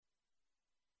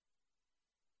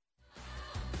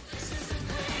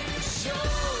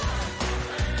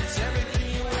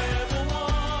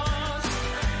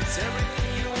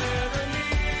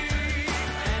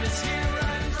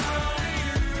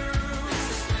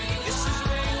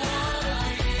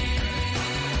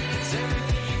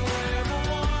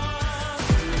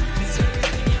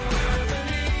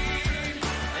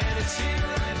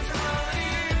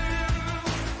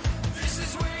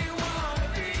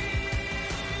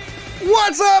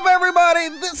What's up, everybody?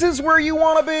 This is where you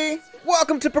want to be.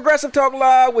 Welcome to Progressive Talk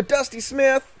Live with Dusty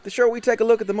Smith, the show where we take a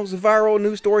look at the most viral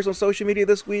news stories on social media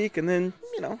this week and then,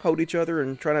 hold each other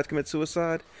and try not to commit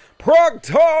suicide. Prog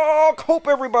Talk! Hope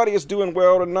everybody is doing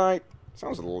well tonight.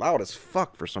 Sounds loud as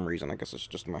fuck for some reason. I guess it's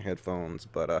just my headphones.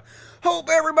 But hope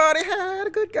everybody had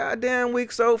a good goddamn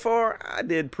week so far. I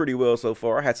did pretty well so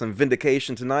far. I had some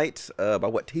vindication tonight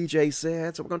about what TJ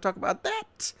said, so we're going to talk about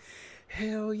that.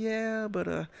 Hell yeah, but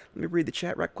let me read the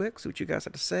chat right quick, see what you guys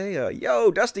have to say. Yo,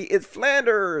 Dusty, it's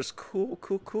Flanders. Cool.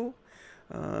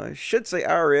 Should say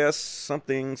IRS,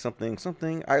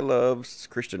 something. I love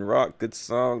Christian rock, good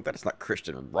song. That is not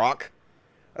Christian rock.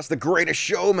 That's The Greatest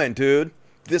Showman, dude.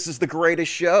 This is The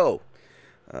Greatest Show.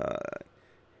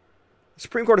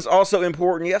 Supreme Court is also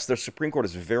important. Yes, the Supreme Court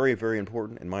is very, very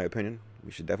important, in my opinion.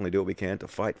 We should definitely do what we can to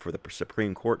fight for the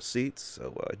Supreme Court seats.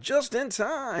 So, just in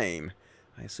time.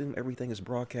 I assume everything is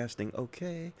broadcasting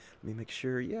okay. Let me make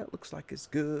sure. Yeah, it looks like it's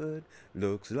good.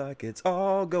 Looks like it's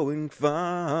all going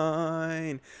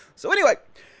fine. So anyway,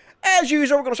 as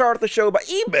usual, we're going to start the show by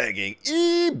e-begging.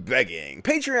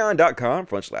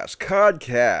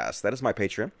 Patreon.com/Codcast. That is my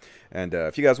Patreon. And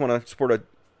if you guys want to support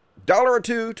 $1 or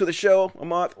 $2 to the show a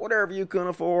month, whatever you can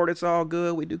afford, it's all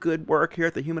good. We do good work here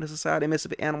at the Humanist Society of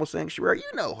Mississippi Animal Sanctuary.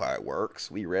 You know how it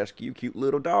works. We rescue cute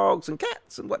little dogs and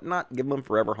cats and whatnot, give them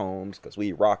forever homes because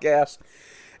we rock ass.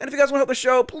 And if you guys want to help the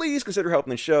show, please consider helping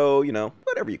the show,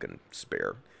 whatever you can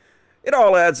spare. It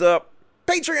all adds up.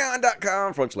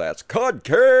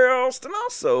 Patreon.com/Codcast. And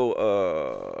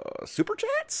also, Super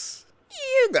Chats?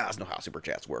 You guys know how Super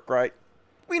Chats work, right?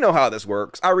 We know how this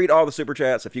works. I read all the Super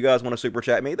Chats. If you guys want to Super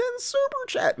Chat me, then Super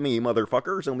Chat me,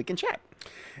 motherfuckers, and we can chat.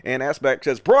 And Aspect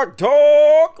says, Prog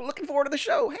Talk! Looking forward to the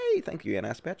show. Hey, thank you, Ann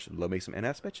Aspect. Love me some Ann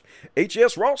Aspect.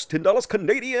 HS Ross, $10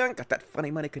 Canadian. Got that funny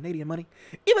money, Canadian money.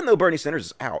 Even though Bernie Sanders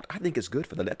is out, I think it's good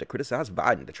for the left to criticize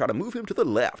Biden, to try to move him to the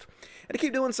left. And to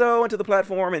keep doing so until the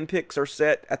platform and picks are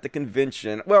set at the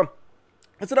convention. Well,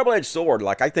 it's a double-edged sword.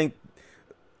 I think,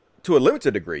 to a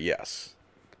limited degree, yes.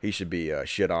 He should be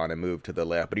shit on and moved to the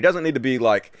left. But he doesn't need to be you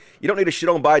don't need to shit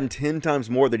on Biden 10 times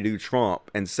more than you do Trump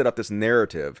and set up this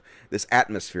narrative, this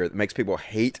atmosphere that makes people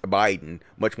hate Biden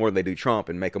much more than they do Trump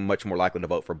and make them much more likely to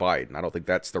vote for Biden. I don't think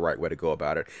that's the right way to go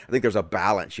about it. I think there's a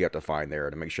balance you have to find there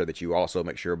to make sure that you also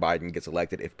make sure Biden gets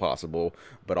elected if possible,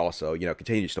 but also,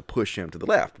 continues to push him to the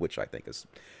left, which I think is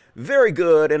very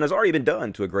good and has already been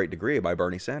done to a great degree by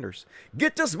Bernie Sanders.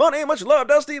 Get this money. Much love,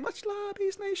 Dusty. Much love,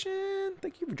 Peace Nation.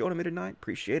 Thank you for joining me tonight.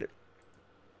 Appreciate it.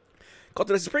 Called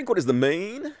today, Supreme Court is the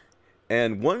main,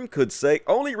 and one could say,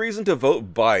 only reason to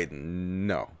vote Biden.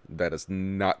 No, that is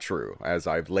not true. As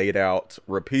I've laid out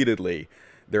repeatedly,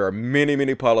 there are many,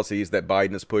 many policies that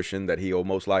Biden is pushing that he will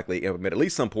most likely implement at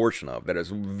least some portion of that is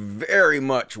very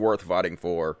much worth fighting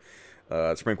for.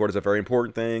 The Supreme Court is a very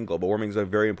important thing. Global warming is a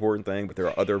very important thing, but there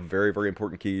are other very, very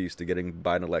important keys to getting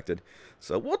Biden elected.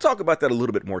 So we'll talk about that a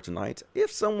little bit more tonight. If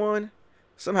somehow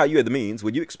you had the means,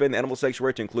 would you expand the animal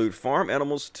sanctuary to include farm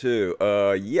animals too?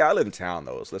 Yeah, I live in town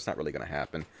though, so that's not really going to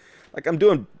happen. I'm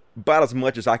doing about as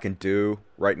much as I can do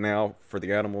right now for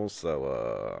the animals,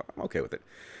 so I'm okay with it.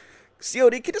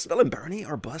 COD, can Isabella and Bernie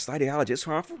are bust ideology is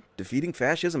harmful? Defeating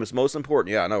fascism is most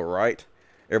important. Yeah, I know, right?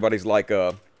 Everybody's like,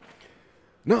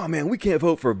 no, man, we can't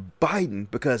vote for Biden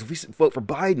because if we vote for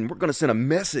Biden, we're going to send a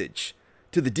message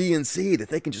to the DNC that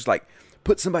they can just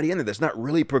put somebody in there that's not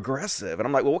really progressive. And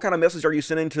I'm like, well, what kind of message are you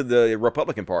sending to the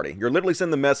Republican Party? You're literally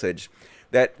sending the message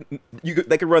that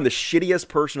they can run the shittiest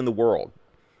person in the world,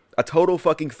 a total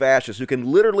fucking fascist who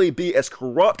can literally be as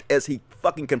corrupt as he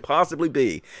fucking can possibly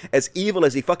be, as evil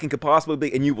as he fucking could possibly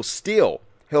be, and you will still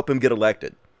help him get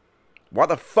elected. Why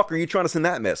the fuck are you trying to send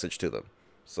that message to them?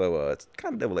 So it's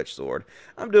kind of a double-edged sword.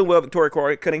 I'm doing well,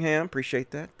 Victoria Cunningham.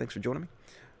 Appreciate that. Thanks for joining me.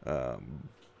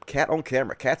 Cat on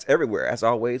camera. Cats everywhere. As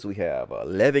always, we have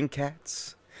 11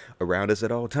 cats around us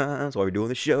at all times while we're doing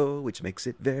the show, which makes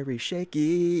it very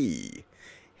shaky.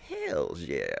 Hells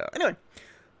yeah. Anyway,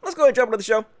 let's go ahead and jump into the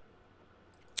show.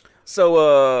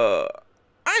 So,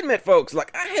 I admit, folks,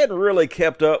 I hadn't really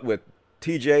kept up with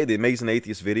TJ, the Amazing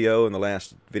Atheist video in the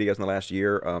last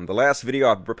year. The last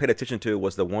video I paid attention to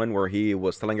was the one where he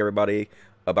was telling everybody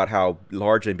about how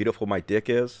large and beautiful my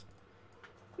dick is.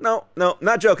 No,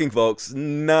 not joking, folks.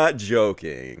 Not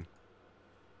joking.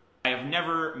 I have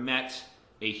never met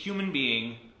a human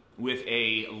being with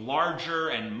a larger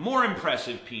and more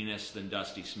impressive penis than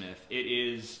Dusty Smith. It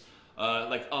is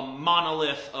like a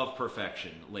monolith of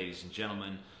perfection, ladies and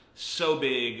gentlemen. So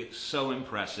big, so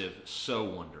impressive, so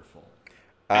wonderful.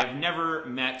 I've never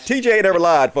met... TJ never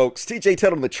lied, folks. TJ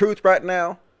telling the truth right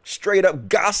now. Straight up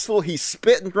gospel he's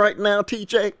spitting right now,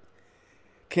 TJ.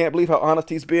 Can't believe how honest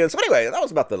he's been. So anyway, that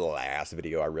was about the last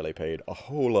video I really paid a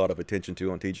whole lot of attention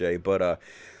to on TJ. But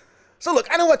so look,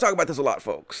 I know I talk about this a lot,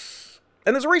 folks,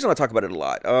 and there's a reason I talk about it a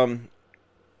lot.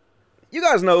 You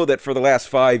guys know that for the last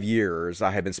 5 years,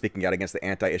 I have been speaking out against the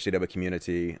anti-SJW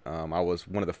community. I was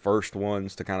one of the first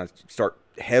ones to kind of start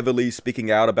heavily speaking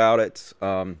out about it.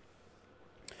 And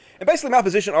basically, my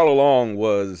position all along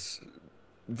was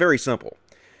very simple.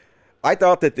 I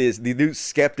thought that the new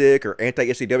skeptic or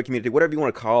anti-SJW community, whatever you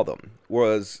want to call them,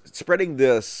 was spreading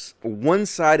this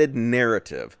one-sided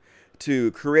narrative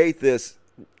to create this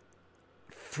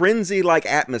frenzy-like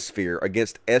atmosphere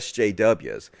against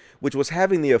SJWs, which was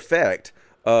having the effect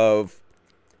of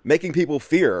making people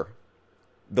fear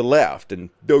the left and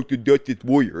Dr.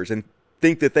 Warriors and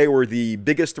think that they were the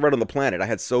biggest threat on the planet. I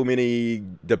had so many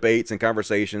debates and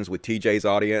conversations with TJ's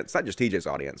audience, not just TJ's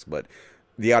audience, but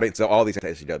the audience of all these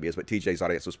SJWs, but TJ's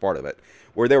audience was part of it,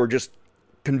 where they were just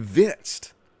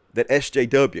convinced that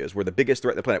SJWs were the biggest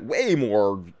threat on the planet, way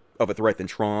more of a threat than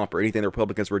Trump or anything the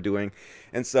Republicans were doing.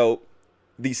 And so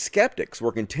these skeptics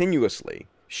were continuously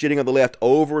shitting on the left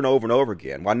over and over and over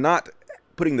again, while not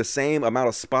putting the same amount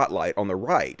of spotlight on the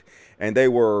right. And they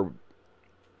were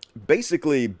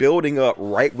basically building up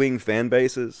right-wing fan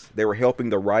bases. They were helping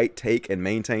the right take and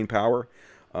maintain power.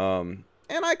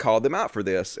 And I called them out for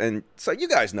this. And so you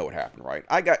guys know what happened, right?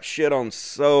 I got shit on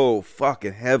so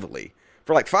fucking heavily.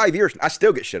 For like 5 years, I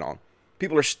still get shit on.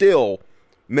 People are still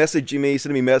messaging me,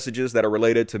 sending me messages that are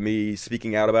related to me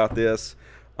speaking out about this.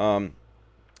 And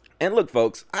look,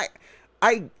 folks,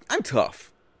 I'm tough.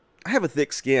 I have a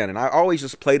thick skin, and I always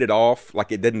just played it off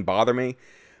like it didn't bother me.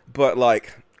 But,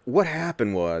 like, what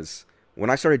happened was, when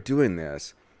I started doing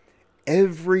this,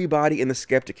 everybody in the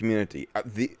skeptic community,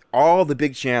 all the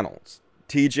big channels,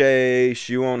 TJ,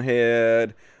 Shoe on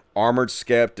Head, Armored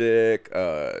Skeptic,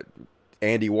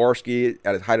 Andy Warski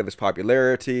at the height of his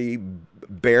popularity,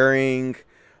 Bearing,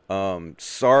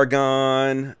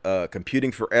 Sargon,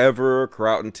 Computing Forever,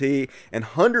 Carlton T, and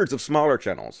hundreds of smaller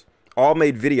channels all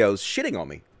made videos shitting on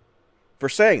me for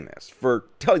saying this, for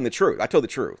telling the truth. I told the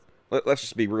truth. Let's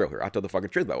just be real here. I told the fucking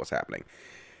truth about what's happening.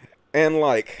 And,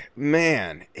 like,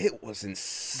 man, it was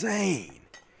insane.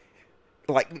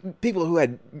 Like, people who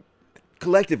had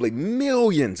collectively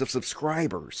millions of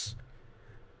subscribers,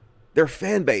 their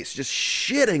fan base just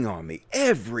shitting on me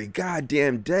every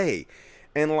goddamn day.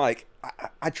 And, like,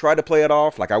 I tried to play it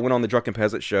off. Like, I went on the Drunken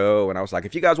Peasant show, and I was like,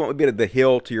 if you guys want me to be at the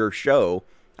hill to your show,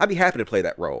 I'd be happy to play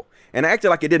that role. And I acted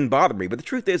like it didn't bother me, but the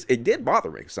truth is, it did bother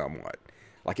me somewhat.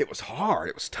 Like, it was hard.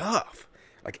 It was tough.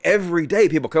 Like, every day,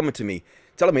 people coming to me,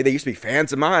 telling me they used to be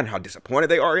fans of mine, how disappointed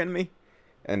they are in me.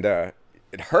 And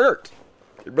it hurt.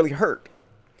 It really hurt.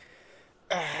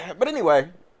 But anyway,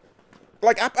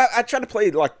 like, I try to play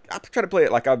it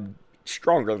like I'm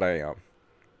stronger than I am.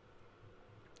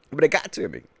 But it got to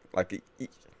me. Like,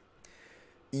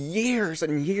 years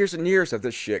and years and years of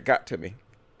this shit got to me.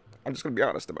 I'm just going to be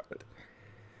honest about it.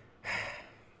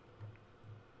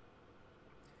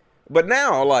 But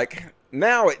now, like,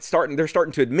 they're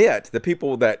starting to admit, the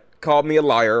people that called me a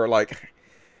liar, like,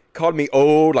 called me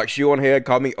old, like Shoe on Head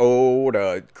called me old,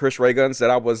 Chris Reagan said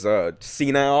I was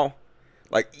senile.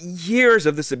 Like, years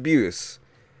of this abuse.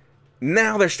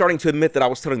 Now they're starting to admit that I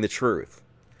was telling the truth.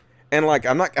 And, like,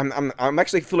 I'm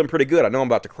actually feeling pretty good. I know I'm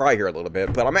about to cry here a little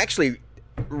bit, but I'm actually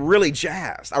really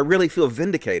jazzed. I really feel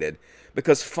vindicated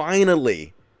because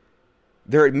finally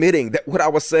they're admitting that what I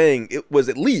was saying, it was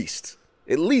at least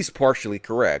partially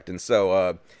correct. And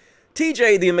so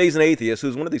TJ, the Amazing Atheist,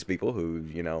 who's one of these people who,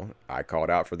 you know, I called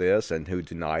out for this and who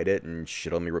denied it and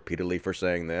shit on me repeatedly for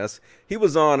saying this. He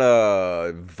was on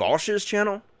Vosh's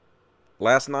channel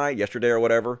yesterday or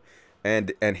whatever,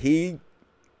 and he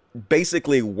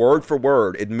basically word for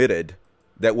word admitted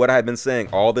that what I had been saying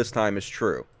all this time is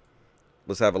true.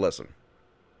 Let's have a listen.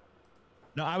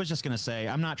 No, I was just going to say,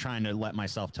 I'm not trying to let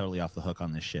myself totally off the hook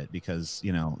on this shit because,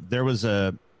 you know, there was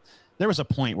a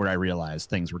point where I realized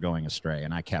things were going astray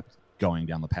and I kept going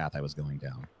down the path I was going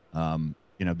down.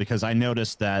 You know, because I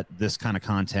noticed that this kind of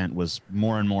content was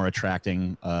more and more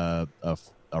attracting a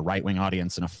right-wing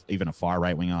audience and even a far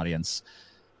right-wing audience.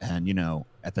 And, you know,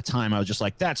 at the time I was just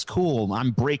like, that's cool.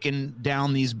 I'm breaking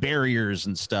down these barriers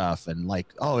and stuff. And like,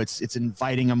 oh, it's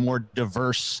inviting a more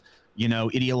diverse, you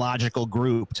know, ideological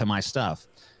group to my stuff.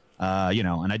 You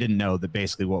know, and I didn't know that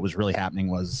basically what was really happening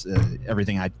was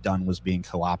everything I'd done was being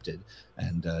co-opted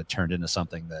and turned into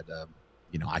something that,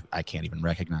 you know, I can't even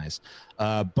recognize.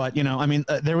 But, you know, I mean,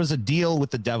 there was a deal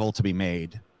with the devil to be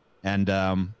made. And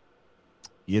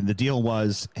the deal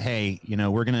was, hey, you know,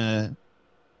 we're going to,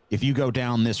 if you go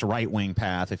down this right-wing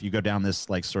path, if you go down this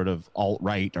like sort of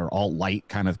alt-right or alt-light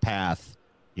kind of path,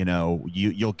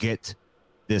 you'll get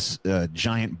this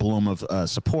giant bloom of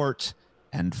support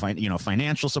and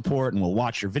financial support, and we'll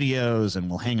watch your videos and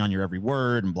we'll hang on your every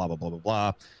word and blah blah blah blah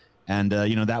blah. And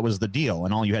that was the deal,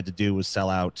 and all you had to do was sell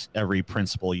out every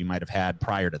principle you might have had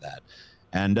prior to that.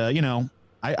 And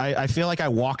I feel like I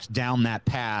walked down that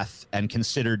path and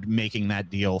considered making that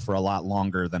deal for a lot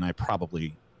longer than I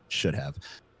probably should have.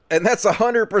 And that's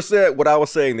 100% what I was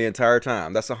saying the entire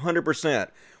time. That's 100%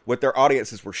 what their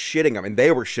audiences were shitting on me. And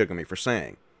they were shitting on me for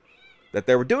saying that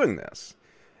they were doing this.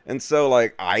 And so,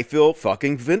 like, I feel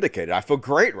fucking vindicated. I feel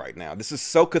great right now. This is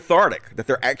so cathartic that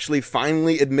they're actually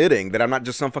finally admitting that I'm not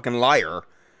just some fucking liar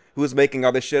who is making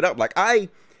all this shit up. Like, I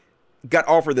got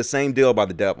offered the same deal by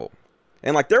the devil.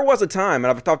 And, like, there was a time,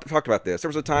 and I've talked about this, there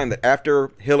was a time that after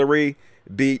Hillary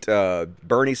beat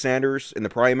Bernie Sanders in the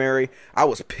primary, I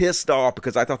was pissed off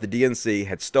because I thought the DNC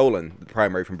had stolen the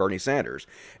primary from Bernie Sanders.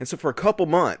 And so for a couple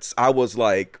months, I was,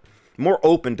 like, more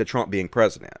open to Trump being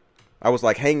president. I was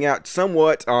like hanging out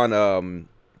somewhat on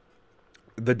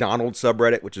the Donald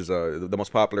subreddit, which is the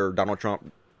most popular Donald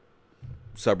Trump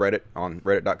subreddit on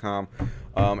reddit.com.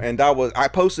 And I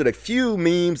posted a few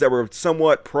memes that were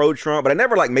somewhat pro-Trump, but I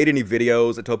never like made any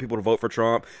videos that told people to vote for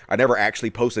Trump. I never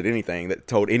actually posted anything that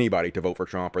told anybody to vote for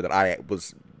Trump or that I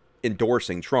was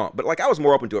endorsing Trump. But like I was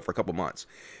more open to it for a couple months.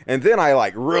 And then I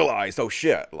like realized, oh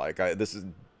shit, like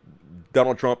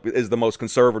Donald Trump is the most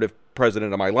conservative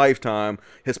president of my lifetime.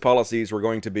 His policies were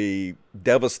going to be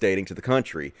devastating to the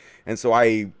country. And so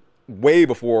way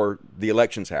before the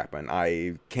elections happened,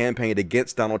 I campaigned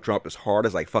against Donald Trump as hard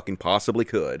as I fucking possibly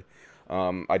could.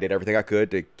 I did everything I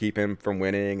could to keep him from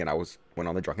winning, and I went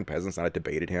on the Drunken Peasants and I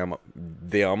debated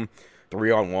them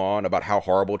 3-on-1 about how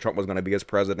horrible Trump was going to be as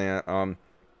president.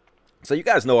 So you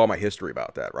guys know all my history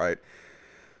about that, right?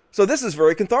 So this is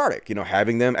very cathartic,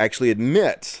 having them actually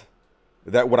admit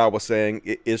that what I was saying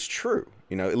is true,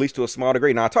 at least to a small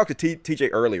degree. Now, I talked to TJ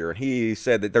earlier, and he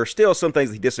said that there's still some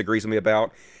things he disagrees with me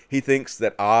about. He thinks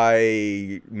that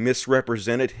I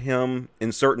misrepresented him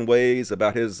in certain ways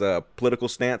about his political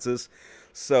stances.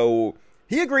 So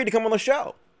he agreed to come on the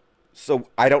show. So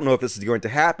I don't know if this is going to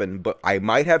happen, but I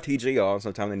might have TJ on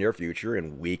sometime in the near future,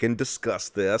 and we can discuss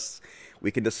this.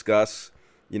 We can discuss,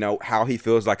 how he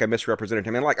feels like I misrepresented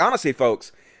him. And like, honestly,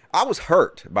 folks, I was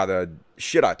hurt by the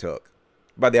shit I took.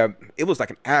 It was like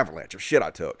an avalanche of shit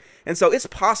I took. And so it's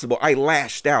possible I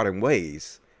lashed out in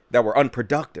ways that were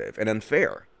unproductive and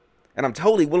unfair. And I'm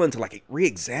totally willing to like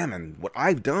re-examine what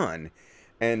I've done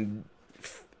and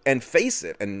face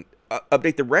it and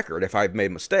update the record if I've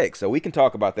made mistakes. So we can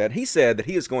talk about that. He said that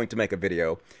he is going to make a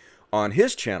video on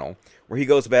his channel where he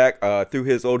goes back through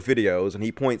his old videos and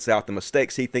he points out the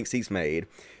mistakes he thinks he's made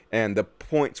and the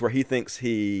points where he thinks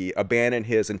he abandoned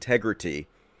his integrity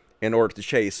in order to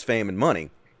chase fame and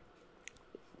money.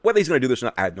 Whether he's going to do this or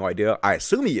not, I have no idea. I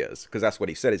assume he is, because that's what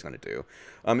he said he's going to do.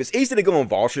 It's easy to go on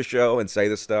Vaush's show and say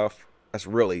this stuff. That's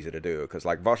real easy to do, because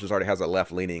like Vaush's already has a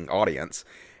left-leaning audience,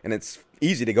 and it's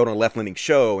easy to go to a left-leaning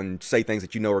show and say things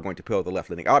that you know are going to appeal to the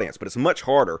left-leaning audience. But it's much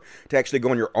harder to actually go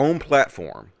on your own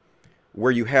platform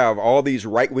where you have all these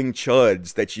right-wing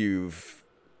chuds that you've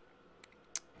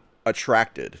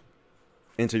attracted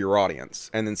into your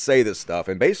audience and then say this stuff.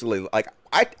 And basically, like,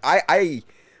 I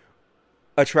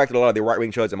attracted a lot of the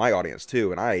right-wing chuds in my audience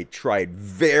too, and I tried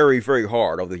very, very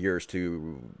hard over the years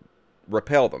to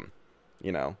repel them,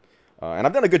 and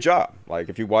I've done a good job. Like,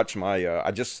 if you watch my,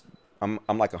 I'm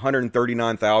like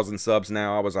 139,000 subs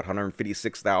now. I was at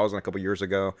 156,000 a couple years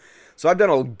ago. So I've done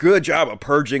a good job of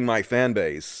purging my fan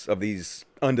base of these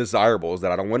undesirables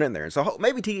that I don't want in there. And so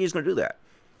maybe TJ is going to do that.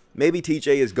 Maybe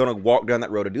TJ is going to walk down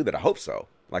that road to do that. I hope so.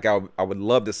 Like, I would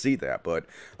love to see that. But,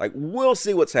 like, we'll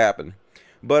see what's happened.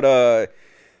 But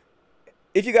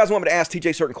if you guys want me to ask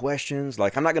TJ certain questions,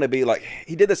 like, I'm not going to be like,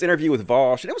 he did this interview with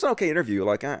Vaush, and it was an okay interview.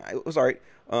 Like, it was all right.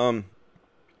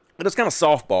 It was kind of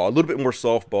softball, a little bit more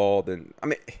softball than,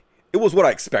 it was what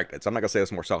I expected. So I'm not going to say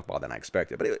it's more softball than I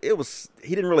expected. But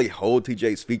he didn't really hold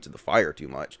TJ's feet to the fire too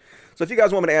much. So if you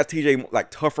guys want me to ask TJ, like,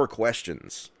 tougher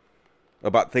questions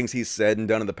about things he's said and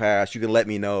done in the past, you can let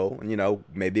me know. And,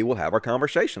 maybe we'll have our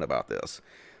conversation about this.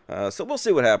 So we'll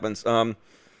see what happens.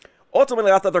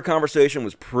 Ultimately, I thought their conversation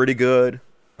was pretty good.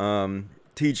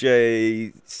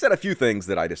 TJ said a few things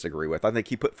that I disagree with. I think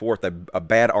he put forth a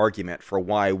bad argument for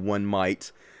why one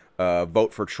might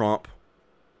vote for Trump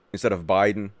instead of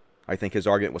Biden. I think his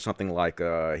argument was something like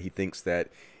he thinks that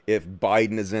if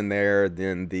Biden is in there,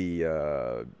 then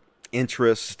the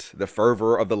the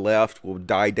fervor of the left will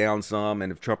die down some.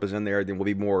 And if Trump is in there, then we'll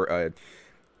be more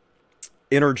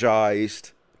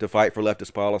energized to fight for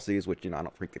leftist policies, which, I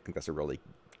don't think that's a really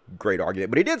great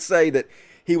argument. But he did say that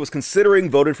he was considering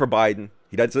voting for Biden.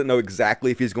 He doesn't know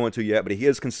exactly if he's going to yet, but he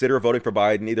is considering voting for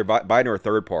Biden, either Biden or a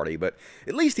third party. But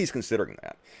at least he's considering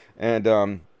that. And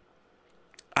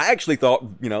I actually thought,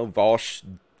 you know, Vaush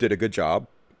did a good job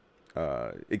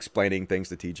explaining things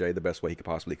to TJ the best way he could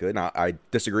possibly could. Now, I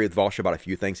disagree with Vaush about a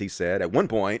few things he said. At one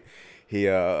point, he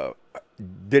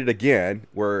did it again,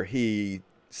 where he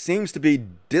seems to be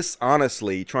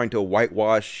dishonestly trying to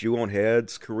whitewash Shoe on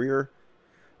Head's career.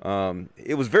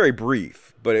 It was very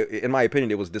brief, but in my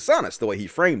opinion, it was dishonest the way he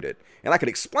framed it. And I could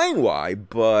explain why,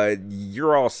 but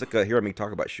you're all sick of hearing me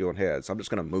talk about Shoe on Head, so I'm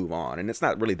just going to move on. And it's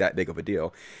not really that big of a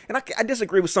deal. And I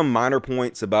disagree with some minor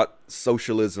points about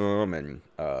socialism and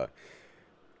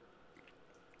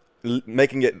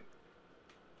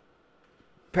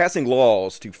passing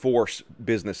laws to force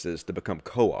businesses to become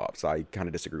co-ops. I kind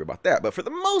of disagree about that. But for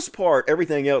the most part,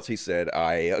 everything else he said,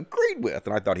 I agreed with.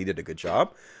 And I thought he did a good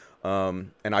job.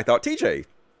 And I thought TJ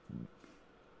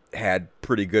had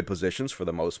pretty good positions for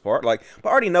the most part. But I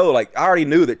already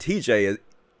knew that TJ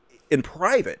in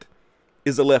private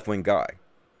is a left-wing guy.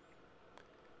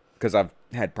 Because I've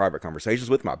had private conversations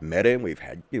with him. I've met him.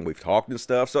 We've talked and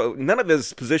stuff. So none of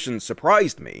his positions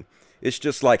surprised me. It's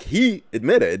just like he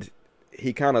admitted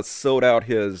he kind of sold out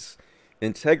his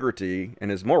integrity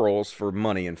and his morals for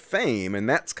money and fame, and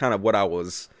that's kind of what I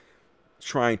was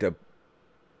trying to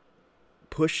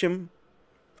push him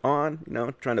on,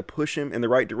 trying to push him in the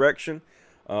right direction.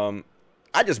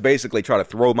 I just basically try to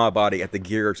throw my body at the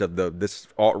gears of this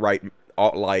alt-right,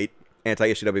 alt-light,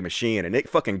 anti-SJW machine, and it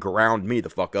fucking ground me the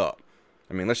fuck up.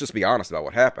 I mean, let's just be honest about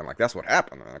what happened. That's what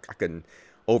happened. I couldn't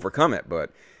overcome it.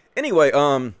 But anyway,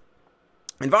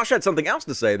 and Vaush had something else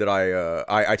to say that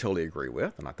I totally agree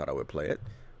with, and I thought I would play it.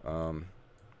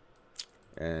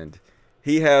 And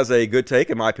he has a good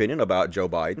take, in my opinion, about Joe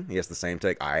Biden. He has the same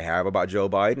take I have about Joe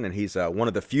Biden, and he's one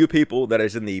of the few people that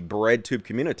is in the BreadTube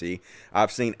community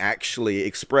I've seen actually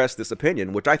express this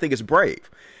opinion, which I think is brave,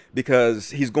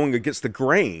 because he's going against the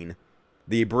grain,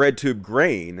 the BreadTube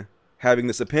grain, having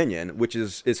this opinion, which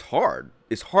is hard.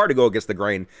 It's hard to go against the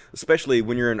grain, especially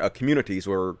when you're in communities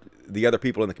where the other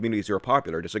people in the communities who are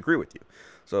popular disagree with you.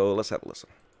 So let's have a listen.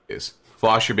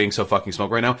 Vaush, you're being so fucking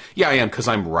smug right now? Yeah, I am, because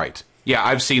I'm right. Yeah,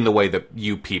 I've seen the way that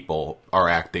you people are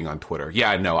acting on Twitter.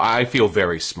 Yeah, no, I feel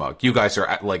very smug. You guys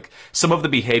are, some of the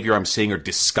behavior I'm seeing are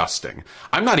disgusting.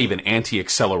 I'm not even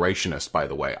anti-accelerationist, by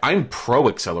the way. I'm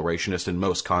pro-accelerationist in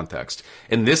most contexts.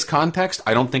 In this context,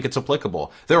 I don't think it's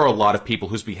applicable. There are a lot of people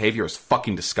whose behavior is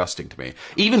fucking disgusting to me.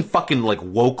 Even fucking,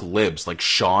 woke libs, like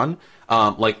Sean,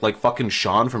 like fucking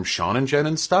Sean from Sean and Jen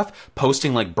and stuff,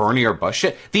 posting Bernie or Bush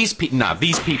shit. These people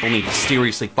need to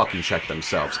seriously fucking check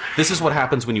themselves. This is what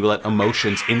happens when you let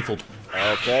emotions infiltrate.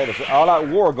 Okay, there's all that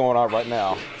war going on right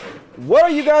now. What are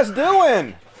you guys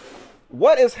doing?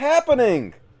 What is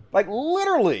happening?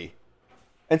 Literally.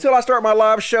 Until I start my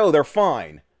live show, they're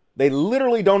fine. They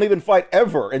literally don't even fight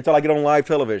ever until I get on live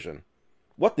television.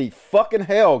 What the fucking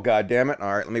hell, goddammit.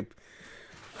 Alright, let me...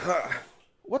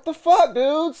 What the fuck,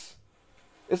 dudes?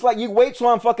 It's like you wait till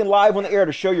I'm fucking live on the air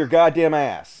to show your goddamn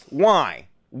ass. Why?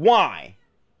 Why?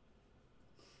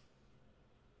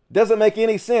 Doesn't make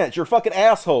any sense. You're fucking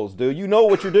assholes, dude. You know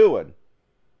what you're doing.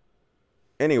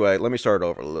 Anyway, let me start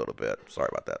over a little bit. Sorry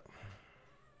about that.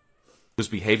 Whose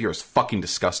behavior is fucking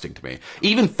disgusting to me.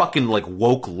 Even fucking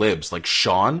woke libs like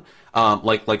Sean,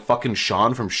 like fucking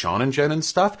Sean from Sean and Jen and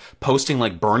stuff, posting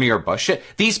Bernie or Bush shit.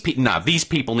 These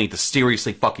people need to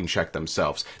seriously fucking check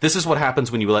themselves. This is what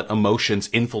happens when you let emotions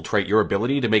infiltrate your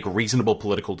ability to make reasonable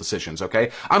political decisions,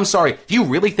 okay? I'm sorry, do you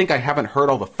really think I haven't heard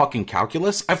all the fucking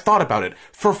calculus? I've thought about it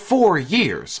for 4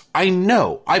 years. I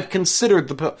know. I've considered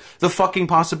the fucking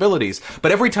possibilities.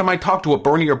 But every time I talk to a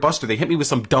Bernie or Buster, they hit me with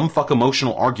some dumb fuck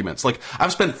emotional arguments.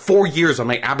 I've spent 4 years on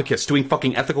my abacus doing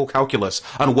fucking ethical calculus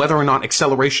on whether or not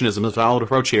accelerationism is a valid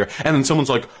approach here, and then someone's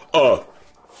like, I'm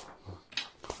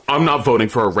not voting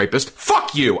for a rapist.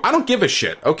 Fuck you! I don't give a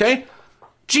shit, okay?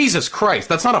 Jesus Christ,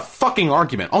 that's not a fucking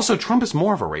argument. Also, Trump is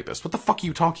more of a rapist. What the fuck are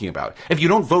you talking about? If you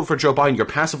don't vote for Joe Biden, you're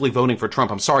passively voting for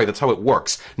Trump. I'm sorry, that's how it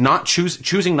works.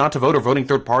 Choosing not to vote or voting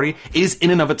third party is in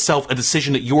and of itself a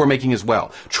decision that you are making as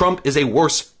well. Trump is a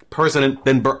worse president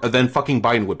than fucking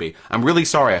Biden would be. I'm really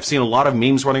sorry. I've seen a lot of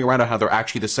memes running around on how they're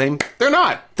actually the same. They're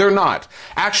not. They're not.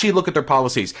 Actually look at their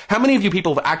policies. How many of you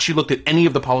people have actually looked at any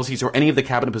of the policies or any of the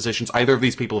cabinet positions either of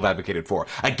these people have advocated for?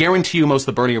 I guarantee you most of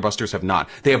the Bernie or Busters have not.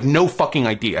 They have no fucking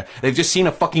idea. They've just seen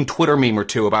a fucking Twitter meme or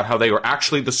two about how they are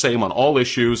actually the same on all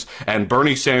issues, and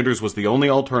Bernie Sanders was the only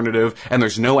alternative, and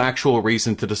there's no actual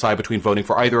reason to decide between voting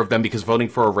for either of them, because voting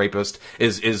for a rapist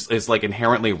is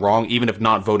inherently wrong. Even if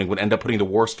not voting would end up putting the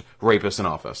worst rapist in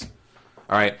office.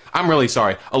 All right? I'm really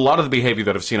sorry. A lot of the behavior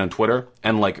that I've seen on Twitter,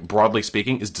 and like broadly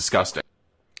speaking, is disgusting.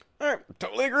 All right,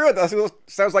 totally agree with that.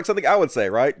 Sounds like something I would say,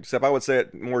 right? Except I would say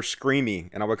it more screamy,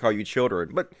 and I would call you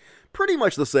children. But pretty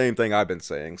much the same thing I've been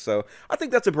saying. So I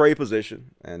think that's a brave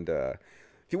position. And if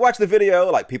you watch the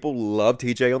video, like, people love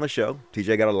TJ on the show.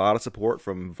 TJ got a lot of support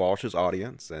from Vosh's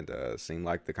audience, and seemed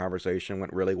like the conversation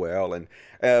went really well. And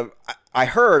I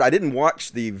heard, I didn't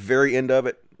watch the very end of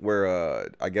it, where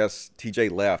I guess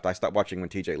TJ left. I stopped watching when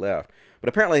TJ left. But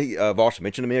apparently Vosh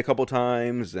mentioned to me a couple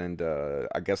times, and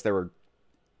I guess they were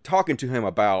talking to him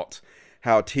about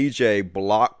how TJ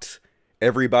blocked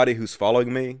everybody who's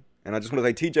following me. And I just want to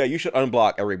say, TJ, you should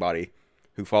unblock everybody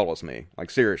who follows me.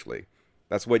 Like, seriously.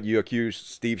 That's what you accused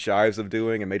Steve Shives of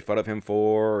doing and made fun of him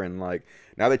for. And, like,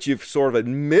 now that you've sort of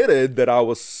admitted that I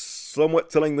was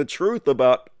somewhat telling the truth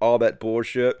about all that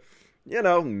bullshit, you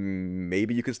know,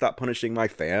 maybe you can stop punishing my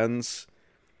fans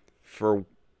for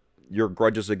your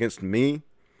grudges against me.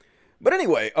 But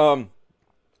anyway,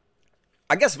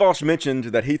 I guess Vosh mentioned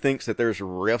that he thinks that there's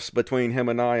rifts between him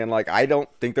and I, and like, I don't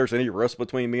think there's any rifts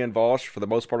between me and Vosh. For the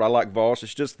most part, I like Vosh.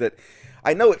 It's just that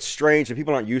I know it's strange and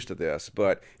people aren't used to this,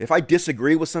 but if I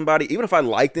disagree with somebody, even if I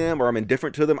like them or I'm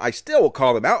indifferent to them, I still will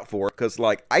call them out for it, because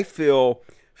like, I feel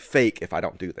fake if I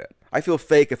don't do that. I feel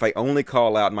fake if I only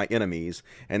call out my enemies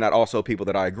and not also people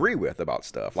that I agree with about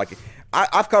stuff. Like,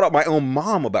 I've called out my own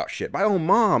mom about shit. My own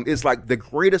mom is like the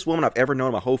greatest woman I've ever known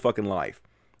in my whole fucking life.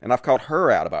 And I've called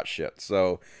her out about shit.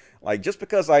 So, like, just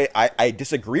because I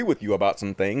disagree with you about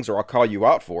some things, or I'll call you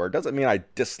out for it, doesn't mean I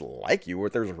dislike you or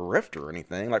if there's a rift or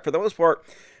anything. Like, for the most part,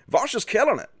 Vosh is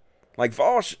killing it. Like,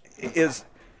 Vosh is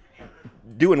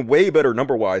doing way better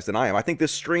number-wise than I am. I think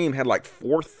this stream had like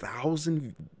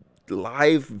 4,000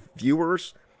 live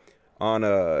viewers on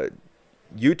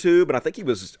YouTube, and I think he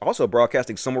was also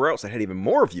broadcasting somewhere else that had even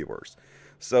more viewers.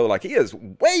 So, like, he is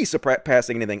way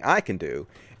surpassing anything I can do.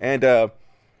 And,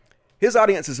 his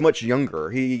audience is much younger.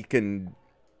 He can...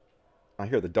 I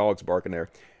hear the dogs barking there.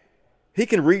 He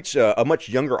can reach a much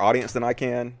younger audience than I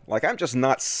can. Like, I'm just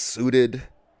not suited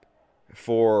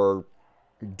for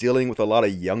dealing with a lot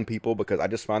of young people because I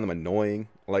just find them annoying.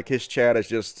 Like, his chat is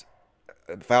just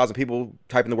 1,000 people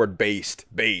typing the word based.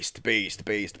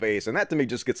 And that to me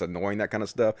just gets annoying, that kind of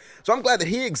stuff. So I'm glad that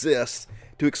he exists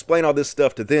to explain all this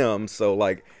stuff to them. So,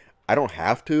 like, I don't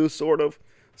have to, sort of.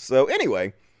 So,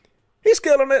 anyway... he's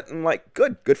killing it, and like,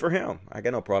 good for him. I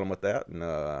got no problem with that, and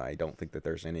I don't think that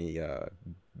there's any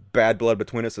bad blood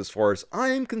between us as far as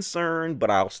I'm concerned,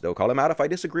 but I'll still call him out if I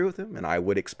disagree with him, and I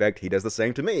would expect he does the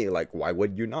same to me. Like, why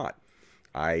would you not?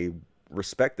 I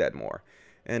respect that more.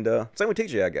 And same with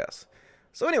TJ, I guess.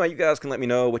 So anyway, you guys can let me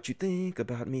know what you think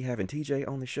about me having TJ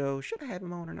on the show. Should I have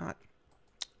him on or not?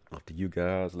 Up to you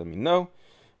guys, let me know.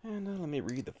 And let me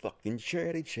read the fucking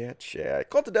chat.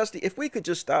 Cult of Dusty, if we could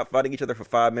just stop fighting each other for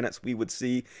 5 minutes, we would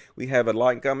see we have a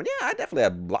lot in common. Yeah, I definitely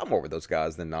have a lot more with those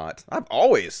guys than not. I've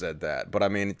always said that. But I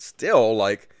mean, it's still,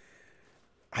 like,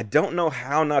 I don't know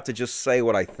how not to just say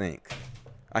what I think.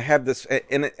 I have this,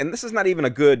 and this is not even a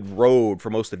good road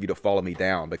for most of you to follow me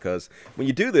down, because when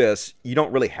you do this, you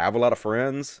don't really have a lot of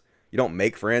friends. You don't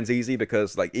make friends easy,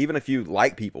 because, like, even if you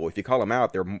like people, if you call them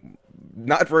out, they're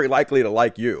not very likely to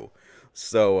like you.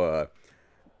 So,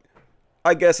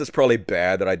 I guess it's probably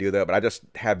bad that I do that, but I just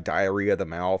have diarrhea of the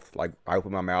mouth. Like, I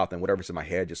open my mouth and whatever's in my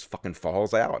head just fucking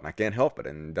falls out, and I can't help it.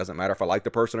 And it doesn't matter if I like the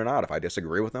person or not. If I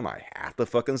disagree with them, I have to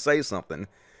fucking say something.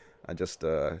 I just,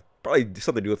 probably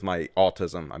something to do with my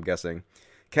autism, I'm guessing.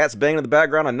 Cats banging in the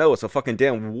background. I know, it's a fucking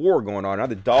damn war going on. Now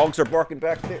the dogs are barking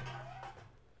back there.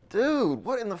 Dude,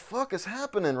 what in the fuck is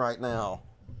happening right now?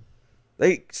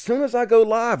 As soon as I go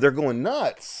live, they're going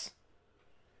nuts.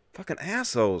 Fucking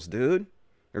assholes, dude.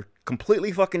 They're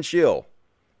completely fucking chill.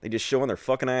 They just showing their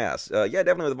fucking ass. Yeah,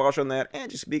 definitely with Vosh on that.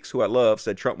 Angie Speaks, who I love,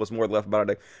 said Trump was more left about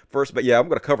it first. But yeah, I'm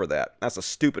going to cover that. That's a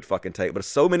stupid fucking take. But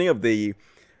so many of the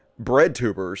bread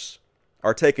tubers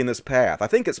are taking this path. I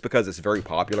think it's because it's very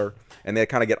popular. And they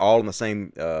kind of get all in the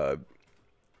same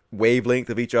wavelength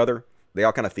of each other. They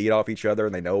all kind of feed off each other.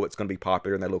 And they know it's going to be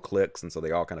popular in their little cliques. And so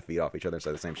they all kind of feed off each other and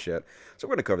say the same shit. So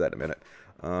we're going to cover that in a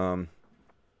minute.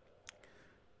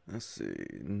 Let's see.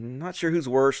 Not sure who's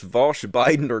worse, Vosh,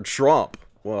 Biden, or Trump.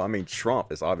 Well, I mean,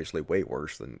 Trump is obviously way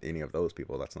worse than any of those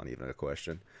people. That's not even a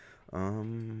question.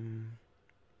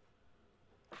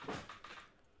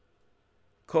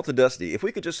 Cult of Dusty. If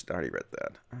we could just... I already read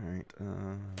that. Alright.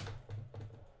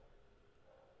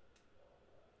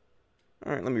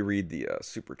 Alright, let me read the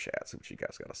super chats. See what you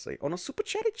guys got to say. Oh, no, super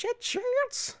chatty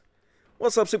chats.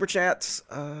 What's up, super chats?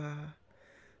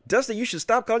 Dusty, you should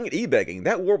stop calling it e-begging.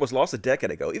 That war was lost a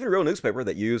decade ago. Even a real newspaper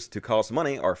that used to cost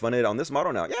money are funded on this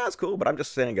model now. Yeah, it's cool, but I'm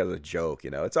just saying it as a joke, you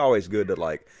know. It's always good to,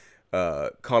 like,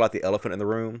 call out the elephant in the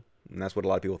room, and that's what a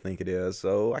lot of people think it is,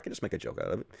 so I can just make a joke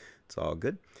out of it. It's all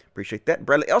good. Appreciate that.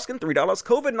 Bradley Elskin, $3.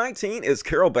 COVID-19 is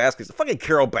Carol Baskins. Fucking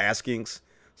Carol Baskins.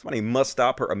 Somebody must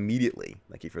stop her immediately.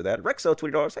 Thank you for that. Rexo,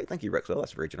 $20. Hey, thank you, Rexo.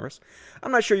 That's very generous.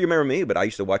 I'm not sure you remember me, but I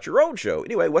used to watch your old show.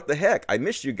 Anyway, what the heck? I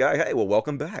missed you, guy. Hey, well,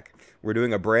 welcome back. We're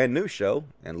doing a brand new show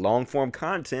and long-form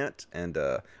content, and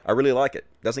I really like it.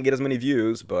 Doesn't get as many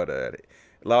views, but it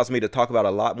allows me to talk about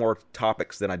a lot more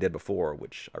topics than I did before,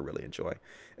 which I really enjoy.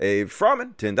 Abe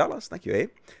Froman, $10. Thank you, Abe.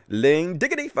 Ling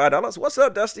Diggity, $5. What's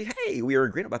up, Dusty? Hey, we are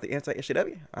agreeing about the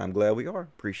anti-SJW. I'm glad we are.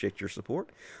 Appreciate your support.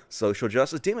 Social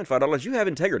Justice Demon, $5. You have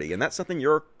integrity, and that's something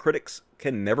your critics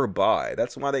can never buy.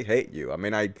 That's why they hate you. I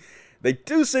mean, they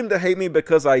do seem to hate me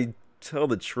because I tell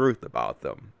the truth about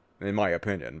them, in my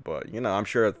opinion. But, you know, I'm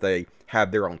sure that they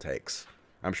have their own takes.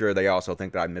 I'm sure they also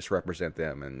think that I misrepresent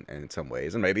them in some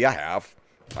ways, and maybe I have.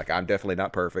 Like, I'm definitely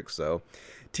not perfect, so...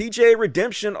 TJ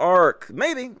Redemption Arc.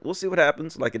 Maybe. We'll see what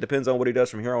happens. Like, it depends on what he does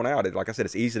from here on out. Like I said,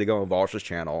 it's easy to go on Vosh's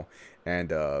channel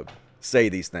and say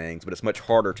these things, but it's much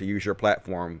harder to use your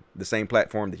platform, the same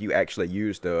platform that you actually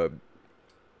use to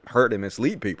hurt and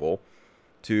mislead people,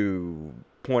 to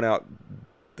point out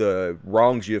the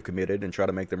wrongs you have committed and try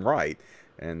to make them right.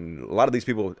 And a lot of these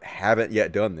people haven't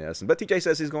yet done this. But TJ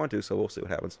says he's going to, so we'll see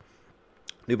what happens.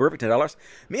 New Perfect, $10.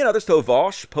 Me and others told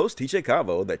Vosh post TJ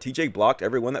Convo that TJ blocked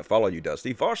everyone that followed you,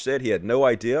 Dusty. Vosh said he had no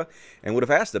idea and would have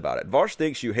asked about it. Vosh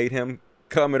thinks you hate him.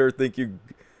 Commenter think you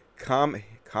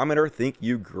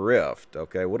grift.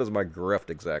 Okay, what is my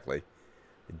grift exactly?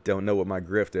 I don't know what my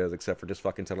grift is except for just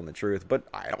fucking telling the truth. But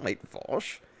I don't hate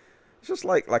Vosh. It's just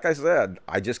like I said,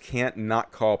 I just can't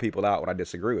not call people out when I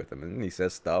disagree with them. And he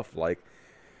says stuff like,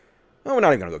 well, we're not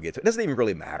even going to go get to it. It doesn't even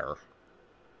really matter.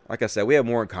 Like I said, we have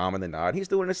more in common than not. He's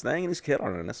doing his thing, and he's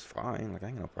killing it, and that's fine. Like, I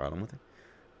ain't got no problem with it.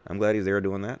 I'm glad he's there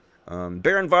doing that.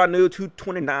 Baron Von New,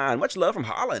 229. Much love from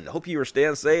Holland. Hope you are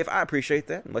staying safe. I appreciate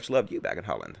that. Much love to you back in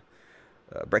Holland.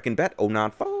 Breaking Bet,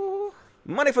 094.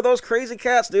 Money for those crazy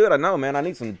cats, dude. I know, man. I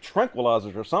need some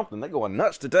tranquilizers or something. They're going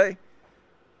nuts today.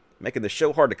 Making the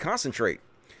show hard to concentrate.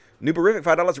 Newberific,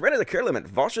 $5. Rented the care limit.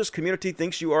 Vosh's community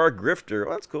thinks you are a grifter.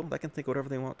 Well, that's cool. They can think whatever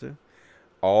they want to.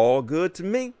 All good to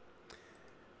me.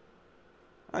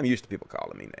 I'm used to people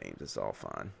calling me names. It's all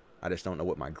fine. I just don't know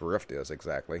what my grift is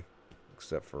exactly.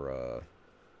 Except for,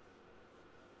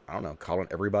 I don't know, calling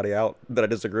everybody out that I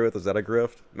disagree with. Is that a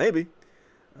grift? Maybe.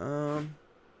 Man,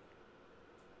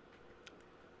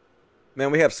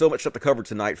 we have so much stuff to cover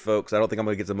tonight, folks. I don't think I'm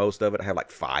going to get to most of it. I have like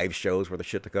 5 shows worth of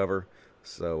shit to cover.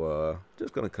 So,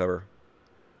 just going to cover.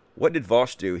 What did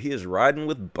Vosh do? He is riding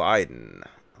with Biden.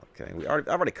 Okay, I've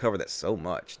already covered that so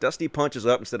much. Dusty punches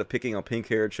up instead of picking on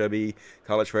pink-haired, chubby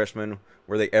college freshmen.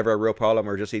 Were they ever a real problem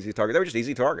or just easy targets? They were just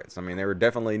easy targets. I mean, they were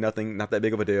definitely not that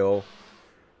big of a deal.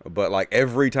 But, like,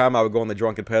 every time I would go on the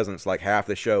Drunken Peasants, like, half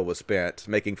the show was spent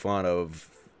making fun of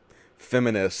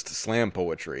feminist slam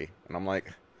poetry. And I'm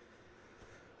like,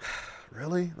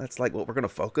 really? That's, like, what we're going to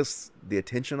focus the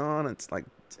attention on? It's like,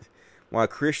 while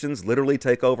Christians literally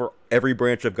take over every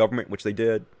branch of government, which they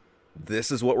did,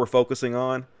 this is what we're focusing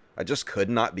on? I just could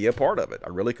not be a part of it. I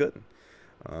really couldn't.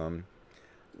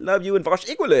 Love you and Vosh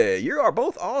equally. You are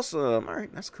both awesome. All right,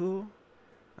 that's cool.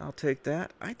 I'll take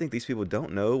that. I think these people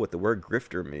don't know what the word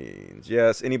grifter means.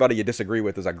 Yes, anybody you disagree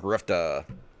with is a grifter.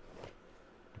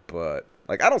 But,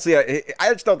 like, I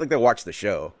just don't think they watch the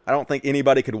show. I don't think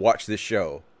anybody could watch this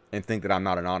show and think that I'm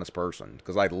not an honest person.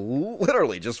 Because I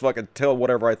literally just fucking tell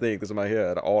whatever I think is in my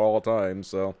head all the time.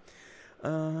 So,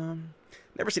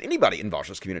 never seen anybody in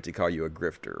Vosh's community call you a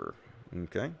grifter.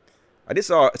 Okay. I did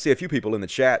see a few people in the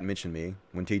chat mention me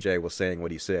when TJ was saying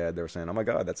what he said. They were saying, oh my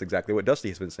God, that's exactly what Dusty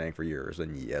has been saying for years.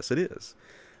 And yes, it is.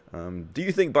 Do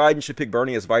you think Biden should pick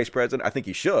Bernie as vice president? I think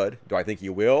he should. Do I think he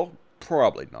will?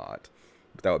 Probably not.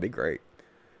 But that would be great.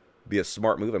 Be a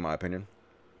smart move in my opinion.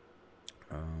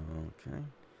 Okay.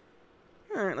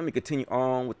 All right, let me continue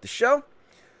on with the show.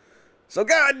 So,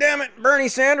 God damn it, Bernie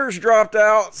Sanders dropped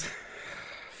out.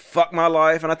 Fuck my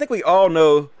life. And I think we all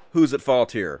know who's at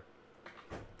fault here.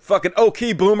 Fucking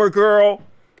OK Boomer girl.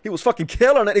 He was fucking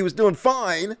killing it. He was doing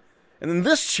fine. And then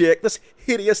this chick, this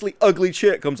hideously ugly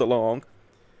chick comes along.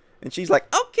 And she's like,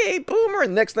 OK Boomer.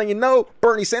 And next thing you know,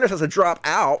 Bernie Sanders has to drop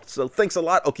out. So thanks a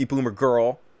lot, OK Boomer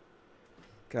girl.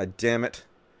 God damn it.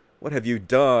 What have you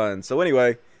done? So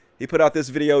anyway, he put out this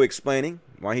video explaining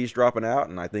why he's dropping out.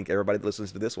 And I think everybody that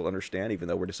listens to this will understand, even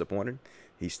though we're disappointed.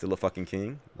 He's still a fucking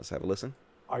king. Let's have a listen.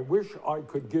 I wish I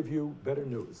could give you better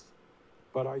news,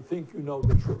 but I think you know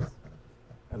the truth.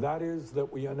 and that is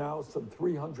that we are now some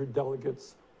 300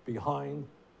 delegates behind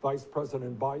Vice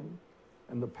President Biden,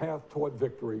 and the path toward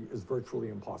victory is virtually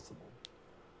impossible.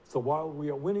 So while we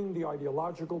are winning the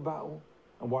ideological battle,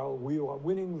 and while we are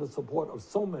winning the support of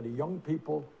so many young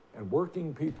people and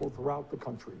working people throughout the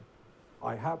country,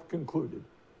 I have concluded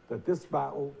that this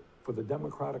battle for the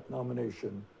Democratic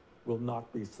nomination will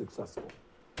not be successful.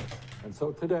 And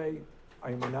so today,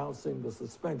 I am announcing the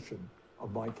suspension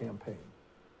of my campaign.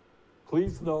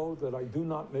 Please know that I do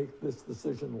not make this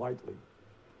decision lightly.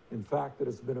 In fact, it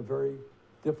has been a very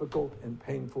difficult and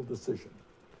painful decision.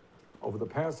 Over the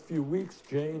past few weeks,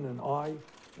 Jane and I,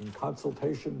 in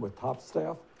consultation with top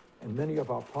staff and many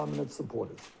of our prominent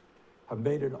supporters, have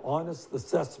made an honest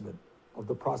assessment of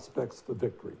the prospects for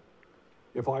victory.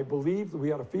 If I believed we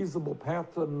had a feasible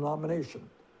path to the nomination,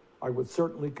 I would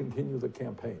certainly continue the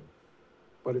campaign,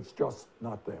 but it's just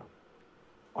not there.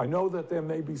 I know that there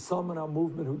may be some in our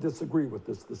movement who disagree with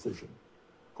this decision,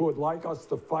 who would like us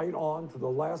to fight on to the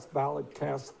last ballot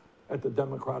cast at the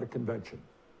Democratic Convention.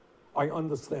 I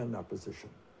understand that position.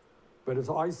 But as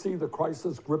I see the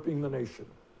crisis gripping the nation,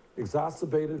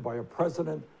 exacerbated by a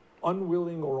president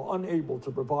unwilling or unable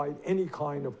to provide any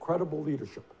kind of credible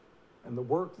leadership, and the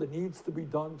work that needs to be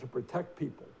done to protect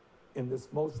people in this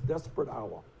most desperate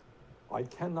hour, I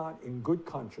cannot, in good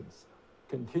conscience,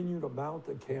 continue to mount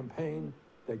a campaign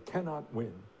that cannot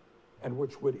win and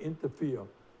which would interfere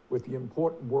with the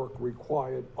important work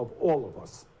required of all of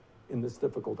us in this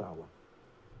difficult hour.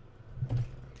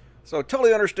 So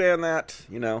totally understand that,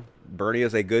 you know, Bernie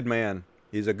is a good man.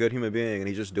 He's a good human being, and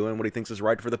he's just doing what he thinks is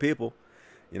right for the people.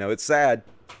 You know, it's sad.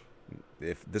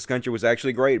 If this country was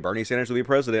actually great, Bernie Sanders would be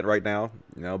president right now,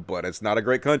 you know, but it's not a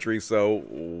great country, so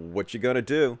what you gonna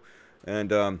do? And,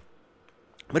 but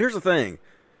here's the thing.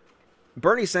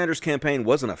 Bernie Sanders' campaign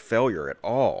wasn't a failure at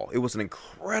all. It was an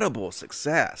incredible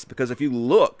success, because if you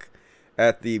look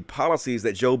at the policies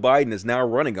that Joe Biden is now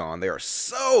running on, they are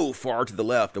so far to the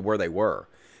left of where they were.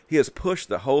 He has pushed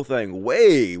the whole thing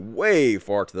way, way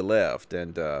far to the left.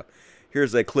 And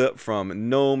here's a clip from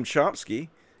Noam Chomsky.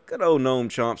 Good old Noam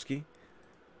Chomsky.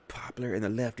 Popular in the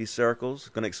lefty circles.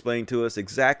 Going to explain to us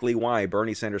exactly why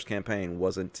Bernie Sanders' campaign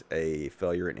wasn't a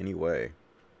failure in any way.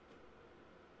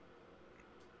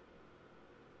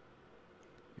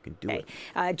 You can do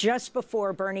it. Just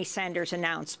before Bernie Sanders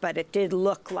announced, but it did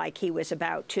look like he was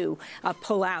about to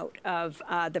pull out of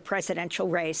the presidential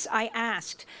race, I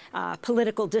asked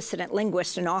political dissident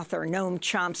linguist and author Noam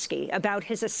Chomsky about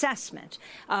his assessment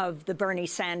of the Bernie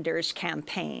Sanders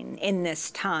campaign in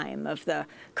this time of the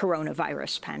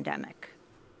coronavirus pandemic.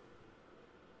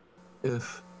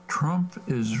 If Trump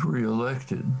is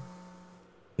reelected,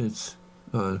 it's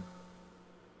an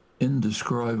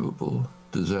indescribable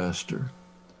disaster.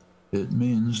 It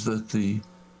means that the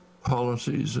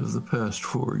policies of the past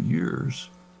 4 years,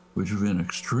 which have been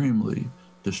extremely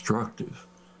destructive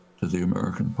to the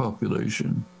American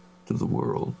population, to the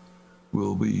world,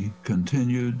 will be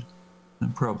continued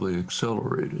and probably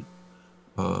accelerated.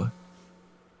 What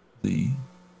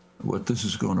this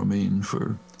is going to mean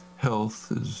for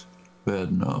health is bad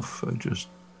enough. I just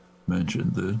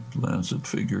mentioned the Lancet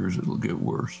figures, it'll get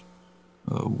worse.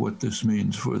 What this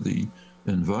means for the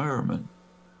environment,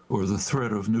 or the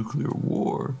threat of nuclear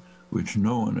war, which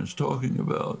no one is talking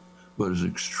about, but is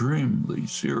extremely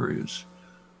serious,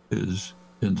 is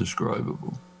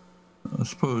indescribable.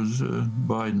 Suppose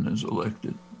Biden is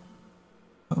elected.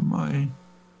 I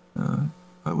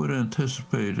would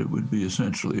anticipate it would be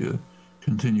essentially a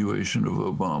continuation of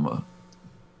Obama.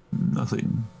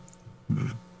 Nothing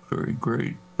very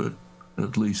great, but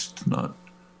at least not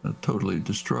totally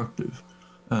destructive.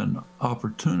 And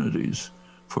opportunities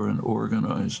for an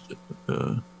organized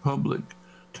public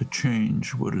to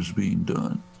change what is being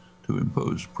done, to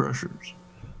impose pressures.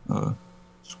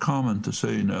 It's common to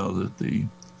say now that the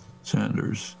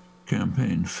Sanders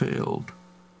campaign failed.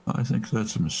 I think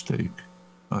that's a mistake.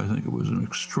 I think it was an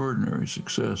extraordinary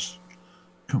success,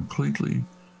 completely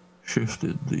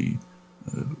shifted the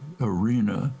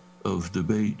arena of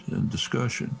debate and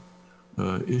discussion.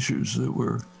 Issues that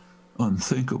were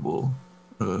unthinkable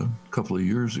a couple of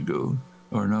years ago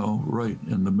are now right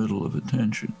in the middle of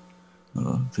attention.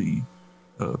 The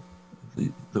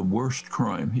worst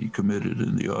crime he committed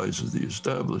in the eyes of the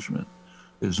establishment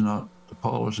is not the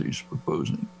policies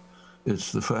proposing.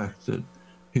 It's the fact that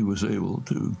he was able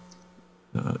to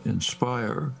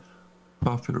inspire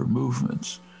popular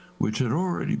movements which had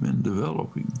already been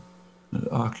developing,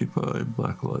 Occupy,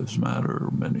 Black Lives Matter,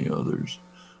 many others,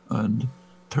 and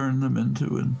turn them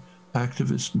into an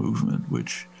activist movement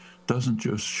which doesn't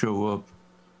just show up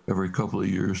every couple of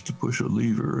years to push a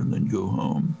lever and then go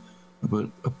home, but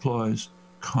applies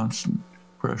constant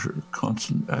pressure,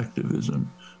 constant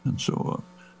activism, and so on.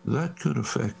 That could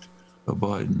affect a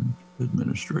Biden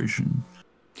administration.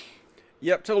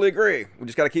 Yep, totally agree. We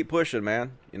just got to keep pushing,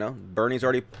 man. You know, Bernie's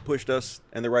already pushed us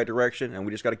in the right direction, and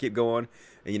we just got to keep going.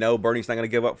 And, you know, Bernie's not going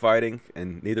to give up fighting,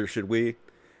 and neither should we.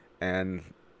 And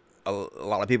a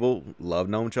lot of people love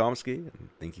Noam Chomsky and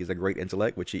think he's a great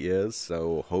intellect, which he is.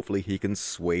 So hopefully he can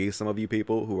sway some of you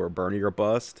people who are Bernie or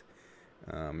bust.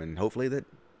 And hopefully that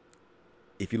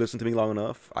if you listen to me long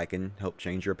enough, I can help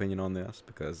change your opinion on this,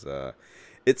 because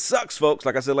it sucks, folks.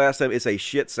 Like I said last time, it's a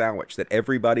shit sandwich that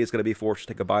everybody is going to be forced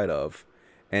to take a bite of.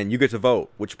 And you get to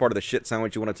vote which part of the shit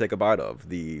sandwich you want to take a bite of.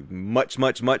 The much,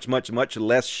 much, much, much, much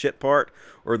less shit part,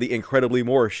 or the incredibly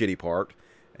more shitty part.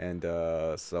 And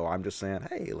so I'm just saying,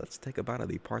 hey, let's take a bite of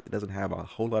the part that doesn't have a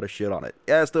whole lot of shit on it.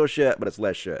 Yeah, it's still shit, but it's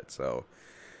less shit. So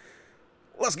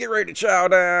let's get ready to chow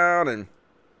down. And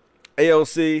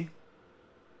AOC,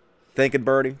 thanking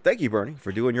Bernie. Thank you, Bernie,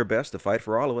 for doing your best to fight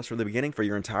for all of us from the beginning for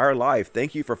your entire life.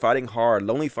 Thank you for fighting hard,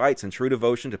 lonely fights, and true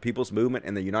devotion to people's movement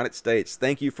in the United States.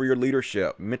 Thank you for your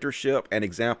leadership, mentorship, and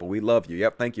example. We love you.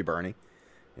 Yep, thank you, Bernie.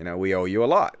 You know, we owe you a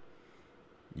lot.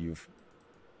 You've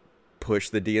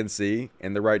pushed the DNC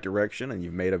in the right direction, and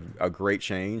you've made a great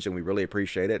change, and we really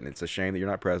appreciate it. And it's a shame that you're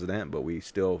not president, but we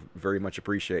still very much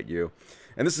appreciate you.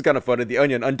 And this is kind of funny. The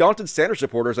Onion. Undaunted Sanders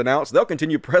supporters announced they'll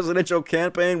continue presidential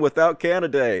campaign without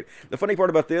candidate. The funny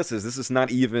part about this is not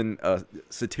even a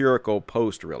satirical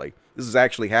post, really. This is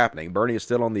actually happening. Bernie is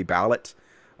still on the ballot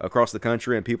across the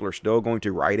country, and people are still going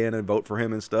to write in and vote for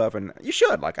him and stuff. And you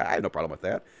should. Like, I have no problem with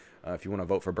that. If you want to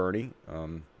vote for Bernie,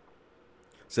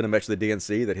 send a message to the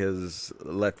DNC that his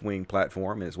left-wing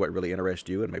platform is what really interests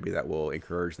you, and maybe that will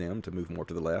encourage them to move more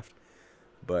to the left.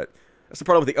 But that's the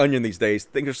problem with the Onion these days.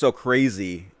 Things are so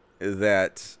crazy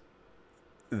that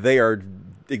they are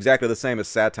exactly the same as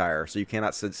satire, so you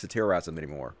cannot satirize them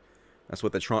anymore. That's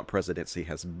what the Trump presidency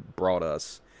has brought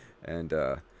us. And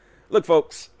look,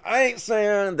 folks, I ain't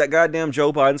saying that goddamn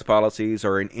Joe Biden's policies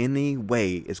are in any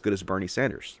way as good as Bernie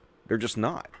Sanders. They're just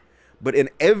not. But in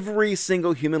every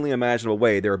single humanly imaginable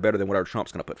way, they're better than whatever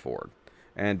Trump's going to put forward.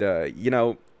 And, you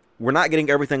know, we're not getting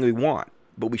everything we want,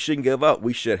 but we shouldn't give up.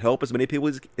 We should help as many people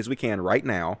as we can right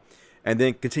now, and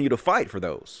then continue to fight for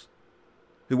those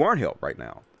who aren't helped right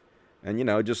now. And, you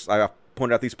know, just I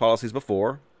pointed out these policies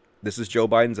before. This is Joe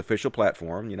Biden's official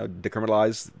platform, you know,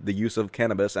 decriminalize the use of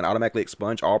cannabis and automatically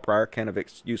expunge all prior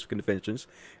cannabis use convictions.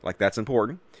 Like, that's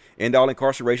important. End all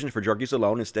incarceration for drug use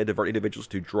alone, instead divert individuals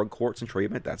to drug courts and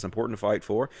treatment. That's important to fight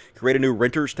for. Create a new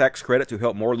renter's tax credit to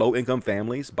help more low-income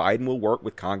families. Biden will work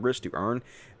with Congress to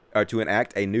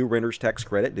enact a new renter's tax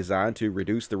credit designed to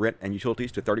reduce the rent and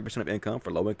utilities to 30% of income for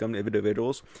low-income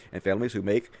individuals and families who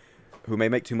may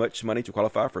make too much money to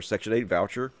qualify for Section 8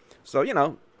 voucher. So, you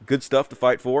know, good stuff to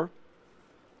fight for.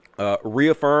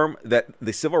 Reaffirm that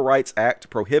the Civil Rights Act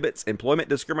prohibits employment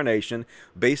discrimination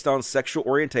based on sexual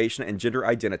orientation and gender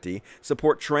identity.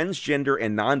 Support transgender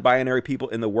and non-binary people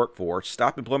in the workforce.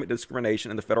 Stop employment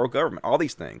discrimination in the federal government. All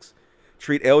these things.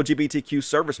 Treat LGBTQ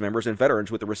service members and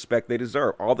veterans with the respect they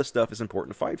deserve. All this stuff is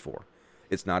important to fight for.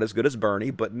 It's not as good as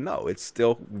Bernie, but no, it's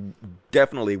still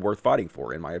definitely worth fighting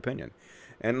for, in my opinion.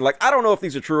 And, like, I don't know if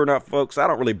these are true or not, folks. I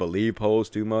don't really believe polls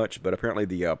too much, but apparently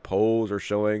the polls are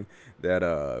showing that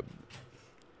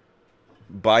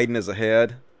Biden is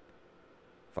ahead.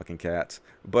 Fucking cats.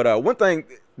 But one thing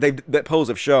that polls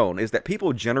have shown is that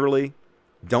people generally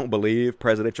don't believe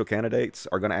presidential candidates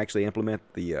are going to actually implement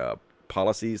the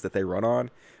policies that they run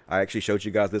on. I actually showed you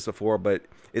guys this before, but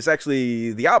it's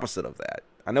actually the opposite of that.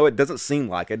 I know it doesn't seem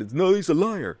like it. No, he's a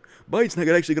liar. Biden's not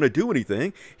actually going to do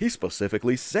anything. He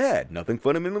specifically said nothing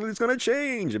fundamentally is going to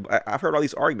change. I've heard all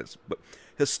these arguments, but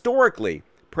historically,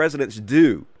 presidents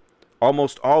do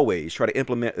almost always try to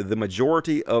implement the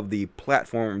majority of the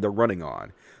platform they're running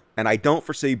on. And I don't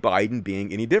foresee Biden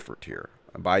being any different here.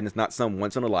 Biden is not some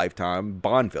once-in-a-lifetime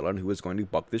Bond villain who is going to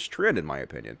buck this trend, in my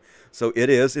opinion. So it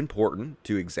is important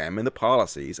to examine the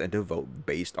policies and to vote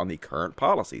based on the current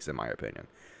policies, in my opinion.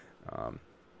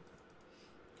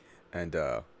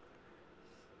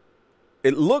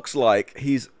 It looks like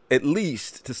he's, at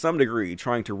least to some degree,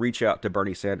 trying to reach out to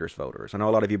Bernie Sanders voters. I know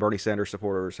a lot of you Bernie Sanders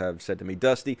supporters have said to me,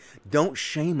 Dusty, don't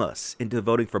shame us into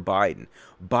voting for Biden.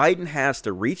 Biden has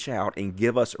to reach out and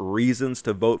give us reasons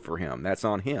to vote for him. That's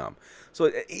on him.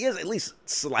 So he is at least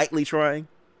slightly trying.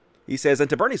 He says, and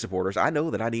to Bernie supporters, I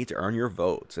know that I need to earn your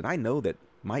votes, and I know that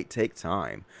might take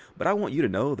time, but I want you to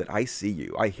know that I see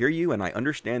you, I hear you, and I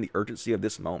understand the urgency of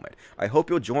this moment. I hope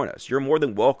you'll join us. You're more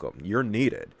than welcome. You're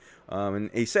needed. And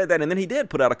he said that, and then he did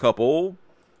put out a couple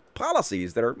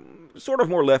policies that are sort of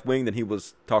more left-wing than he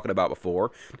was talking about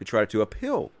before to try to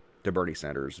appeal to Bernie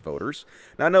Sanders voters.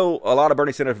 Now, I know a lot of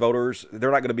Bernie Sanders voters,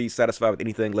 they're not going to be satisfied with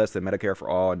anything less than Medicare for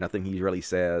all, and nothing he really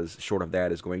says short of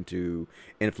that is going to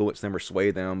influence them or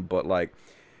sway them. But, like,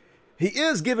 he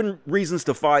is given reasons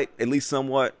to fight, at least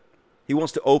somewhat. He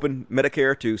wants to open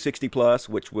Medicare to 60 plus,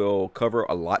 which will cover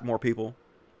a lot more people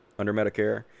under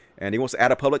Medicare. And he wants to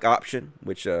add a public option,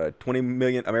 which 20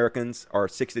 million Americans are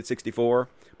 60 to 64.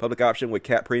 Public option with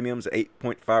cap premiums at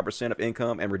 8.5% of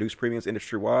income and reduced premiums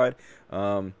industry-wide.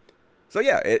 So,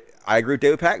 yeah, I agree with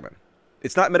David Pakman.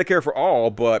 It's not Medicare for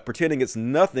all, but pretending it's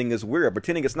nothing is weird.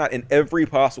 Pretending it's not in every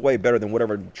possible way better than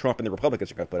whatever Trump and the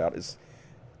Republicans are going to put out is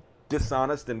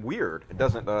dishonest and weird. It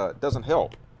doesn't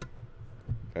help.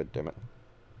 God damn it.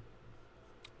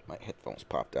 My headphones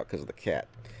popped out because of the cat.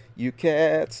 You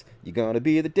cats, you're going to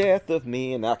be the death of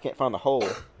me. And now I can't find the hole.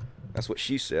 That's what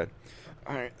she said.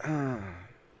 All right.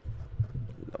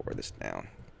 Lower this down.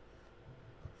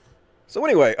 So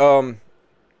anyway,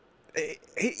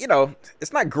 you know,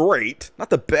 it's not great. Not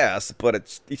the best,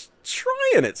 but he's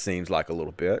trying, it seems like, a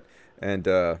little bit. And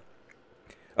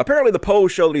apparently the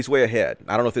polls show that he's way ahead.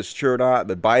 I don't know if it's true or not,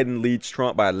 but Biden leads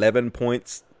Trump by 11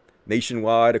 points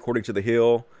nationwide, according to The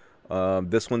Hill.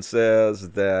 This one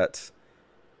says that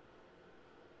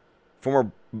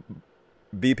former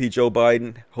VP Joe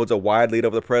Biden holds a wide lead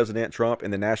over the president, Trump,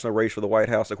 in the national race for the White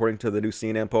House. According to the new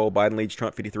CNN poll, Biden leads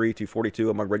Trump 53 to 42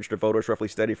 among registered voters, roughly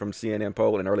steady from CNN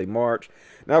poll in early March.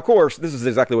 Now, of course, this is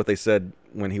exactly what they said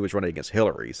when he was running against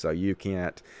Hillary, so you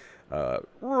can't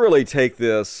really take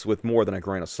this with more than a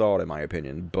grain of salt, in my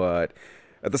opinion. But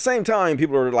at the same time,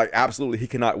 people are like, absolutely, he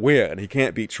cannot win. He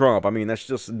can't beat Trump. I mean, that's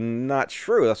just not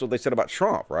true. That's what they said about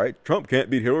Trump, right? Trump can't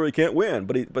beat Hillary, he can't win,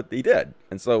 but he did.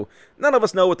 And so none of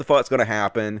us know what the fuck's going to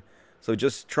happen. So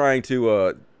just trying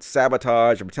to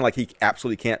sabotage and pretend like he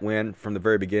absolutely can't win from the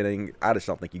very beginning, I just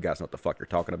don't think you guys know what the fuck you're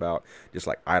talking about. Just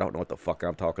like I don't know what the fuck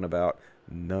I'm talking about.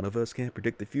 None of us can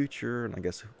predict the future. And I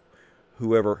guess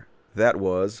whoever that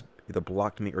was either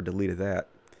blocked me or deleted that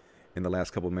in the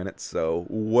last couple of minutes. So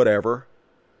whatever.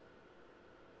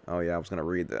 Oh, yeah, I was going to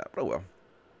read that. But oh, well.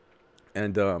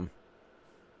 And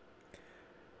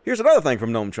here's another thing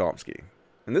from Noam Chomsky.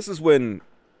 And this is when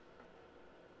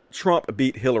Trump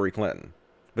beat Hillary Clinton.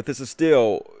 But this is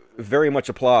still very much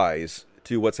applies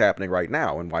to what's happening right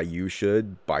now and why you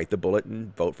should bite the bullet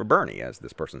and vote for Bernie, as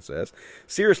this person says.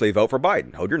 Seriously, vote for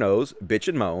Biden. Hold your nose, bitch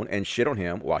and moan, and shit on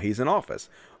him while he's in office.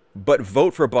 But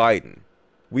vote for Biden.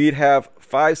 We'd have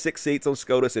 5-6 seats on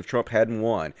SCOTUS if Trump hadn't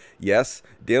won. Yes,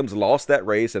 Dems lost that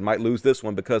race and might lose this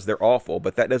one because they're awful,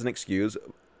 but that doesn't excuse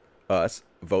us.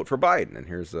 Vote for Biden. And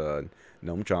here's Noam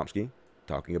Chomsky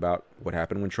talking about what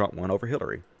happened when Trump won over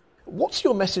Hillary. What's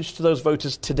your message to those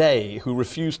voters today who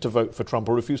refuse to vote for Trump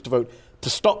or refuse to vote to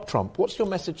stop Trump? What's your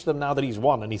message to them now that he's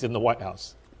won and he's in the White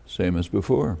House? Same as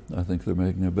before. I think they're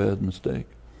making a bad mistake.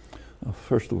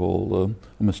 First of all,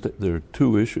 there are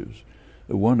two issues.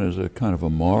 One is a kind of a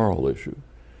moral issue.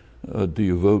 Do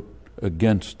you vote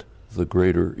against the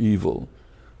greater evil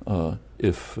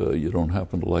if you don't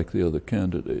happen to like the other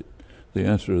candidate? The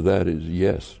answer to that is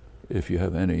yes, if you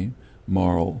have any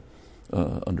moral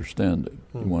understanding.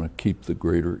 You want to keep the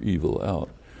greater evil out.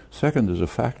 Second is a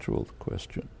factual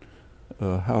question.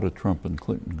 How do Trump and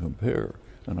Clinton compare?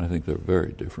 And I think they're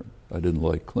very different. I didn't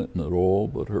like Clinton at all,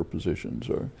 but her positions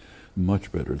are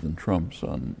much better than Trump's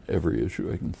on every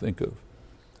issue I can think of.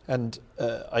 And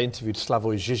I interviewed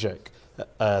Slavoj Žižek,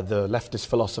 the leftist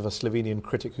philosopher, Slovenian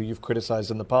critic who you've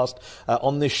criticized in the past.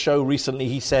 On this show recently,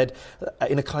 he said,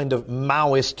 in a kind of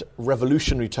Maoist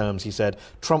revolutionary terms, he said,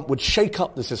 Trump would shake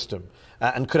up the system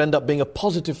and could end up being a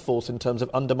positive force in terms of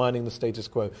undermining the status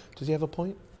quo. Does he have a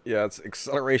point? Yeah, it's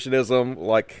accelerationism,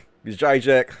 like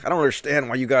Žižek. I don't understand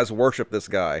why you guys worship this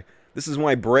guy. This is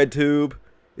why BreadTube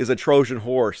is a Trojan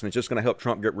horse, and it's just going to help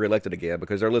Trump get reelected again,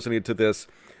 because they're listening to this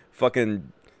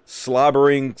fucking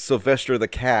slobbering Sylvester the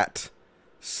cat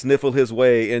sniffle his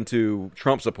way into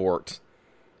Trump support.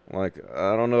 Like,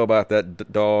 I don't know about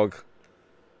that dog.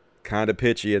 Kind of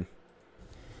pitchy.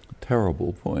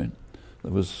 Terrible point.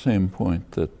 That was the same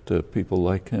point that people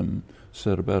like him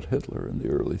said about Hitler in the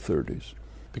early 30s.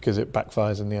 Because it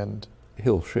backfires in the end.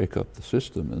 He'll shake up the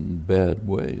system in bad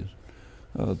ways.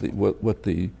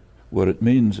 What it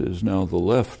means is now the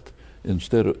left,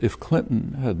 instead of, if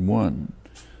Clinton had won,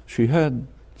 she had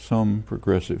some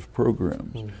progressive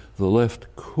programs. The left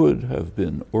could have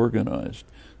been organized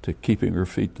to keeping her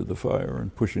feet to the fire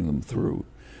and pushing them through.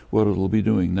 What it'll be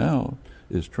doing now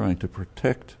is trying to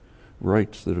protect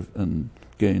rights and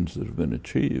gains that have been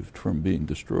achieved from being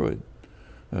destroyed.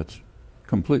 That's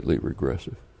completely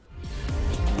regressive.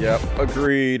 Yep,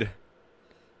 agreed.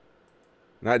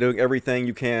 Not doing everything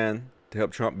you can to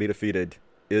help Trump be defeated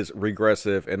is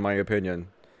regressive, in my opinion.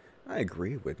 I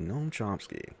agree with Noam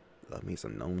Chomsky. Love me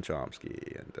some Noam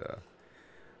Chomsky.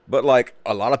 But, like,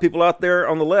 a lot of people out there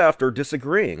on the left are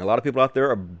disagreeing. A lot of people out there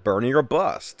are Bernie or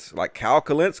bust. Like, Cal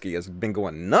Kalinske has been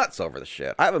going nuts over the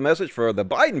shit. I have a message for the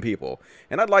Biden people,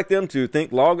 and I'd like them to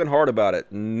think long and hard about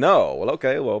it. No. Well,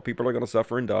 okay, well, people are going to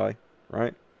suffer and die,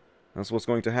 right? That's what's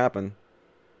going to happen.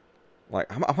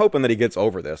 Like, I'm hoping that he gets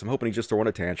over this. I'm hoping he's just throwing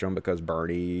a tantrum because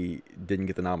Bernie didn't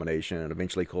get the nomination, and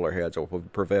eventually cooler heads will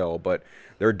prevail. But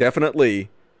they're definitely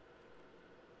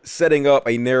setting up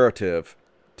a narrative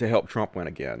to help Trump win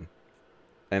again.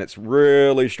 And it's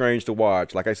really strange to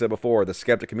watch. Like I said before, the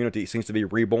skeptic community seems to be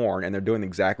reborn, and they're doing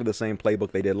exactly the same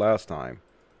playbook they did last time.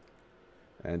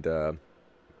 And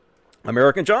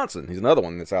American Johnson, he's another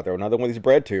one that's out there, another one of these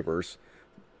bread tubers.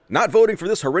 Not voting for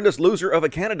this horrendous loser of a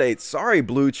candidate. Sorry,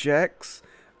 blue checks.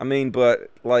 I mean, but,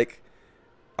 like,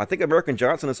 I think American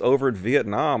Johnson is over in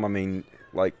Vietnam. I mean,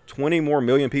 like, 20 more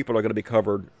million people are going to be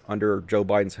covered under Joe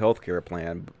Biden's health care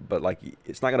plan. But, like,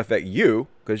 it's not going to affect you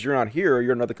because you're not here.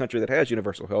 You're in another country that has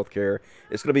universal health care.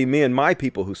 It's going to be me and my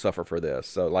people who suffer for this.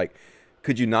 So, like,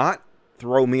 could you not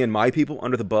throw me and my people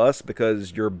under the bus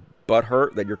because you're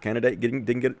butthurt that your candidate didn't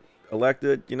get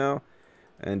elected, you know?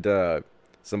 And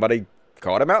somebody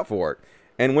called him out for it.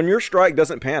 And when your strike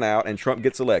doesn't pan out and Trump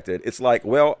gets elected, it's like,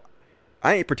 well,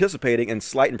 I ain't participating in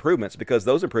slight improvements because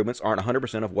those improvements aren't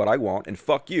 100% of what I want. And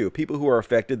fuck you, people who are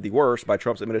affected the worst by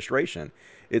Trump's administration.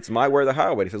 It's my way or the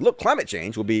highway. He says, look, climate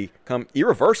change will become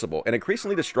irreversible and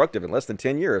increasingly destructive in less than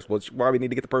 10 years, which is why we need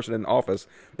to get the person in office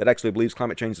that actually believes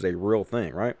climate change is a real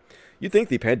thing, right? You think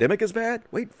the pandemic is bad?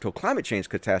 Wait till climate change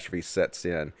catastrophe sets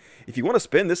in. If you want to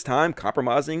spend this time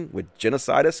compromising with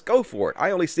genocidists, go for it. I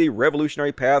only see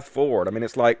revolutionary path forward. I mean,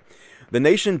 it's like the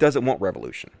nation doesn't want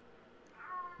revolution.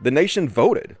 The nation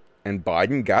voted, and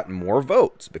Biden got more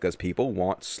votes because people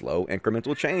want slow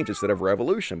incremental change instead of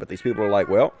revolution. But these people are like,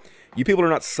 well, you people are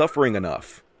not suffering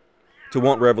enough to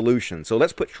want revolution. So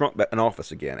let's put Trump back in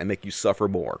office again and make you suffer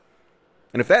more.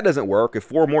 And if that doesn't work, if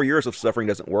 4 more years of suffering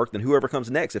doesn't work, then whoever comes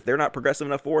next, if they're not progressive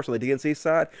enough for us on the DNC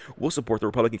side, we'll support the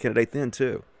Republican candidate then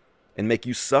too and make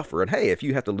you suffer. And hey, if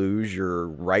you have to lose your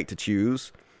right to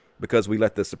choose because we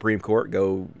let the Supreme Court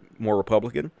go more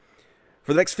Republican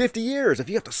for the next 50 years, if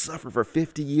you have to suffer for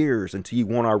 50 years until you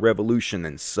want our revolution,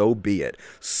 then so be it.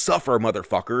 Suffer,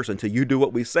 motherfuckers, until you do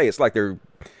what we say. It's like they're,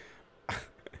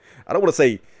 I don't want to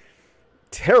say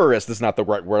terrorist is not the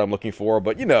right word I'm looking for,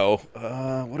 but, you know,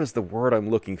 what is the word I'm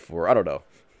looking for? I don't know.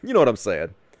 You know what I'm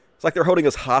saying. It's like they're holding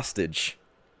us hostage.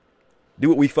 Do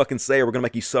what we fucking say or we're going to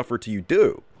make you suffer till you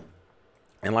do.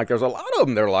 And, like, there's a lot of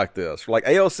them that are like this. Like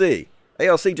AOC.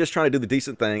 AOC just trying to do the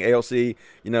decent thing. AOC,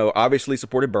 you know, obviously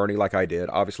supported Bernie like I did.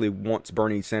 Obviously wants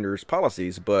Bernie Sanders'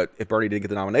 policies, but if Bernie didn't get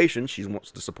the nomination, she wants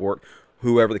to support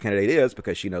whoever the candidate is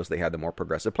because she knows they had the more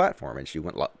progressive platform, and she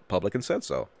went public and said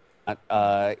so.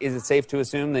 Is it safe to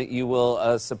assume that you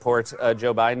will support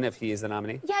Joe Biden if he is the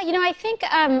nominee? Yeah, you know, I think,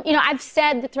 you know, I've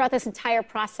said throughout this entire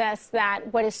process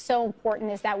that what is so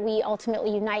important is that we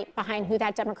ultimately unite behind who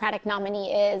that Democratic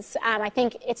nominee is. I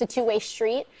think it's a two-way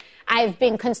street. I've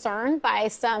been concerned by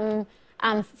some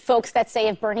folks that say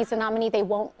if Bernie's the nominee, they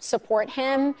won't support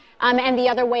him, and the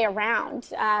other way around.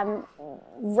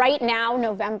 Right now,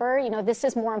 November, you know, this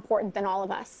is more important than all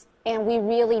of us. And we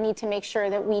really need to make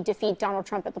sure that we defeat Donald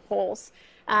Trump at the polls,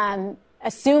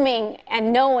 assuming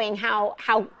and knowing how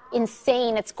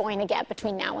insane it's going to get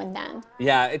between now and then.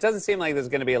 Yeah, it doesn't seem like there's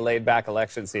going to be a laid-back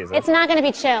election season. It's not going to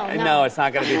be chill. No, it's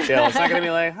not going to be chill. It's not going to be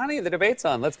like, honey, the debate's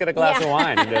on. Let's get a glass of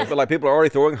wine. But like people are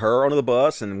already throwing her under the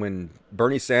bus, and when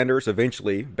Bernie Sanders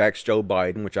eventually backs Joe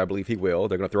Biden, which I believe he will,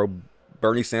 they're going to throw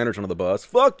Bernie Sanders under the bus.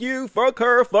 Fuck you, fuck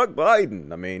her, fuck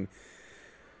Biden. I mean,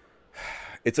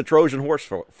 it's a Trojan horse,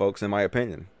 folks, in my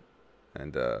opinion.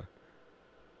 And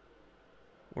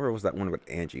where was that one what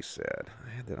Angie said?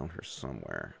 I had that on her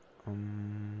somewhere.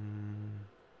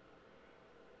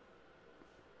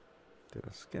 Did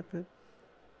I skip it?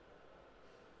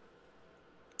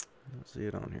 I don't see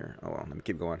it on here. Oh well, let me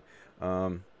keep going.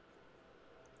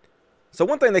 So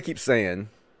one thing they keep saying,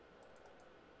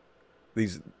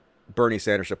 these Bernie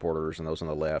Sanders supporters and those on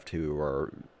the left who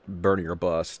are Bernie or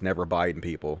bust, never Biden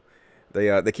people,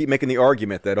 they keep making the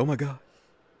argument that, oh my God,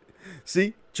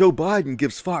 see, Joe Biden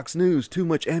gives Fox News too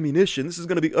much ammunition. This is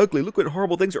going to be ugly. Look what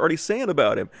horrible things they're already saying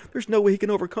about him. There's no way he can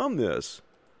overcome this.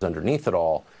 Underneath it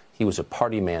all, he was a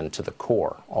party man to the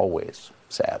core, always.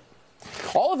 Sad.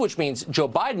 All of which means Joe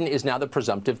Biden is now the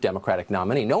presumptive Democratic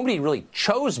nominee. Nobody really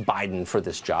chose Biden for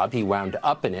this job. He wound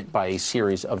up in it by a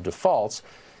series of defaults,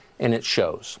 and it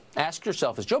shows. Ask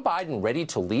yourself, is Joe Biden ready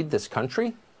to lead this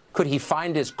country? Could he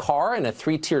find his car in a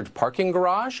 3-tiered parking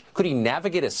garage? Could he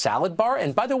navigate a salad bar?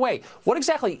 And by the way, what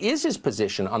exactly is his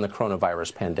position on the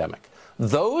coronavirus pandemic?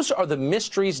 Those are the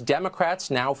mysteries Democrats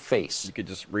now face. You could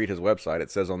just read his website. It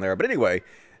says on there. But anyway,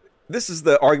 this is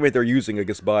the argument they're using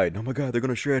against Biden. Oh, my God, they're going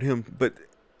to shred him. But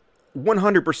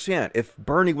 100%, if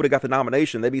Bernie would have got the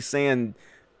nomination, they'd be saying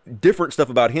different stuff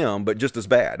about him, but just as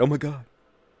bad. Oh, my God.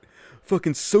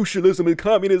 Fucking socialism and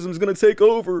communism is going to take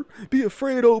over. Be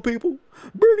afraid, old people.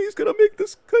 Bernie's going to make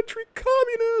this country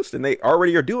communist. And they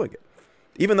already are doing it.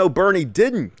 Even though Bernie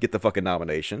didn't get the fucking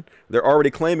nomination, they're already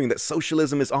claiming that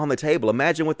socialism is on the table.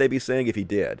 Imagine what they'd be saying if he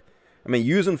did. I mean,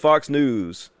 using Fox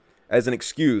News as an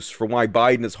excuse for why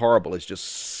Biden is horrible is just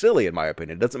silly, in my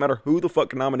opinion. It doesn't matter who the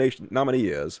fucking nominee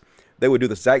is. They would do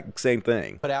the exact same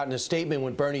thing. Put out in a statement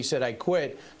when Bernie said, I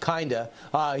quit, kinda.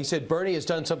 He said, Bernie has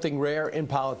done something rare in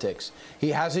politics. He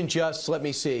hasn't just, let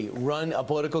me see, run a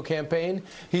political campaign.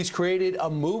 He's created a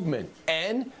movement.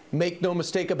 And make no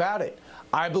mistake about it,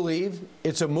 I believe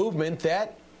it's a movement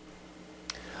that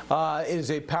is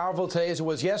as powerful today as it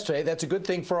was yesterday. That's a good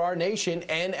thing for our nation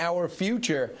and our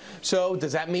future. So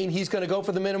does that mean he's going to go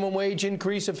for the minimum wage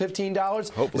increase of $15?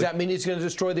 Hopefully. Does that mean he's going to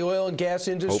destroy the oil and gas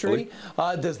industry?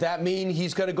 Does that mean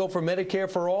he's going to go for Medicare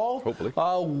for all? Hopefully.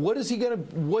 What's he going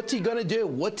to do?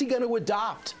 What's he going to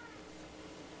adopt?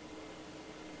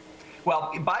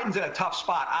 Well, Biden's in a tough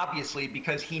spot, obviously,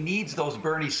 because he needs those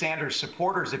Bernie Sanders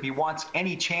supporters if he wants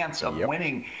any chance of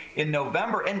winning in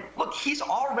November. And look, he's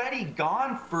already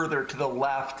gone further to the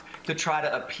left to try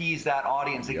to appease that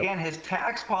audience. Again, his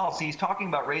tax policy, he's talking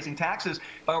about raising taxes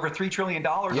by over $3 trillion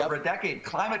over a decade.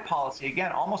 Climate policy,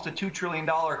 again, almost a $2 trillion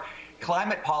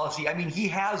climate policy. I mean, he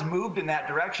has moved in that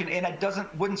direction, and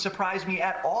it wouldn't surprise me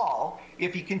at all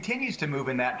if he continues to move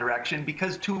in that direction,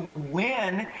 because to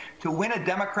win a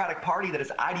Democratic Party that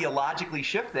is ideologically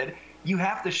shifted, you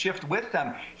have to shift with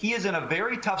them. He is in a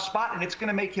very tough spot, and it's going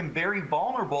to make him very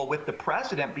vulnerable with the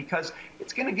president, because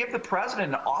it's going to give the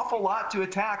president an awful lot to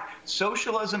attack.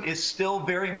 Socialism is still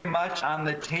very much on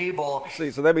the table.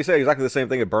 See, so they'd be saying exactly the same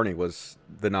thing if Bernie was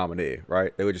the nominee,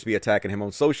 right? They would just be attacking him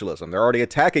on socialism. They're already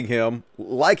attacking him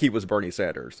like he was Bernie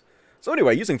Sanders. So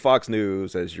anyway, using Fox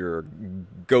News as your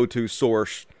go-to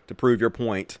source to prove your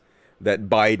point that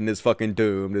Biden is fucking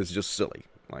doomed is just silly.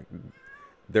 Like,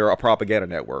 they're a propaganda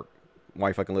network.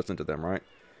 Why fucking listen to them, right?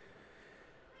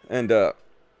 And this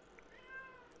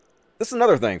is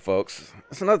another thing, folks.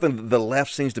 It's another thing the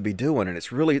left seems to be doing, and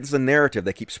it's a narrative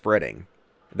they keep spreading,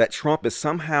 that Trump is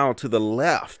somehow to the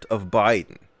left of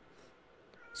Biden.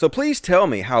 So please tell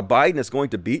me how Biden is going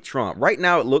to beat Trump. Right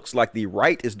now, it looks like the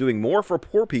right is doing more for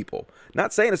poor people.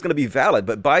 Not saying it's going to be valid,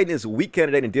 but Biden is a weak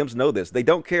candidate, and Dems know this. They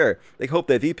don't care. They hope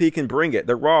that VP can bring it.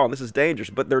 They're wrong. This is dangerous,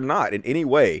 but they're not in any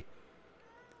way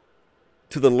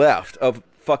to the left of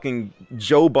fucking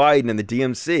Joe Biden and the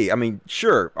DNC. I mean,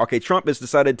 sure, okay, Trump has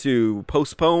decided to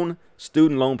postpone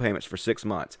student loan payments for 6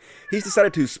 months. He's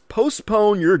decided to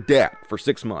postpone your debt for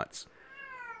 6 months.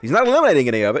 He's not eliminating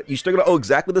any of it. You're still going to owe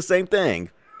exactly the same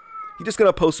thing. He's just going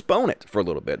to postpone it for a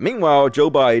little bit. Meanwhile,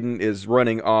 Joe Biden is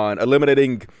running on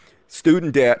eliminating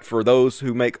student debt for those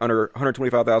who make under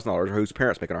 $125,000 or whose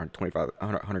parents make under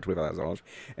 $125,000.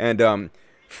 And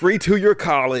free two-year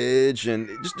college, and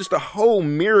just a whole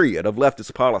myriad of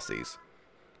leftist policies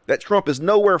that Trump is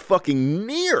nowhere fucking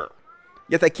near.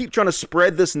 Yet they keep trying to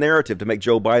spread this narrative to make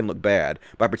Joe Biden look bad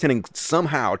by pretending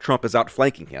somehow Trump is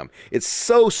outflanking him. It's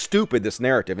so stupid, this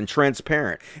narrative, and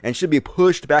transparent, and should be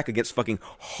pushed back against fucking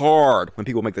hard when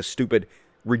people make this stupid,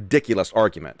 ridiculous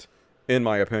argument, in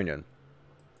my opinion.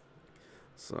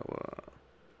 So,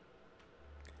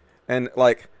 and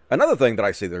like, another thing that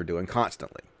I see they're doing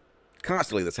constantly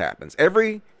this happens.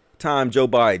 Every time Joe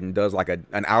Biden does like an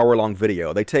hour-long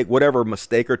video, they take whatever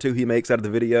mistake or two he makes out of the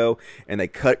video and they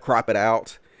crop it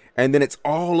out, and then it's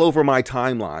all over my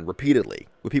timeline repeatedly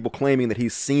with people claiming that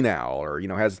he's senile or, you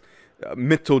know, has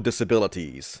mental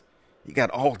disabilities. You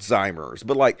got Alzheimer's.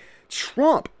 But like,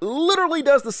 Trump literally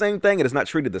does the same thing and is not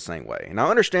treated the same way. And I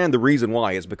understand the reason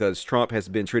why is because Trump has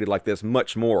been treated like this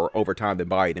much more over time than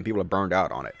Biden, and people are burned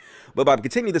out on it. But by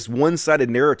continuing this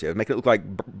one-sided narrative, making it look like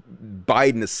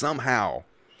Biden is somehow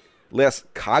less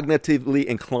cognitively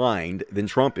inclined than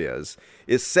Trump is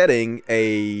setting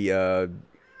a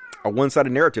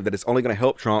one-sided narrative that is only going to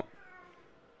help Trump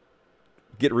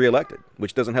get reelected,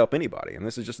 which doesn't help anybody. And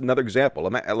this is just another example.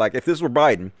 Like, if this were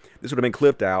Biden, this would have been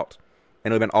clipped out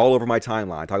and it would have been all over my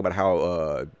timeline, talking about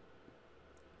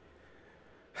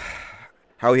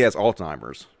how he has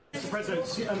Alzheimer's. Mr. President,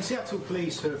 Seattle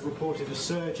police have reported a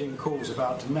surge in calls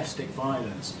about domestic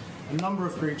violence. A number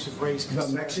of groups have raised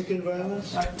concerns. About Mexican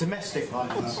violence? Domestic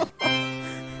violence.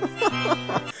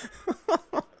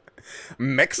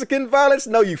 Mexican violence?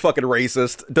 No, you fucking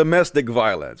racist. Domestic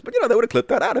violence. But, you know, they would have clipped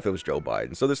that out if it was Joe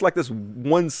Biden. So there's like this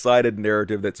one-sided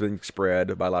narrative that's been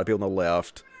spread by a lot of people on the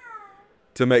left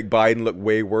to make Biden look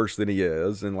way worse than he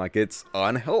is. And, like, it's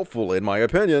unhelpful, in my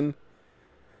opinion.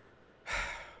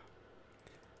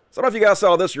 So I don't know if you guys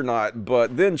saw this or not,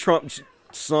 but then Trump's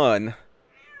son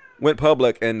went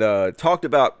public and talked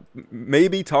about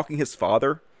maybe talking his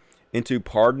father into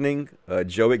pardoning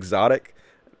Joe Exotic.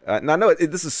 Now, I know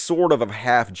this is sort of a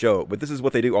half joke, but this is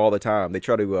what they do all the time. They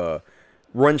try to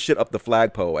run shit up the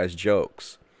flagpole as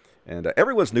jokes. And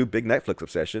everyone's new big Netflix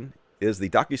obsession is the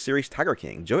docuseries Tiger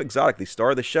King. Joe Exotic, the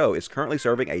star of the show, is currently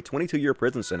serving a 22-year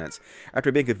prison sentence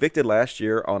after being convicted last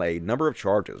year on a number of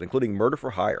charges, including murder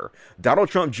for hire. Donald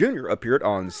Trump Jr. appeared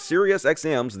on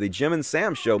SiriusXM's The Jim and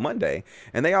Sam Show Monday,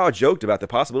 and they all joked about the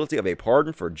possibility of a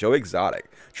pardon for Joe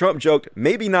Exotic. Trump joked,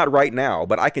 maybe not right now,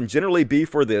 but I can generally be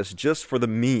for this just for the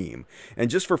meme, and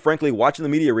just for frankly watching the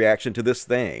media reaction to this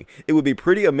thing. It would be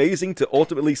pretty amazing to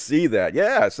ultimately see that.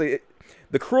 Yeah, see,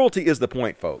 the cruelty is the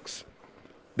point, folks.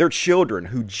 They're children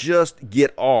who just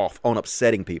get off on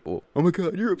upsetting people. Oh my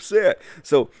God, you're upset.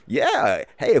 So, yeah,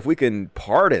 hey, if we can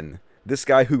pardon this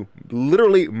guy who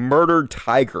literally murdered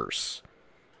tigers,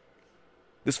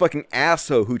 this fucking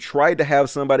asshole who tried to have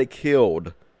somebody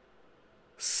killed,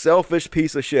 selfish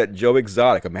piece of shit, Joe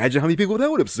Exotic. Imagine how many people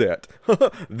that would upset.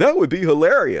 That would be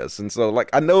hilarious. And so, like,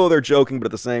 I know they're joking, but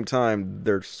at the same time,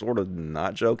 they're sort of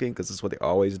not joking because this is what they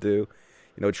always do.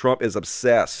 You know, Trump is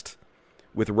obsessed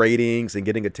with ratings and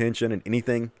getting attention, and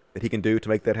anything that he can do to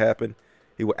make that happen,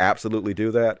 he will absolutely do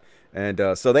that.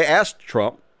 And so they asked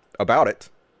Trump about it.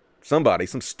 Somebody,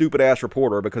 some stupid ass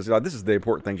reporter, because this is the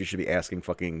important things you should be asking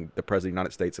fucking the president of the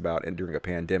United States about and during a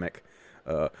pandemic.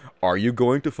 Are you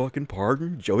going to fucking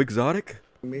pardon Joe Exotic?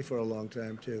 Me for a long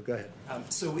time too. Go ahead.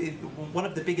 One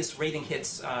of the biggest rating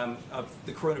hits of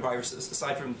the coronavirus,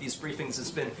 aside from these briefings, has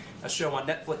been a show on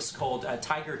Netflix called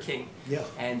Tiger King. Yeah.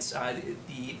 And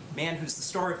the man who's the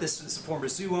star of this is a former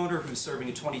zoo owner who's serving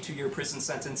a 22-year prison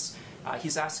sentence.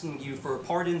 He's asking you for a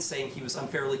pardon, saying he was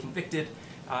unfairly convicted.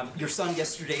 Your son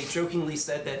yesterday jokingly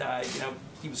said that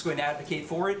he was going to advocate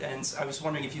for it, and I was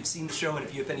wondering if you've seen the show and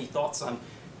if you have any thoughts on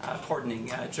pardoning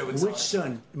Joe Exotic. Which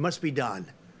son? It must be Don.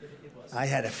 I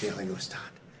had a feeling it was Don.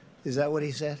 Is that what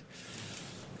he said?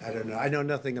 I don't know. I know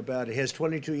nothing about it. He has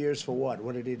 22 years for what?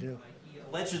 What did he do? He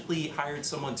allegedly hired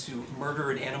someone to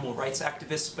murder an animal rights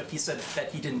activist, but he said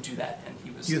that he didn't do that, and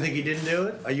he was. You think he didn't do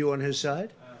it? Are you on his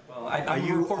side? Well,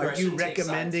 I'm a reporter. Are you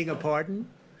recommending a pardon?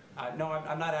 No,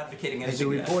 I'm not advocating anything. As a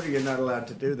reporter, you're not allowed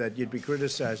to do that. You'd be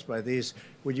criticized by these.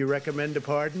 Would you recommend a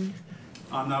pardon?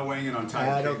 I'm not weighing in on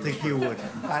Tiger I don't think you would.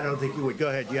 I don't think you would. Go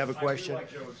ahead. You have a question?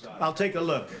 I'll take a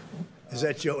look. Is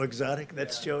that Joe Exotic?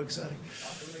 That's Joe Exotic.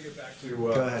 Let me get back to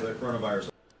the coronavirus.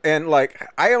 And, like,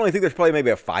 I only think there's probably maybe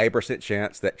a 5%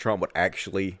 chance that Trump would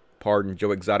actually pardon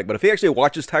Joe Exotic. But if he actually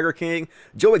watches Tiger King,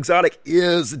 Joe Exotic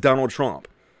is Donald Trump.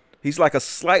 He's like a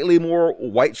slightly more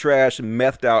white trash,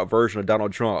 methed out version of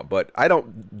Donald Trump. But I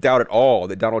don't doubt at all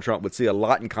that Donald Trump would see a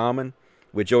lot in common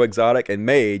with Joe Exotic, and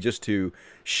may, just to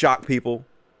shock people,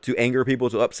 to anger people,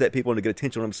 to upset people, and to get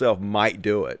attention on himself, might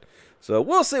do it. So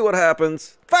we'll see what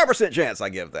happens. 5% chance I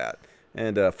give that.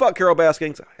 And fuck Carol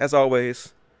Baskins, as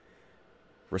always.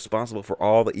 Responsible for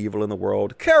all the evil in the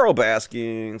world. Carol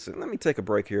Baskins. And let me take a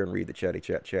break here and read the chatty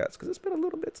chat chats, because it's been a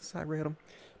little bit since I read them.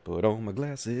 Put on my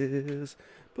glasses.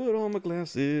 Put on my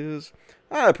glasses.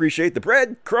 I appreciate the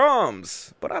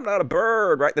breadcrumbs, but I'm not a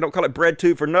bird, right? They don't call it bread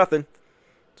tube for nothing.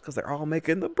 It's because they're all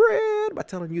making the bread by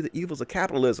telling you the evils of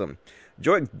capitalism.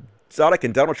 Joe Exotic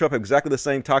and Donald Trump have exactly the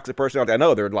same toxic personality. I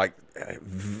know they're like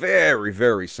very,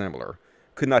 very similar.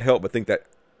 Could not help but think that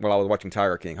while I was watching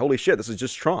Tiger King. Holy shit, this is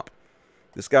just Trump.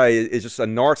 This guy is just a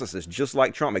narcissist, just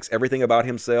like Trump. Makes everything about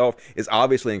himself. Is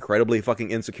obviously incredibly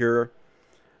fucking insecure.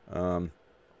 Of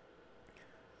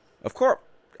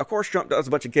course, Trump does a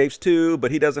bunch of gafes too,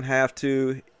 but he doesn't have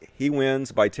to. He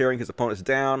wins by tearing his opponents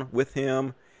down with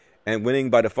him, and winning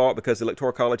by default because the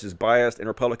Electoral College is biased in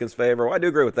Republicans' favor. Well, I do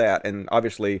agree with that. And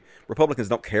obviously, Republicans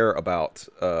don't care about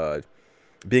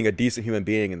being a decent human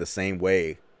being in the same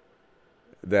way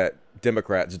that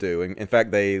Democrats do. In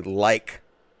fact, they like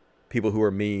people who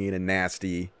are mean and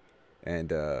nasty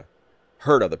and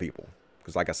hurt other people.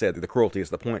 Because like I said, the cruelty is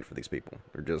the point for these people.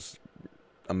 They're just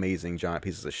amazing giant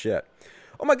pieces of shit.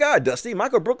 Oh my God, Dusty,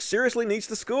 Michael Brooks seriously needs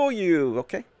to school you.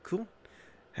 Okay, cool.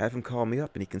 Have him call me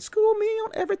up and he can school me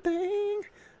on everything.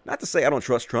 Not to say I don't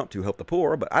trust Trump to help the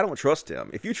poor, but I don't trust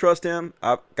him. If you trust him,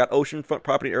 I've got oceanfront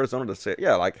property in Arizona to say,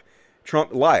 yeah, like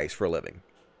Trump lies for a living.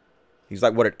 He's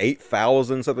like, what, at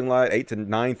 8,000, something like 8,000 to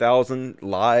 9,000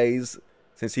 lies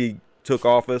since he took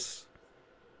office.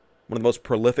 one of the most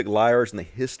prolific liars in the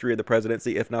history of the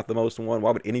presidency, if not the most one.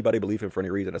 Why would anybody believe him for any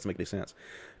reason? That doesn't make any sense.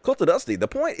 Cult of Dusty, the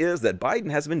point is that Biden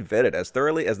has been vetted as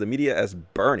thoroughly as the media as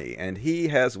Bernie, and he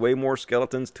has way more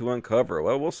skeletons to uncover.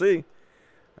 Well, we'll see.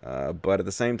 But at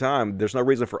the same time, there's no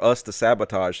reason for us to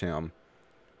sabotage him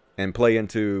and play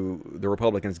into the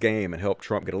Republicans' game and help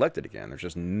Trump get elected again. There's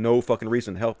just no fucking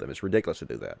reason to help them. It's ridiculous to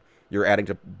do that. You're adding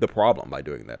to the problem by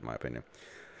doing that, in my opinion.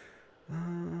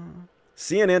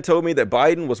 CNN told me that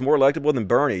Biden was more electable than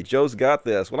Bernie. Joe's got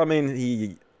this. Well, I mean,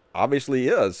 he obviously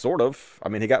is, sort of. I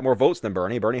mean, he got more votes than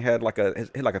Bernie. Bernie had like a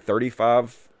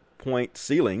 35-point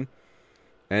ceiling.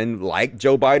 And like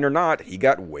Joe Biden or not, he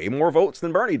got way more votes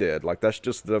than Bernie did. Like, that's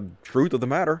just the truth of the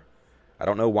matter. I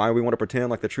don't know why we want to pretend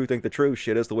like the truth ain't the truth.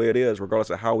 Shit is the way it is, regardless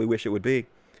of how we wish it would be.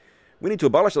 We need to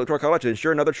abolish the Electoral College to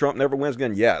ensure another Trump never wins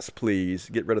again. Yes, please.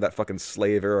 Get rid of that fucking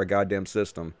slave-era goddamn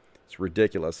system. It's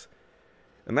ridiculous.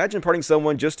 Imagine pardoning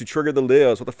someone just to trigger the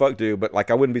libs. What the fuck, dude? But,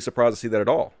 like, I wouldn't be surprised to see that at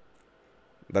all.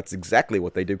 That's exactly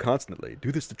what they do constantly.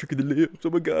 Do this to trigger the libs. Oh,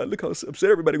 my God. Look how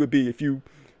upset everybody would be if you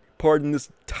pardon this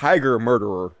tiger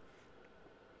murderer.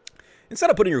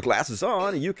 Instead of putting your glasses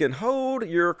on, you can hold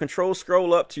your control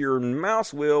scroll up to your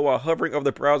mouse wheel while hovering over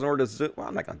the browser in order to zoom. Well,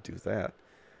 I'm not going to do that.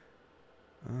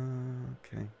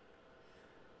 Okay.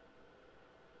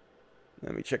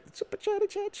 Let me check the super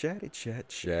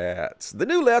chats. The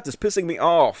new left is pissing me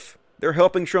off. They're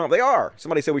helping Trump. They are.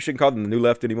 Somebody said we shouldn't call them the new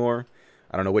left anymore.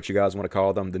 I don't know what you guys want to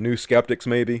call them. The new skeptics,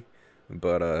 maybe.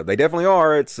 But they definitely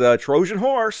are. It's Trojan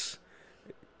horse.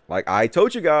 Like I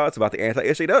told you guys about the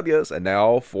anti-SJWs, and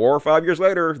now 4 or 5 years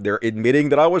later, they're admitting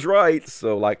that I was right.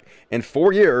 So, like, in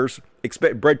 4 years,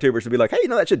 expect breadtubers to be like, hey, you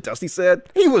know that shit Dusty said?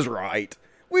 He was right.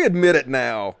 We admit it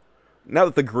now. Now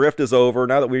that the grift is over,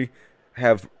 now that we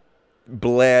have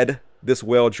bled this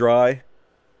well dry,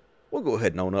 we'll go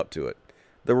ahead and own up to it.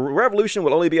 The revolution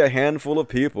will only be a handful of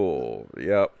people.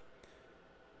 Yep.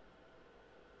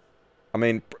 I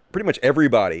mean, pretty much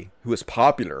everybody who is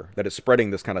popular that is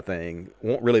spreading this kind of thing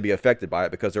won't really be affected by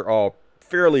it because they're all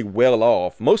fairly well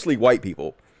off, mostly white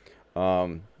people.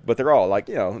 But they're all like,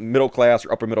 you know, middle class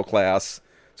or upper middle class.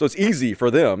 So it's easy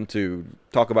for them to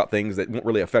talk about things that won't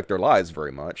really affect their lives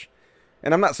very much.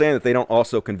 And I'm not saying that they don't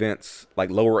also convince like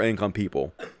lower income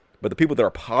people, but the people that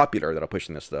are popular that are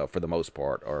pushing this stuff for the most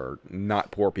part are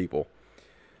not poor people.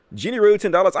 Jeannie Rue,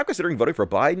 $10. I'm considering voting for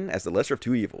Biden as the lesser of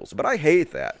two evils, but I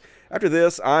hate that. After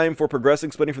this, I'm for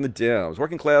progressing splitting from the Dems.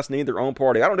 Working class need their own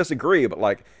party. I don't disagree, but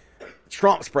like,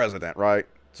 Trump's president, right?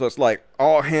 So it's like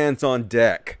all hands on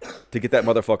deck to get that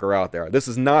motherfucker out there. This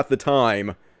is not the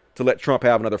time to let Trump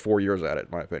have another 4 years at it,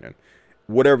 in my opinion.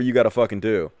 Whatever you got to fucking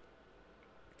do.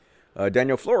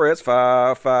 Daniel Flores,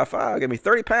 555, give me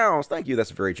 30 pounds. Thank you.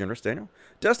 That's very generous, Daniel.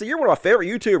 Dusty, you're one of my favorite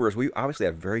YouTubers. We obviously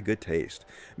have very good taste.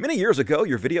 Many years ago,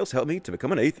 your videos helped me to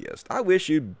become an atheist. I wish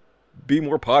you'd be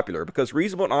more popular because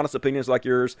reasonable and honest opinions like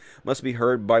yours must be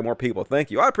heard by more people. Thank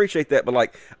you. I appreciate that, but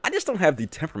like, I just don't have the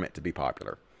temperament to be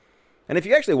popular. And if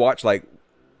you actually watch like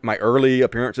my early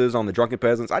appearances on the Drunken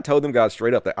Peasants, I told them guys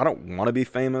straight up that I don't want to be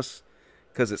famous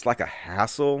because it's like a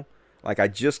hassle. Like, I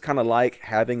just kind of like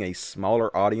having a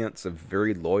smaller audience of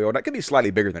very loyal. That could be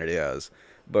slightly bigger than it is,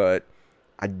 but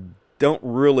I don't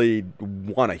really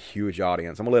want a huge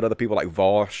audience. I'm going to let other people like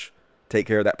Vosh take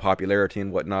care of that popularity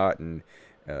and whatnot and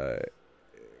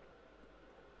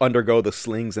undergo the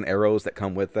slings and arrows that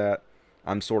come with that.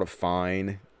 I'm sort of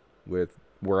fine with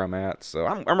where I'm at, so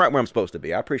I'm right where I'm supposed to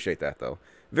be. I appreciate that, though.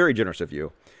 Very generous of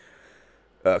you.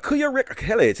 Kuya Rick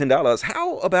Kelly, $10.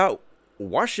 How about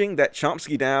washing that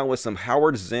Chomsky down with some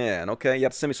Howard Zinn? Okay, you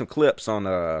have to send me some clips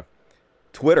on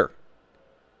Twitter.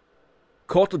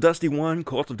 Cult of Dusty 1,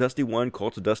 Cult of Dusty 1,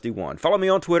 Cult of Dusty 1. Follow me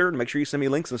on Twitter and make sure you send me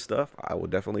links and stuff. I will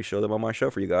definitely show them on my show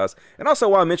for you guys. And also,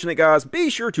 while I mention it, guys, be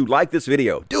sure to like this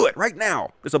video. Do it right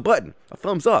now. There's a button, a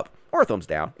thumbs up, or a thumbs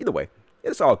down. Either way,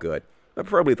 it's all good. But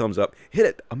preferably a thumbs up. Hit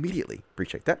it immediately.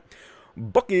 Appreciate that.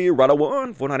 Bucky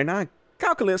Rada1, $4.99.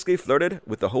 Kyle Kalinske flirted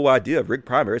with the whole idea of rigged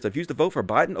primaries. I've used to vote for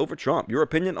Biden over Trump. Your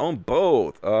opinion on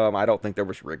both? I don't think there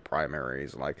was rigged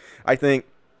primaries. Like, I think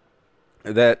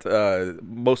that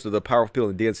most of the powerful people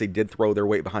in the DNC did throw their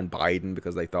weight behind Biden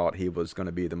because they thought he was going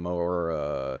to be the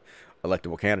more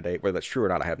electable candidate. Whether that's true or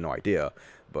not, I have no idea.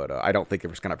 But I don't think it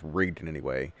was kind of rigged in any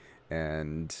way.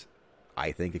 And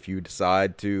I think if you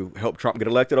decide to help Trump get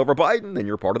elected over Biden, then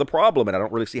you're part of the problem. And I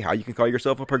don't really see how you can call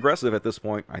yourself a progressive at this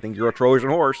point. I think you're a Trojan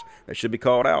horse that should be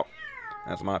called out.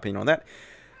 That's my opinion on that.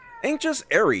 Anxious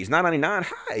Aries, $9.99.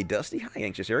 Hi, Dusty. Hi,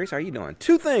 Anxious Aries. How are you doing?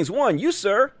 Two things. One, you,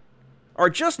 sir, are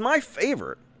just my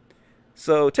favorite.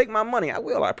 So take my money. I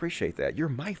will. I appreciate that. You're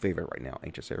my favorite right now,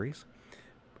 Anxious Aries.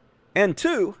 And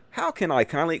 2, how can I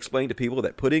kindly explain to people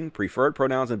that putting preferred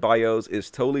pronouns in bios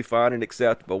is totally fine and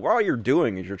acceptable? What all you're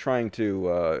doing is you're trying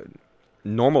to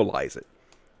normalize it.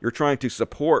 You're trying to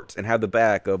support and have the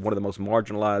back of one of the most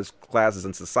marginalized classes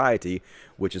in society,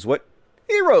 which is what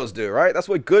heroes do, right? That's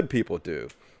what good people do.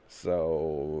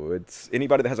 So it's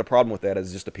anybody that has a problem with that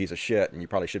is just a piece of shit, and you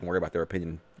probably shouldn't worry about their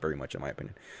opinion very much, in my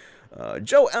opinion.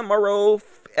 Joe Amaro,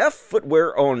 F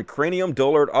footwear on cranium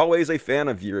dullard, always a fan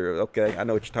of yours. Okay, I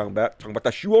know what you're talking about. Talking about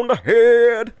that shoe on the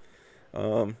head.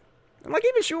 And like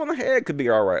even shoe on the head could be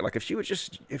all right. Like if she would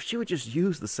just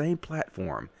use the same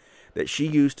platform that she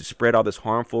used to spread all this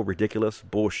harmful, ridiculous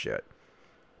bullshit,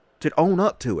 to own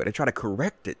up to it and try to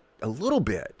correct it a little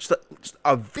bit, just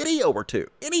a video or two,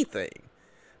 anything,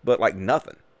 but like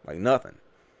nothing.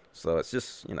 So it's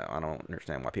just, you know, I don't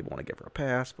understand why people want to give her a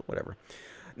pass, but whatever.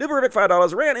 Nibbervic,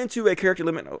 $5, ran into a character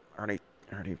limit. Oh, already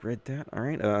read that. All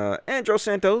right. Andrew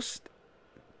Santos,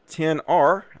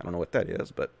 10R. I don't know what that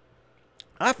is, but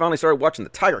I finally started watching The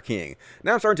Tiger King.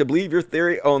 Now I'm starting to believe your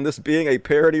theory on this being a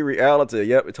parody reality.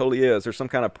 Yep, it totally is. There's some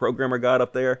kind of programmer guy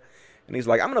up there, and he's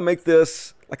like, I'm going to make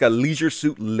this like a Leisure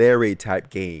Suit Larry type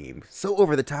game. So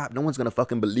over the top, no one's going to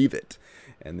fucking believe it.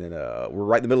 And then we're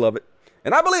right in the middle of it.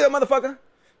 And I believe it, motherfucker.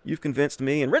 You've convinced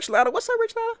me. And Rich Louder, what's up,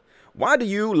 Rich Louder? Why do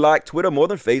you like Twitter more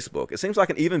than Facebook? It seems like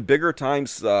an even bigger time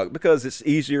suck because it's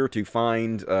easier to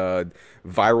find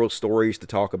viral stories to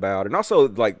talk about. And also,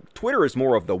 like, Twitter is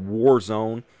more of the war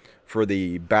zone for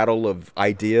the battle of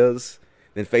ideas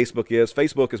than Facebook is.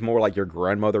 Facebook is more like your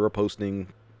grandmother posting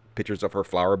pictures of her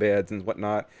flower beds and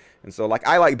whatnot. And so, like,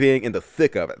 I like being in the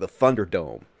thick of it, the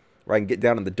Thunderdome, where I can get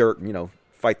down in the dirt and, you know,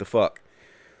 fight the fuck.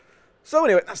 So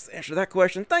anyway, that's the answer to that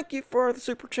question. Thank you for the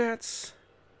super chats.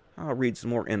 I'll read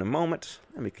some more in a moment.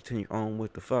 Let me continue on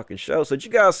with the fucking show. So did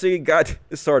you guys see, God,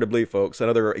 it's hard to believe, folks,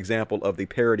 another example of the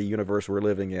parody universe we're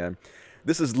living in.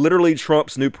 This is literally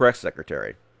Trump's new press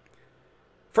secretary.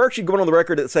 First, you go on the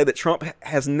record to say that Trump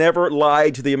has never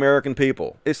lied to the American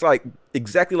people. It's like,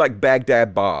 exactly like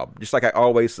Baghdad Bob. Just like I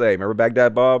always say. Remember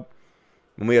Baghdad Bob?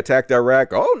 When we attacked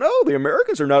Iraq, oh no, the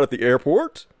Americans are not at the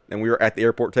airport. And we were at the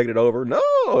airport taking it over. No,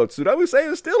 Saddam Hussein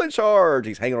is still in charge.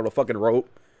 He's hanging on a fucking rope.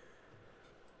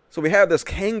 So we have this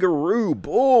kangaroo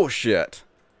bullshit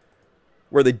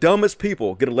where the dumbest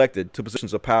people get elected to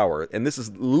positions of power. And this is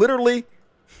literally,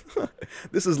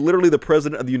 the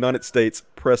President of the United States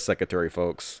press secretary,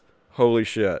 folks. Holy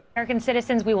shit. American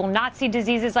citizens, we will not see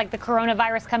diseases like the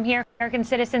coronavirus come here. American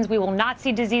citizens, we will not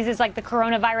see diseases like the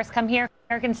coronavirus come here.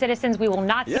 American citizens, we will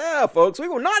not see... Yeah, folks, we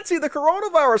will not see the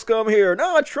coronavirus come here.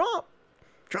 No,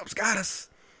 Trump's got us.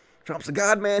 Trump's a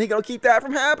god, man. He gonna keep that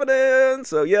from happening.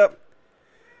 So, yep.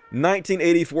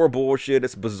 1984 bullshit.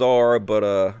 It's bizarre, but,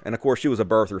 and of course, she was a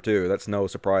birther, too. That's no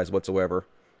surprise whatsoever.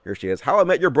 Here she is. How I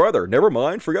Met Your Brother. Never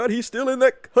mind. Forgot he's still in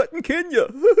that hut in Kenya.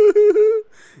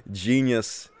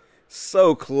 Genius.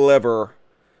 So clever.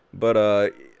 But,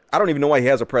 I don't even know why he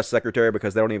has a press secretary,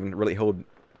 because they don't even really hold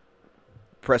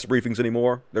press briefings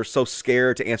anymore. They're so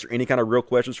scared to answer any kind of real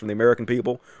questions from the American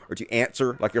people, or to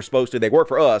answer like they're supposed to. They work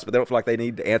for us, but they don't feel like they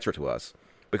need to answer to us,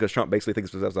 because Trump basically thinks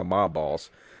of himself as a mob boss.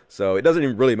 So it doesn't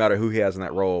even really matter who he has in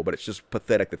that role, but it's just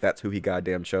pathetic that that's who he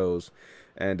goddamn chose.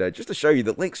 And just to show you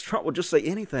the links, Trump will just say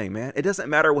anything, man. It doesn't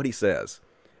matter what he says.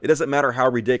 It doesn't matter how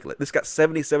ridiculous. This got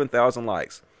 77,000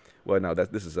 likes. Well, no,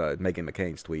 this is Meghan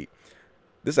McCain's tweet.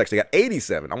 This actually got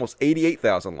 87, almost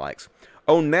 88,000 likes.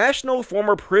 On National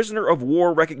Former Prisoner of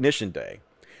War Recognition Day,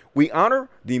 we honor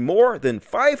the more than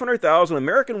 500,000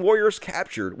 American warriors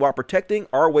captured while protecting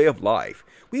our way of life.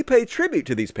 We pay tribute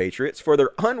to these patriots for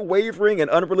their unwavering and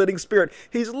unrelenting spirit.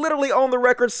 He's literally on the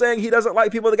record saying he doesn't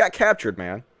like people that got captured,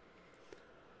 man.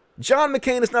 John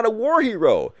McCain is not a war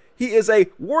hero. He is a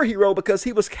war hero because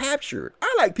he was captured.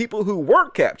 I like people who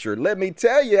weren't captured, let me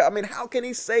tell you. I mean, how can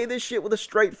he say this shit with a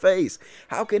straight face?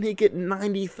 How can he get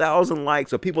 90,000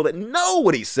 likes of people that know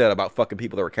what he said about fucking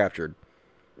people that were captured?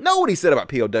 Know what he said about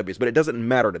POWs, but it doesn't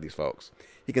matter to these folks.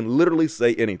 He can literally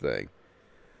say anything.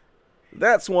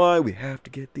 That's why we have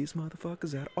to get these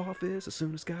motherfuckers out of office as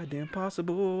soon as goddamn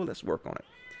possible. Let's work on it.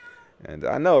 And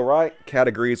I know, right? Cat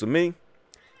agrees with me,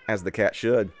 as the cat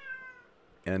should.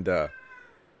 And,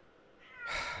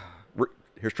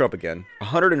 here's Trump again.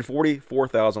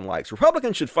 144,000 likes.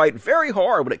 Republicans should fight very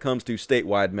hard when it comes to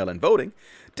statewide mail-in voting.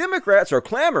 Democrats are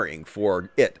clamoring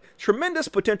for it. Tremendous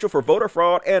potential for voter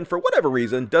fraud, and for whatever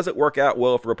reason, doesn't work out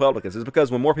well for Republicans. It's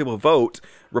because when more people vote,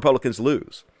 Republicans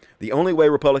lose. The only way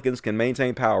Republicans can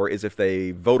maintain power is if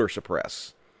they voter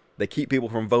suppress. They keep people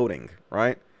from voting,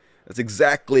 right? That's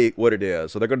exactly what it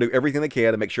is. So they're going to do everything they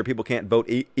can to make sure people can't vote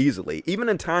easily. Even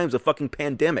in times of fucking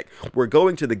pandemic, where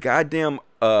going to the goddamn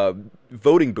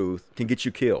voting booth can get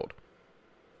you killed.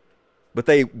 But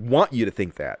they want you to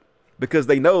think that. Because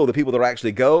they know the people that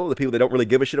actually go, the people that don't really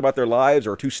give a shit about their lives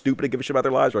or are too stupid to give a shit about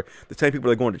their lives, are the same people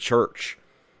that are going to church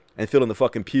and filling the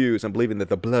fucking pews and believing that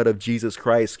the blood of Jesus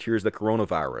Christ cures the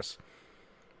coronavirus.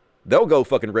 They'll go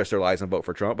fucking risk their lives and vote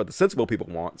for Trump, but the sensible people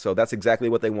won't. So that's exactly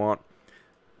what they want.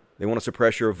 They want to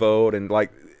suppress your vote. And,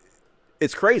 like,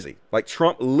 it's crazy. Like,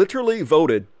 Trump literally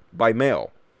voted by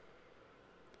mail.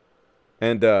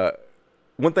 And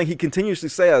one thing he continuously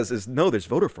says is, no, there's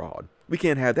voter fraud. We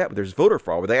can't have that, but there's voter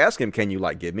fraud. Where they ask him, can you,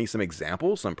 like, give me some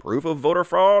examples, some proof of voter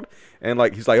fraud? And,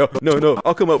 like, he's like, oh, no,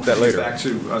 I'll come up with that later. Back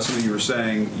to something you were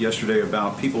saying yesterday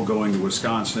about people going to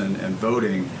Wisconsin and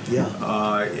voting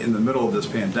in the middle of this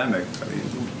pandemic, I mean,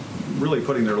 really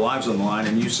putting their lives on the line.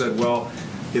 And you said, well,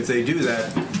 if they do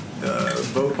that,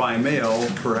 vote by mail,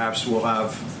 perhaps we'll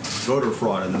have voter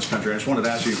fraud in this country. I just wanted to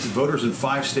ask you, voters in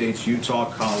 5 states,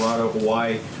 Utah, Colorado,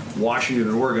 Hawaii, Washington,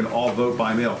 and Oregon, all vote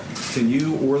by mail. Can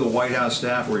you or the White House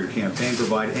staff or your campaign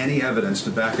provide any evidence to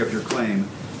back up your claim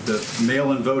that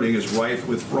mail-in voting is rife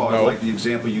with fraud, like the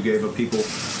example you gave of people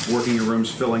working in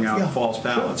rooms filling out false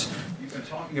ballots? You've been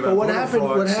talking about voter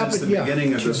fraud since the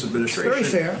beginning of this administration. Very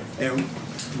fair. And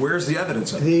where's the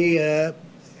evidence of it?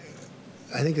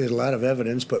 I think there's a lot of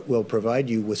evidence, but we'll provide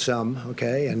you with some,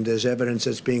 okay? And there's evidence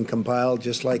that's being compiled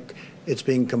just like it's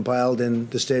being compiled in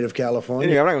the state of California.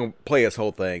 Anyway, I'm not going to play this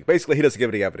whole thing. Basically, he doesn't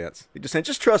give any evidence. He just said,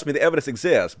 just trust me, the evidence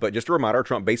exists. But just a reminder,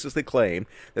 Trump basically claimed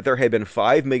that there had been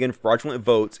 5 million fraudulent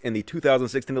votes in the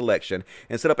 2016 election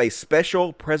and set up a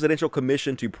special presidential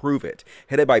commission to prove it,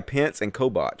 headed by Pence and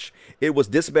Kobach. It was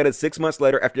disbanded 6 months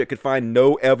later after it could find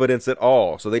no evidence at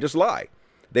all. So they just lie.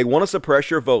 They want to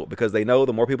suppress your vote because they know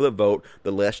the more people that vote,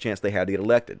 the less chance they have to get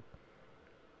elected.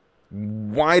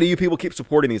 Why do you people keep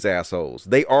supporting these assholes?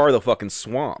 They are the fucking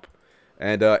swamp.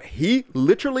 And he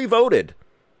literally voted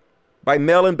by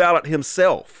mail-in ballot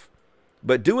himself.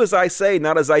 But do as I say,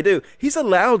 not as I do. He's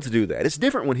allowed to do that. It's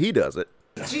different when he does it.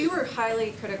 So you were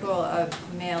highly critical of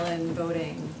mail-in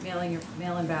voting,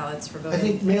 mail-in ballots for voting. I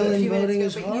think mail-in voting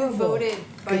is horrible. horrible. You voted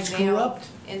by It's mail corrupt.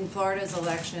 in Florida's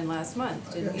election last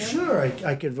month, didn't you? Sure,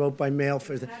 I could vote by mail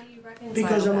for that. How do you reconcile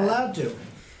Because I'm that? allowed to.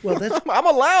 Well, that's I'm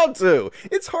allowed to.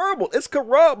 It's horrible. It's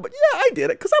corrupt. But yeah, I did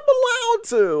it because I'm allowed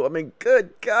to. I mean, good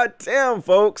goddamn,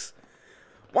 folks.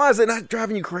 Why is it not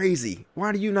driving you crazy?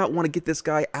 Why do you not want to get this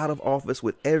guy out of office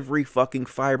with every fucking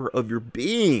fiber of your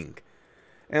being?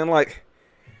 And like,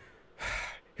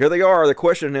 here they are. They're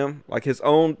questioning him. Like his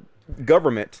own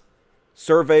government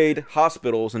surveyed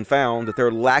hospitals and found that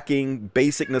they're lacking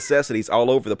basic necessities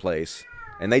all over the place.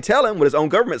 And they tell him what his own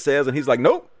government says, and he's like,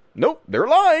 nope, they're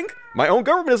lying. My own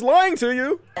government is lying to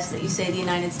you. That you say the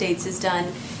United States has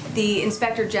done. The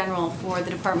Inspector General for the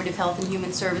Department of Health and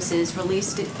Human Services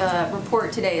released a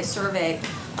report today, a survey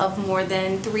of more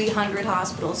than 300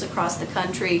 hospitals across the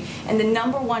country. And the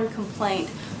 #1 complaint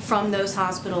from those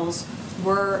hospitals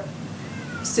were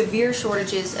severe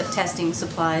shortages of testing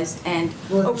supplies and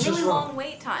a really long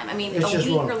wait time. I mean, a week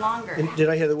or longer. And did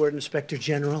I hear the word Inspector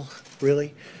General?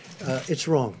 Really? It's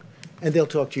wrong. And they'll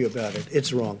talk to you about it.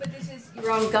 It's wrong. But this is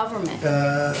your own government.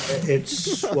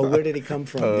 Well, where did he come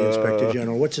from, the Inspector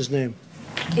General? What's his name?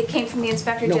 It came from the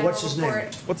Inspector General what's his report.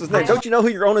 name? What's his name? Don't you know who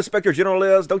your own Inspector General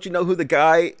is? Don't you know who the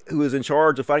guy who is in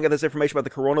charge of finding out this information about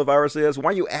the coronavirus is? Why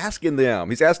are you asking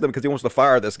them? He's asking them because he wants to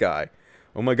fire this guy.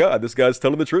 Oh my God, this guy's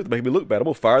telling the truth, making me look bad. I'm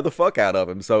going to fire the fuck out of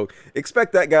him. So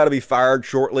expect that guy to be fired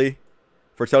shortly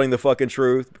for telling the fucking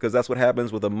truth, because that's what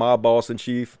happens with a mob boss in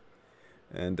chief.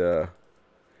 And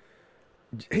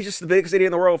he's just the biggest idiot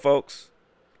in the world, folks.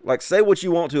 Like, say what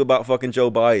you want to about fucking Joe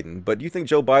Biden, but do you think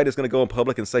Joe Biden is going to go in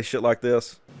public and say shit like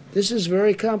this? This is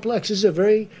very complex. This is a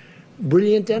very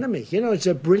brilliant enemy. You know, it's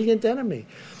a brilliant enemy.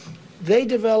 They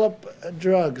develop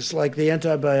drugs like the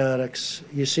antibiotics.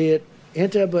 You see it.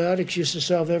 Antibiotics used to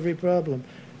solve every problem.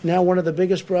 Now one of the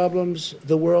biggest problems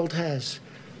the world has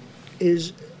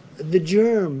is the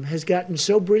germ has gotten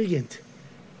so brilliant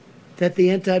that the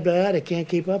antibiotic can't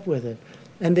keep up with it.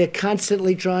 And they're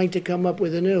constantly trying to come up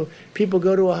with a new. People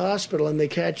go to a hospital and they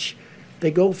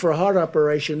go for a heart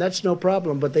operation. That's no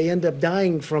problem, but they end up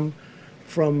dying from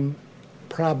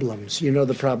problems. You know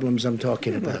the problems I'm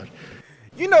talking about.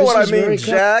 You know what I mean,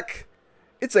 Jack.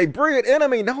 It's a brilliant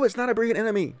enemy. No, it's not a brilliant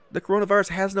enemy. The coronavirus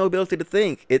has no ability to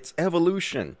think. It's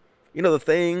evolution. You know the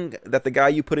thing that the guy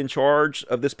you put in charge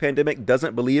of this pandemic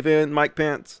doesn't believe in, Mike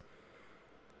Pence?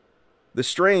 The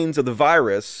strains of the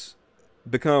virus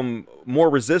become more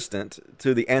resistant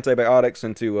to the antibiotics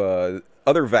and to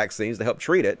other vaccines to help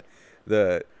treat it.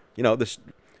 The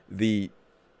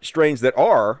strains that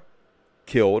are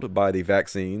killed by the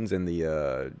vaccines and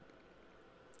the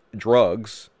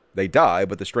drugs, they die,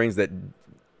 but the strains that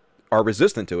are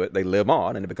resistant to it, they live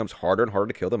on, and it becomes harder and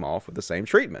harder to kill them off with the same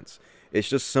treatments. It's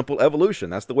just simple evolution.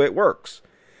 That's the way it works.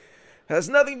 It has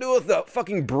nothing to do with the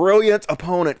fucking brilliant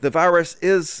opponent. The virus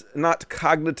is not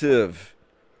cognitive.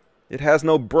 It has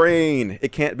no brain.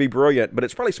 It can't be brilliant, but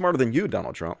it's probably smarter than you,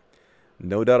 Donald Trump.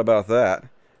 No doubt about that.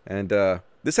 And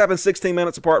this happened 16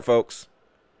 minutes apart, folks.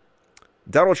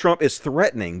 Donald Trump is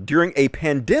threatening during a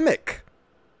pandemic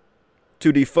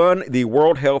to defund the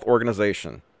World Health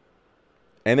Organization.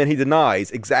 And then he denies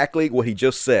exactly what he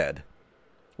just said.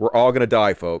 We're all going to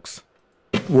die, folks.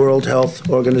 World Health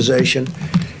Organization,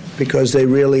 because they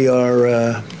really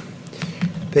are,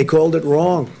 they called it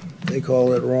wrong. They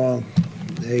called it wrong.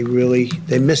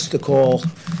 They missed the call.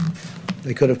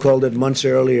 They could have called it months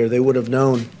earlier. They would have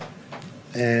known.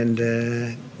 And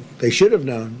they should have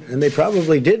known. And they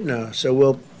probably did know. So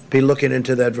we'll be looking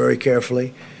into that very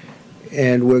carefully.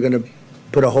 And we're going to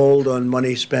put a hold on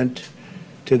money spent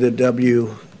to the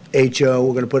WHO.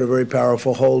 We're going to put a very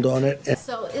powerful hold on it.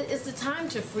 So is the time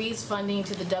to freeze funding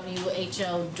to the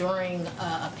WHO during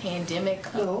a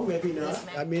pandemic? No, maybe not.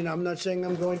 I mean, I'm not saying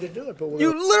I'm going to do it, but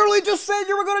You literally just said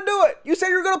you were going to do it. You said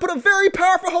you were going to put a very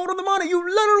powerful hold on the money. You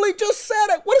literally just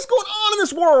said it. What is going on in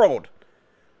this world?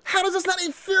 How does this not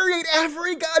infuriate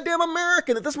every goddamn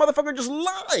American that this motherfucker just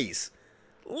lies?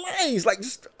 Lies like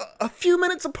just a few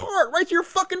minutes apart right to your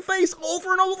fucking face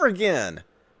over and over again.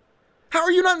 How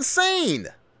are you not insane?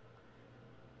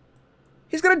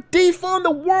 He's going to defund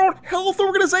the World Health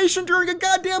Organization during a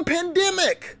goddamn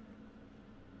pandemic.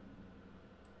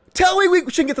 Tell me we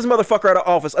should get this motherfucker out of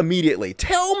office immediately.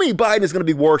 Tell me Biden is going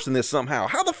to be worse than this somehow.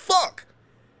 How the fuck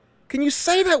can you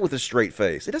say that with a straight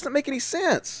face? It doesn't make any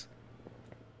sense.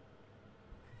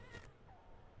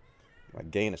 My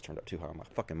gain is turned up too high on my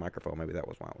fucking microphone. Maybe that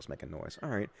was why I was making noise. All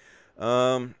right.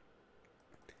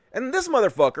 And this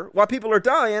motherfucker, while people are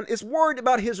dying, is worried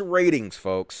about his ratings,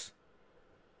 folks.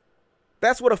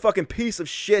 That's what a fucking piece of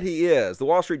shit he is. The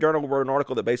Wall Street Journal wrote an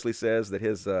article that basically says that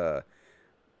his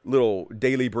little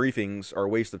daily briefings are a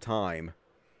waste of time.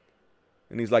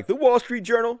 And he's like, the Wall Street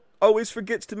Journal always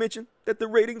forgets to mention that the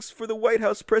ratings for the White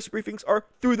House press briefings are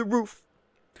through the roof.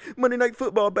 Monday Night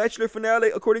Football Bachelor finale,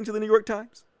 according to the New York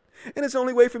Times. And it's the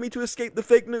only way for me to escape the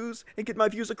fake news and get my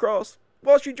views across.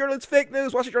 Wall Street Journal is fake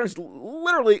news. Wall Street Journal is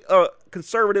literally a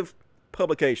conservative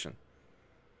publication.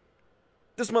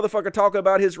 This motherfucker talking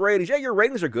about his ratings. Yeah, your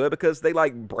ratings are good because they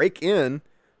like break in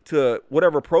to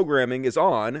whatever programming is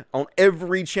on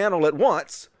every channel at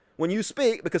once when you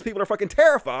speak because people are fucking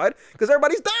terrified because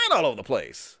everybody's dying all over the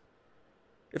place.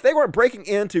 If they weren't breaking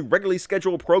into regularly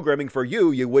scheduled programming for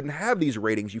you, you wouldn't have these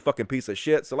ratings, you fucking piece of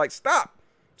shit. So like, stop.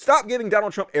 Stop giving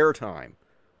Donald Trump airtime.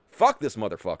 Fuck this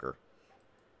motherfucker.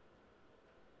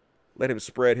 Let him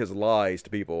spread his lies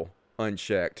to people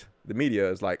unchecked. The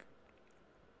media is like,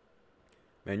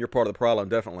 man, you're part of the problem,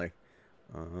 definitely.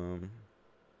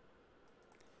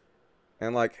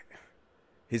 And like,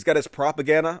 he's got his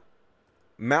propaganda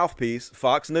mouthpiece,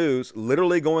 Fox News,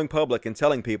 literally going public and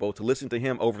telling people to listen to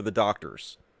him over the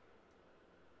doctors.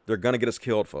 They're going to get us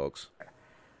killed, folks.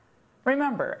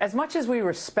 Remember, as much as we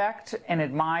respect and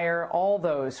admire all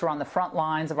those who are on the front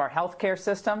lines of our healthcare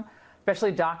system,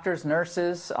 especially doctors,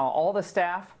 nurses, all the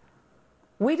staff,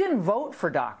 we didn't vote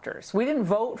for doctors. We didn't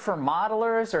vote for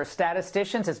modelers or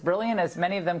statisticians, as brilliant as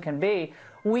many of them can be.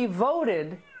 We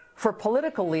voted for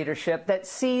political leadership that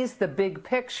sees the big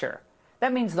picture.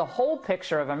 That means the whole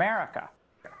picture of America.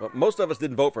 Well, most of us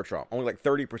didn't vote for Trump. Only like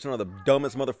 30% of the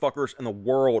dumbest motherfuckers in the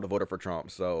world voted for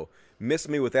Trump. So miss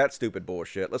me with that stupid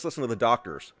bullshit. Let's listen to the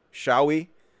doctors, shall we?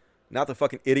 Not the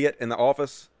fucking idiot in the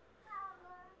office.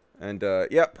 And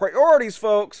yeah, priorities,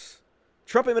 folks.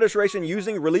 Trump administration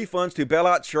using relief funds to bail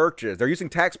out churches. They're using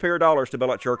taxpayer dollars to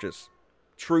bail out churches.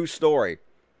 True story.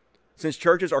 Since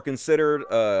churches are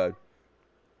considered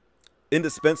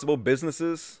indispensable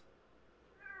businesses,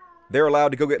 they're allowed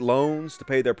to go get loans to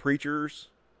pay their preachers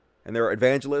and their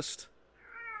evangelists.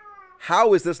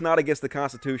 How is this not against the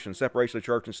Constitution, separation of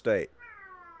church and state?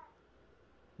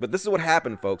 But this is what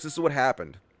happened, folks. This is what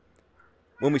happened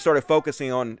when we started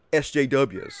focusing on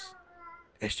SJWs.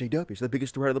 SJWs, the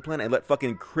biggest threat of the planet, and let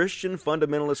fucking Christian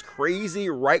fundamentalist, crazy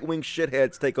right-wing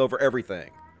shitheads take over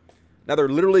everything. Now they're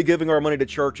literally giving our money to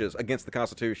churches against the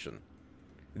Constitution.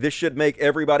 This should make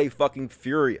everybody fucking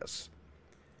furious.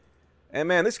 And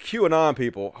man, this QAnon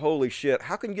people, holy shit,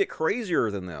 how can you get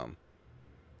crazier than them?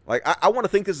 Like, I want to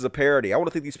think this is a parody. I want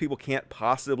to think these people can't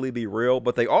possibly be real,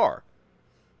 but they are.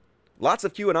 Lots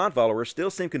of QAnon followers still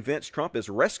seem convinced Trump is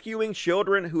rescuing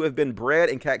children who have been bred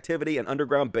in captivity in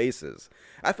underground bases.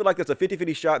 I feel like there's a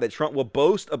 50-50 shot that Trump will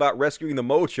boast about rescuing the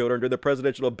Mo children during the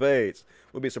presidential debates.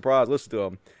 We'll be surprised. Listen to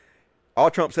him. All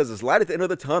Trump says is light at the end of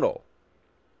the tunnel.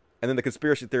 And then the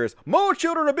conspiracy theorist, more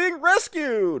children are being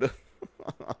rescued.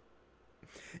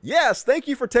 Yes, thank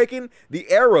you for taking the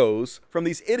arrows from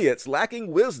these idiots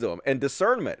lacking wisdom and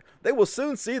discernment. They will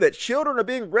soon see that children are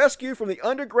being rescued from the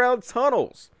underground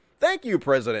tunnels. Thank you,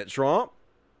 President Trump.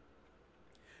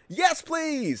 Yes,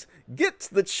 please. Get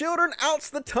the children out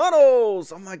the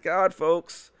tunnels. Oh, my God,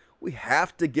 folks. We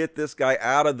have to get this guy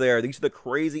out of there. These are the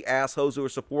crazy assholes who are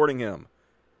supporting him.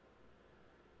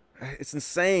 It's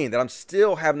insane that I'm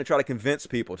still having to try to convince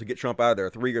people to get Trump out of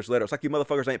there 3 years later. It's like you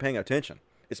motherfuckers ain't paying attention.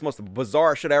 It's the most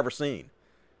bizarre shit I've ever seen.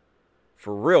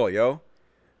 For real, yo.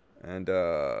 And,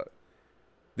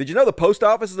 did you know the post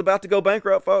office is about to go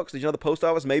bankrupt, folks? Did you know the post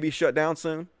office may be shut down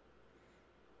soon?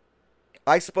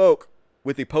 I spoke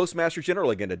with the Postmaster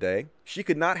General again today. She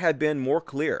could not have been more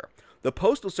clear. The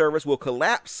Postal Service will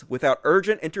collapse without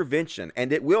urgent intervention,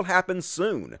 and it will happen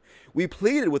soon. We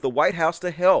pleaded with the White House to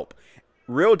help.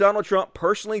 Real Donald Trump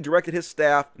personally directed his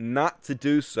staff not to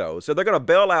do so. So they're going to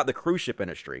bail out the cruise ship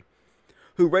industry,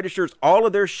 who registers all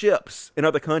of their ships in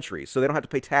other countries so they don't have to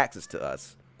pay taxes to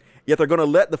us. Yet they're going to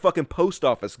let the fucking post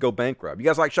office go bankrupt. You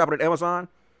guys like shopping at Amazon?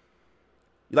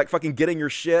 You like fucking getting your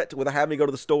shit without having to go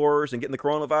to the stores and getting the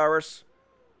coronavirus?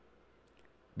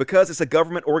 Because it's a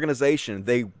government organization,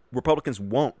 Republicans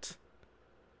want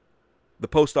the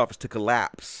post office to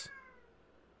collapse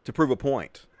to prove a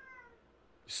point.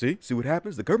 See what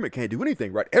happens? The government can't do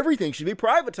anything, right? Everything should be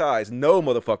privatized. No,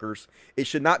 motherfuckers. It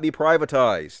should not be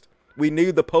privatized. We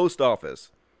need the post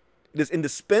office. It is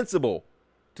indispensable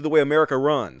to the way America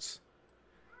runs.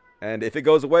 And if it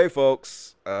goes away,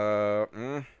 folks, not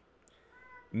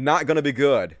going to be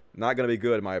good. Not going to be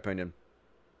good, in my opinion.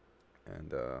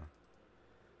 And,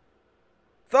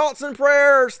 thoughts and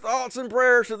prayers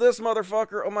to this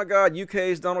motherfucker. Oh my God,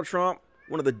 UK's Donald Trump,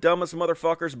 one of the dumbest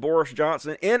motherfuckers, Boris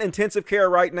Johnson, in intensive care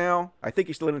right now. I think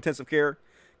he's still in intensive care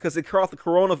because he caught the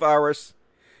coronavirus,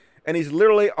 and he's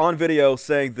literally on video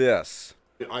saying this.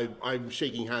 I'm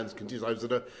shaking hands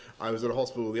continuously. I was at a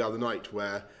hospital the other night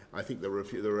where I think there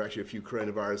were actually a few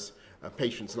coronavirus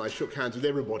patients, and I shook hands with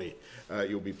everybody.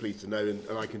 You'll be pleased to know,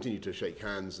 and I continue to shake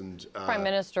hands. And Prime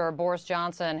Minister Boris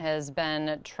Johnson has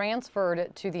been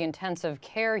transferred to the intensive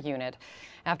care unit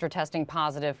after testing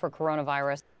positive for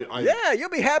coronavirus. Yeah, you'll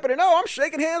be happy to know I'm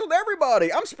shaking hands with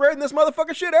everybody. I'm spreading this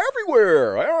motherfucking shit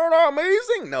everywhere. Aren't I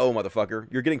amazing? No, motherfucker.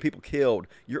 You're getting people killed.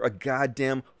 You're a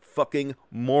goddamn fucking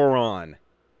moron.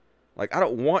 Like, I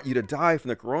don't want you to die from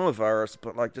the coronavirus,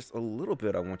 but, like, just a little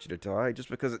bit I want you to die, just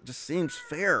because it just seems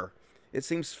fair. It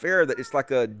seems fair that it's like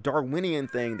a Darwinian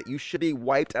thing that you should be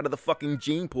wiped out of the fucking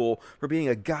gene pool for being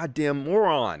a goddamn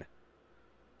moron.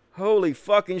 Holy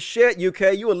fucking shit,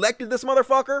 UK. You elected this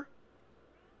motherfucker?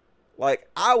 Like,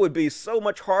 I would be so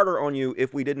much harder on you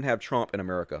if we didn't have Trump in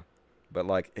America. But,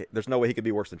 like, there's no way he could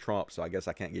be worse than Trump, so I guess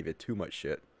I can't give you too much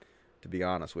shit, to be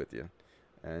honest with you.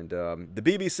 And the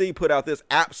BBC put out this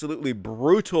absolutely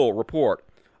brutal report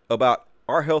about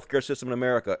our healthcare system in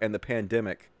America and the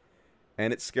pandemic.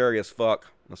 And it's scary as fuck.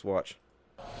 Let's watch.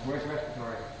 Where's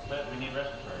respiratory? We need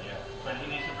respiratory, yeah. But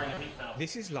he needs to bring a heat valve.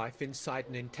 This is life inside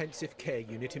an intensive care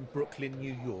unit in Brooklyn,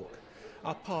 New York.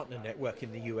 Our partner network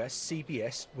in the US,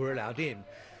 CBS, were allowed in.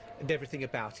 And everything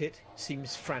about it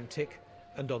seems frantic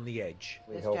and on the edge.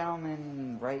 This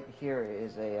gentleman right here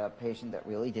is a patient that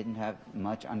really didn't have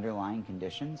much underlying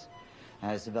conditions,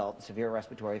 has developed severe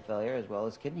respiratory failure as well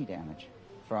as kidney damage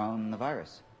from the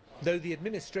virus. Though the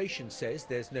administration says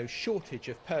there's no shortage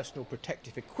of personal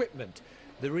protective equipment,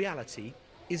 the reality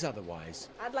is otherwise.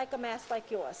 I'd like a mask like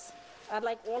yours. I'd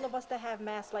like all of us to have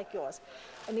masks like yours.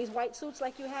 And these white suits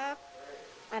like you have,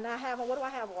 and I have on, what do I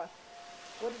have on?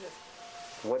 What is this?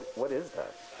 What is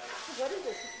that? What is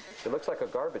this? It looks like a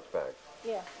garbage bag.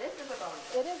 Yeah, this is a garbage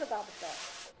bag. It is a garbage bag.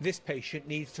 This patient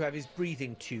needs to have his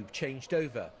breathing tube changed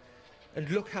over. And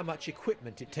look how much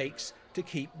equipment it takes to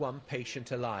keep one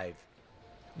patient alive.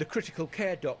 The critical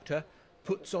care doctor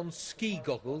puts on ski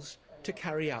goggles to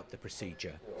carry out the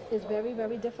procedure. It's very,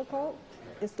 very difficult.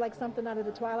 It's like something out of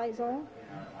the Twilight Zone.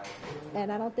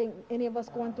 And I don't think any of us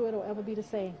going through it will ever be the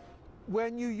same. Where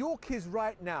New York is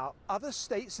right now, other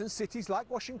states and cities like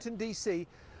Washington, D.C.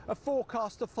 are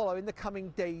forecast to follow in the coming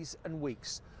days and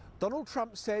weeks. Donald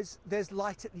Trump says there's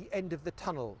light at the end of the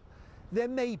tunnel. There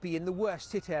may be in the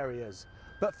worst hit areas,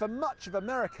 but for much of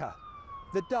America,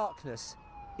 the darkness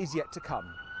is yet to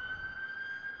come.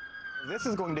 This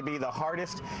is going to be the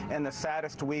hardest and the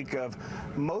saddest week of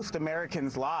most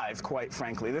Americans' lives, quite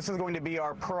frankly. This is going to be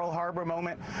our Pearl Harbor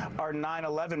moment, our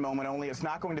 9/11 moment, only it's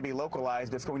not going to be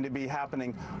localized. It's going to be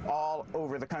happening all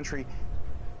over the country.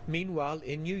 Meanwhile,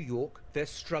 in New York, they're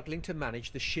struggling to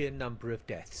manage the sheer number of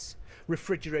deaths.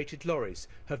 Refrigerated lorries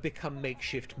have become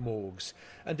makeshift morgues,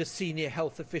 and a senior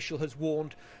health official has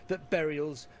warned that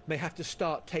burials may have to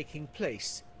start taking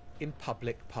place in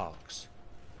public parks.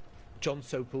 John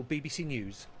Sopel, BBC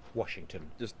News,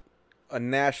 Washington. Just a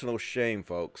national shame,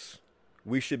 folks.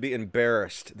 We should be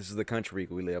embarrassed. This is the country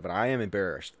we live in. I am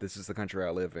embarrassed. This is the country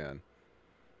I live in.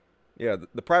 Yeah,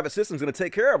 the private system's going to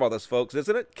take care of all this, folks,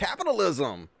 isn't it?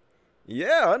 Capitalism.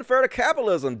 Yeah, unfair to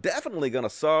capitalism. Definitely going to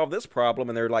solve this problem.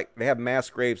 And they have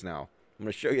mass graves now. I'm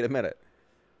going to show you in a minute.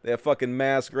 They have fucking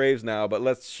mass graves now, but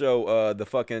let's show the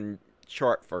fucking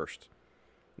chart first.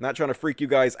 Not trying to freak you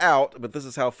guys out, but this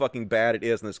is how fucking bad it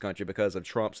is in this country because of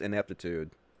Trump's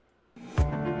ineptitude.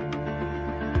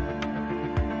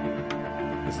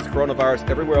 This is coronavirus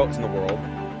everywhere else in the world.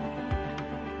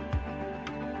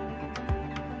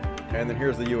 And then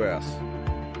here's the U.S.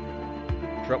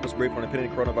 Trump was briefed on an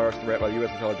impending coronavirus threat by the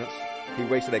U.S. intelligence. He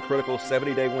wasted a critical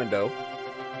 70-day window.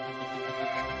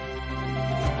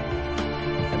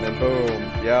 And then boom.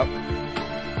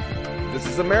 Yep. This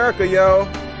is America, yo.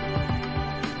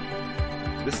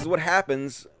 This is what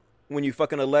happens when you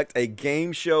fucking elect a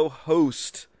game show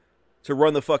host to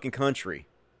run the fucking country.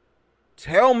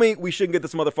 Tell me we shouldn't get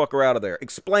this motherfucker out of there.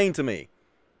 Explain to me.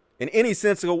 In any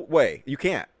sensible way. You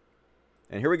can't.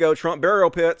 And here we go. Trump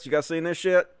burial pits. You guys seen this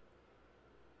shit?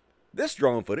 This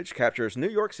drone footage captures New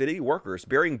York City workers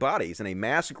burying bodies in a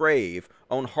mass grave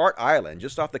on Hart Island,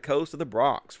 just off the coast of the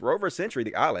Bronx. For over a century,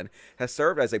 the island has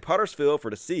served as a potter's field for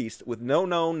deceased with no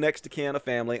known next of kin of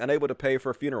family, unable to pay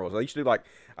for funerals. They used to do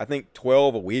I think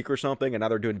 12 a week or something, and now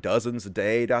they're doing dozens a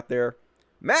day out there.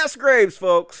 Mass graves,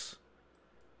 folks.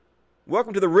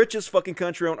 Welcome to the richest fucking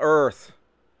country on earth.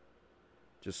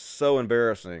 Just so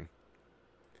embarrassing.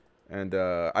 And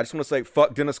I just want to say,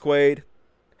 fuck Dennis Quaid.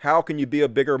 How can you be a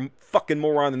bigger fucking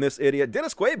moron than this idiot?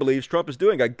 Dennis Quaid believes Trump is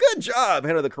doing a good job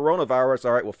handling the coronavirus.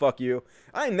 All right, well, fuck you.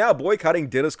 I am now boycotting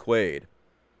Dennis Quaid.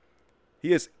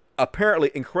 He is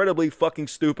apparently incredibly fucking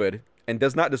stupid and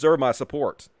does not deserve my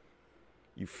support.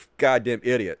 You goddamn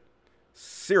idiot.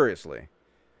 Seriously.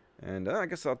 And I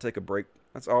guess I'll take a break.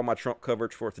 That's all my Trump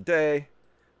coverage for today.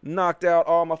 Knocked out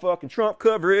all my fucking Trump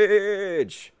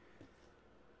coverage.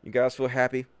 You guys feel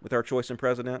happy with our choice in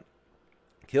president?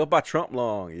 Killed by Trump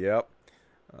long, yep.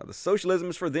 The socialism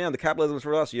is for them, the capitalism is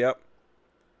for us, yep.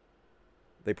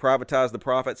 They privatize the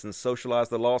profits and socialize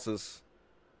the losses.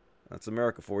 That's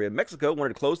America for you. Mexico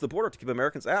wanted to close the border to keep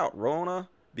Americans out. Rona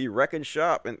be wrecking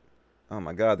shop. And oh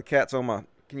my God, the cat's on my...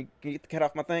 Can you get the cat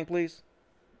off my thing, please?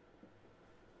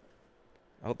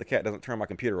 I hope the cat doesn't turn my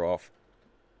computer off.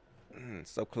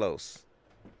 So close.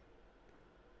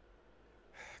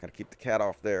 Gotta keep the cat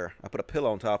off there. I put a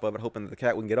pillow on top of it, hoping that the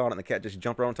cat wouldn't get on it, and the cat just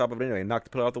jumped right on top of it anyway and knocked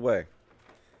the pillow out the way.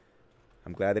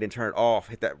 I'm glad they didn't turn it off.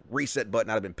 Hit that reset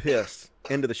button. I'd have been pissed.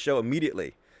 End of the show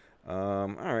immediately.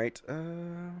 Alright.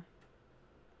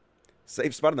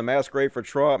 Safe spot in the mass grave for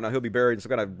Trump. Now he'll be buried in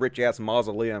some kind of rich-ass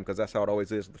mausoleum, because that's how it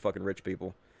always is with the fucking rich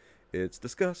people. It's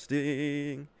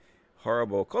disgusting.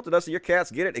 Horrible. Cult of Dusty, your cats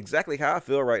get it exactly how I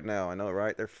feel right now. I know,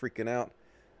 right? They're freaking out.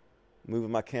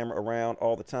 Moving my camera around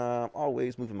all the time.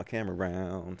 Always moving my camera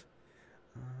around.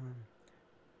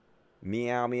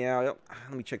 Meow, meow. Yep.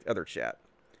 Let me check the other chat.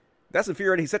 That's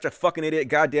infuriating. He's such a fucking idiot.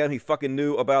 Goddamn, he fucking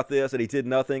knew about this and he did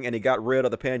nothing and he got rid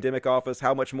of the pandemic office.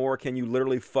 How much more can you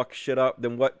literally fuck shit up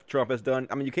than what Trump has done?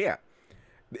 I mean, you can't.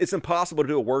 It's impossible to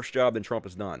do a worse job than Trump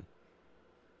has done.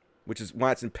 Which is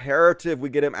why it's imperative we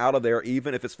get him out of there,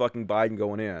 even if it's fucking Biden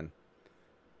going in.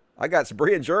 I got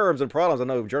Sabrian germs and problems. I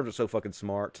know germs are so fucking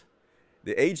smart.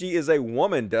 The AG is a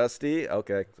woman, Dusty.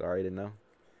 Okay, sorry, I didn't know.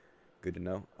 Good to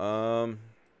know. All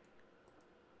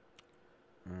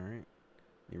right.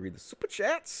 You read the super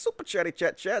chats. Super chatty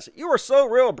chat chats. You are so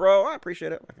real, bro. I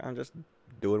appreciate it. I'm just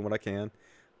doing what I can.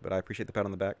 But I appreciate the pat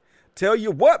on the back. Tell you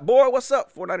what, boy. What's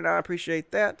up? $4.99. I appreciate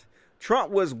that.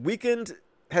 Trump has weakened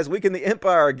the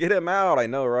empire. Get him out. I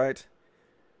know, right?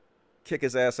 Kick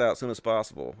his ass out as soon as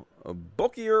possible.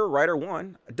 Bulkier Writer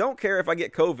 1. Don't care if I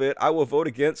get COVID. I will vote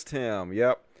against him.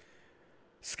 Yep.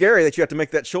 Scary that you have to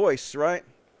make that choice, right?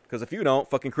 Because if you don't,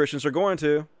 fucking Christians are going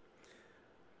to.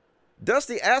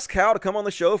 Dusty asked Cal to come on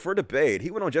the show for a debate. He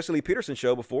went on Jesse Lee Peterson's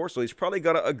show before, so he's probably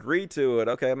going to agree to it.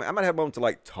 Okay, I might have him to,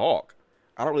 like, talk.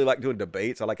 I don't really like doing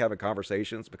debates. I like having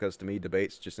conversations because, to me,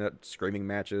 debates just not screaming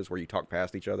matches where you talk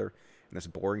past each other. And that's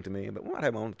boring to me. But we might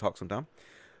have him on to talk sometime.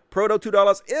 Proto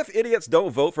 $2. If idiots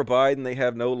don't vote for Biden, they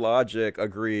have no logic.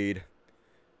 Agreed.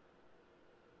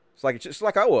 It's just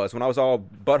like I was when I was all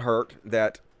butthurt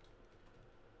that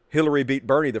Hillary beat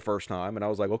Bernie the first time. And I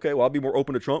was like, okay, well, I'll be more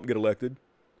open to Trump get elected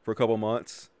for a couple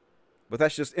months. But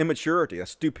that's just immaturity.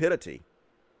 That's stupidity.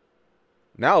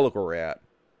 Now look where we're at.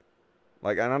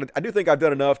 Like, I do think I've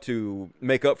done enough to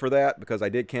make up for that because I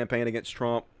did campaign against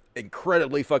Trump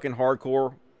incredibly fucking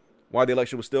hardcore while the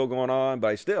election was still going on. But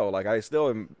I still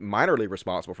am minorly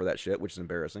responsible for that shit, which is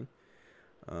embarrassing.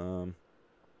 All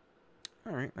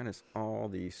right, that is all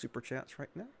the super chats right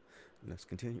now. Let's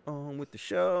continue on with the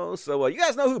show. So, you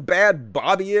guys know who Bad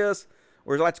Bobby is?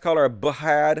 Or as I like to call her,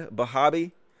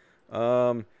 Bahabi.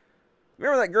 Remember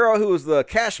that girl who was the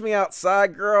Cash Me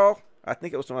Outside girl? I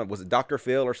think it was it Dr.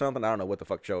 Phil or something? I don't know what the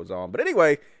fuck show it's on. But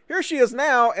anyway, here she is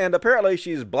now, and apparently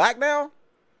she's black now?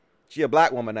 She's a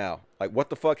black woman now. Like,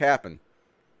 what the fuck happened?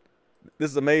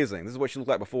 This is amazing. This is what she looked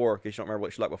like before, in case you don't remember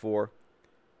what she looked like before.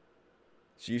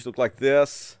 She used to look like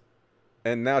this,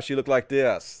 and now she looked like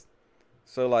this.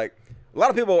 So, like, a lot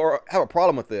of people have a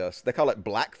problem with this. They call it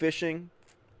blackfishing.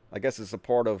 I guess it's a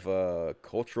part of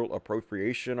cultural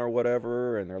appropriation or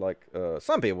whatever. And they're like,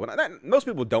 some people, most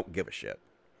people don't give a shit.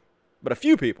 But a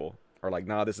few people are like,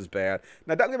 nah, this is bad.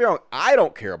 Now, don't get me wrong, I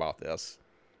don't care about this.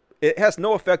 It has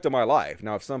no effect on my life.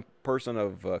 Now, if some person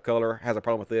of color has a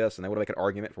problem with this and they want to make an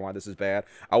argument for why this is bad,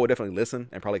 I would definitely listen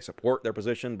and probably support their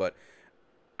position. But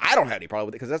I don't have any problem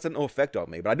with it because that's no effect on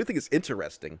me. But I do think it's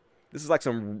interesting. This is like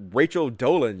some Rachel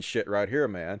Dolan shit right here,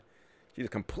 man. She's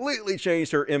completely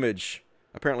changed her image.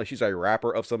 Apparently, she's a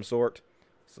rapper of some sort.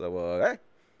 So, hey,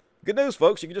 good news,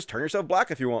 folks. You can just turn yourself black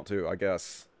if you want to, I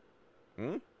guess.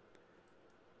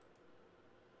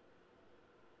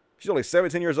 She's only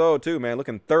 17 years old, too, man.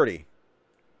 Looking 30.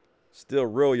 Still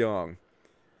real young.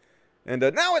 And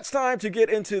now it's time to get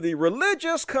into the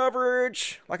religious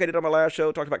coverage. Like I did on my last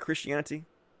show, talked about Christianity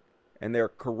and their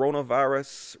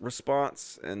coronavirus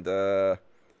response. And it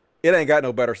ain't got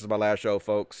no better since my last show,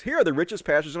 folks. Here are the richest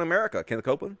pastors in America. Kenneth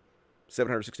Copeland,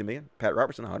 $760 million. Pat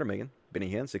Robertson, $100 million.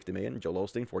 Benny Hinn, $60 million. Joel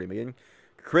Osteen, $40 million.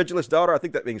 Credulous Daughter, I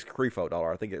think that means Crefo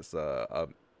Dollar. I think it's a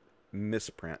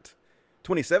misprint.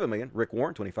 $27 million. Rick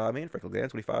Warren, $25 million. Franklin Glenn,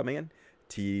 $25 million.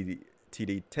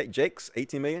 TD Jakes,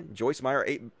 $18 million. Joyce Meyer,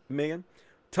 $8 million.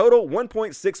 Total,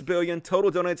 $1.6 billion.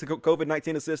 Total donated to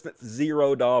COVID-19 assistance,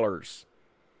 $0.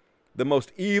 The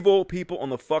most evil people on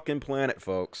the fucking planet,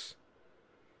 folks.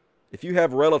 If you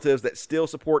have relatives that still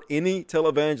support any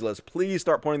televangelist, please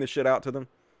start pointing this shit out to them.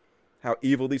 How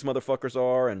evil these motherfuckers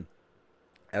are. And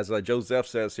as Joseph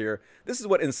says here, this is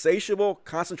what insatiable,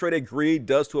 concentrated greed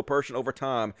does to a person over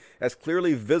time, as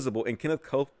clearly visible in Kenneth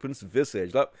Copeland's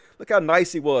visage. Look how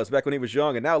nice he was back when he was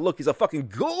young, and now look, he's a fucking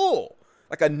ghoul.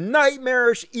 Like a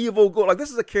nightmarish, evil ghoul. Like,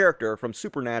 this is a character from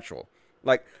Supernatural.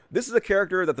 Like, this is a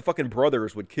character that the fucking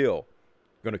brothers would kill.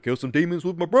 Gonna kill some demons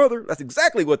with my brother. That's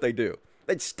exactly what they do.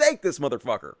 They'd stake this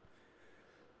motherfucker.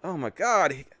 Oh my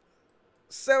God.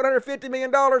 $750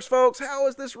 million, folks. How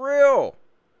is this real?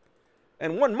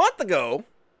 And 1 month ago,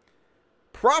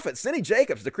 Prophet Cindy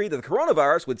Jacobs decreed that the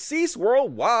coronavirus would cease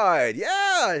worldwide.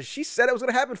 Yeah, she said it was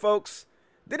going to happen, folks.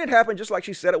 Didn't it happen just like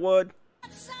she said it would?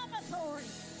 Some authority.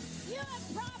 You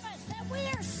have promised that we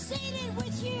are seated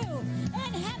with you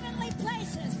in heavenly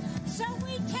places. So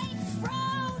we take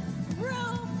throne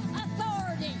room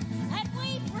authority and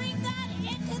we bring that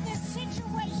into the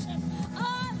situation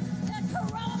of the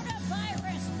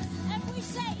coronavirus. And we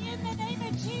say, in the name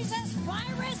of Jesus,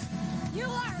 virus, you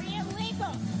are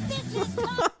illegal. This is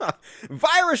not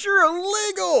Virus, you're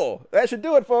illegal. That should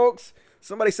do it, folks.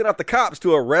 Somebody sent out the cops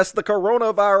to arrest the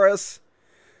coronavirus.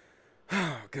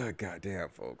 Oh, good goddamn,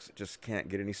 folks. It just can't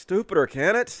get any stupider,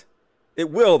 can it? It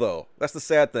will, though. That's the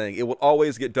sad thing. It will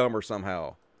always get dumber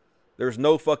somehow. There's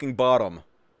no fucking bottom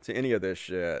to any of this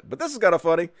shit. But this is kind of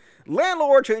funny.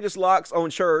 Landlord changes locks on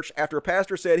church after a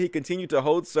pastor said he continued to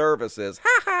hold services.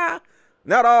 Ha ha!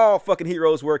 Not all fucking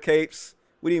heroes wear capes.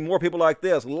 We need more people like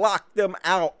this. Lock them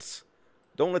out.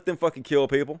 Don't let them fucking kill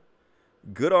people.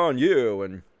 Good on you.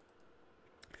 And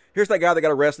here's that guy that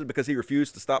got arrested because he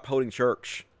refused to stop holding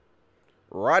church.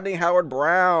 Rodney Howard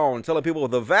Brown telling people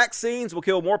the vaccines will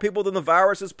kill more people than the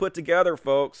viruses put together,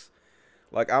 folks.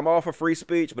 Like, I'm all for free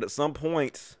speech, but at some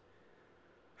point,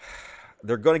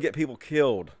 they're going to get people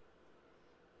killed.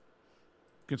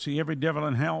 You can see every devil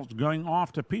in hell is going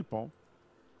off to people,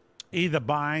 either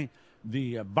by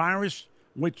the virus,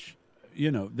 which,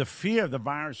 you know, the fear of the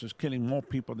virus is killing more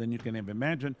people than you can ever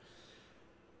imagine.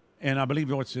 And I believe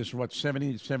what's this,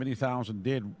 70,000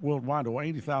 dead worldwide, or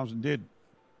 80,000 dead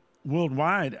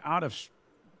worldwide out of,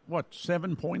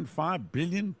 7.5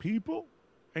 billion people?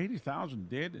 80,000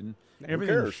 dead, and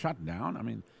everything's shut down. I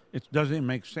mean, it doesn't even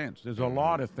make sense. There's a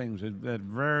lot of things that are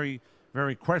very,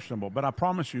 very questionable. But I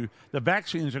promise you, the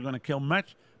vaccines are going to kill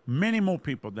many more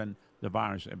people than the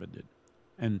virus ever did.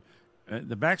 And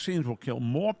the vaccines will kill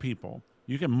more people.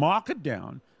 You can mark it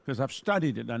down. because I've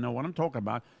studied it. I know what I'm talking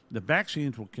about. The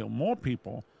vaccines will kill more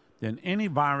people than any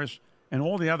virus and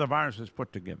all the other viruses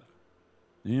put together.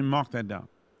 You can mark that down.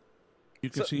 You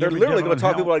can see they're every literally devil going to in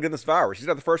talk hell. people out of getting this virus. He's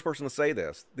not the first person to say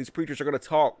this. These preachers are going to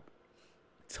talk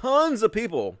tons of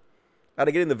people out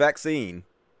of getting the vaccine,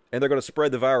 and they're going to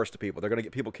spread the virus to people. They're going to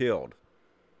get people killed.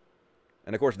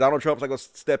 And, of course, Donald Trump's not going to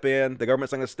step in. The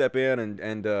government's not going to step in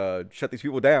and shut these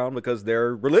people down because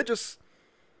they're religious.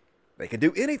 They can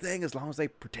do anything as long as they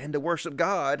pretend to worship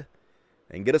God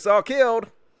and get us all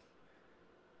killed.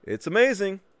 It's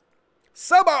amazing.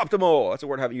 Suboptimal. That's a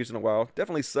word I haven't used in a while.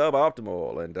 Definitely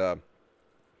suboptimal. And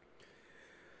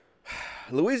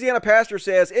Louisiana pastor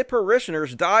says, if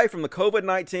parishioners die from the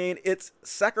COVID-19, it's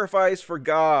sacrifice for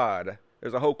God.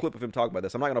 There's a whole clip of him talking about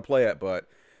this. I'm not going to play it, but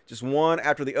just one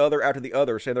after the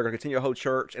other, saying they're going to continue to hold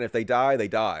church, and if they die, they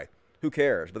die. Who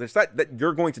cares? But it's not that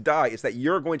you're going to die. It's that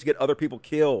you're going to get other people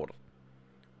killed.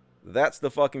 That's the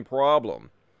fucking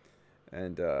problem.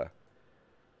 And I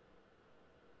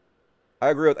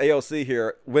agree with AOC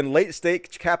here. When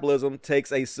late-stage capitalism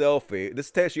takes a selfie,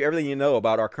 this tells you everything you know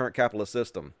about our current capitalist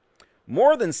system.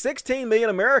 More than 16 million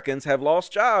Americans have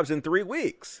lost jobs in 3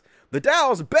 weeks. The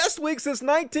Dow's best week since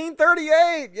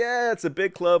 1938. Yeah, it's a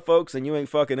big club, folks, and you ain't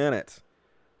fucking in it.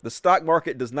 The stock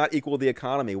market does not equal the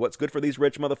economy. What's good for these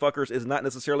rich motherfuckers is not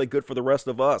necessarily good for the rest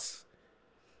of us.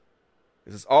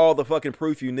 This is all the fucking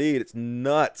proof you need. It's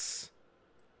nuts.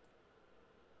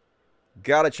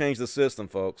 Gotta change the system,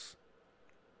 folks.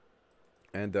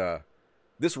 And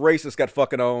this racist got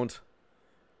fucking owned.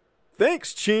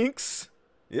 Thanks, Chinks.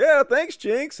 Yeah, thanks,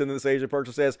 Chinks. And then this Asian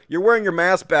person says, you're wearing your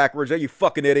mask backwards, you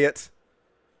fucking idiot.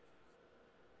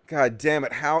 God damn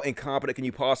it, how incompetent can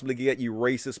you possibly get, you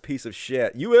racist piece of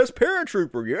shit? U.S.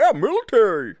 paratrooper, yeah,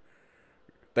 military.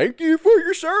 Thank you for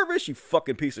your service, you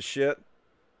fucking piece of shit.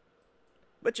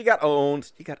 But you got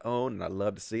owned. You got owned, and I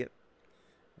love to see it.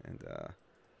 And,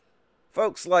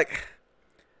 folks, like,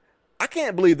 I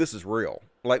can't believe this is real.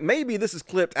 Like, maybe this is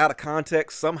clipped out of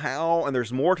context somehow, and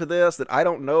there's more to this that I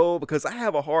don't know, because I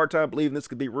have a hard time believing this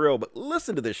could be real, but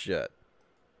listen to this shit.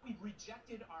 We've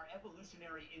rejected our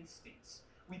evolutionary instincts.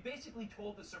 We basically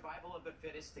told the survival of the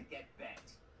fittest to get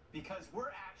bent, because we're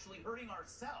actually hurting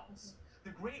ourselves.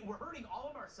 We're hurting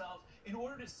all of ourselves in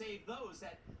order to save those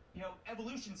that,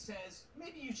 evolution says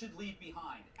maybe you should leave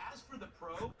behind. As for the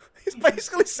probe, he's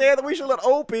basically saying that we should let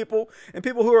old people and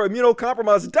people who are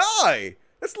immunocompromised die.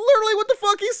 That's literally what the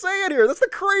fuck he's saying here. That's the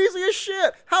craziest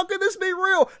shit. How can this be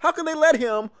real? How can they let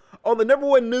him on the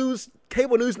 #1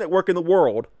 cable news network in the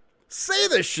world say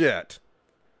this shit?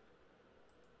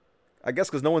 I guess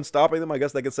because no one's stopping them. I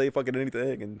guess they can say fucking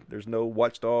anything, and there's no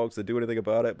watchdogs to do anything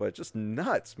about it. But just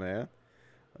nuts, man.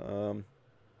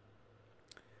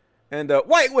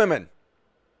 White women.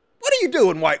 What are you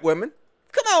doing, white women?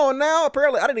 Come on now.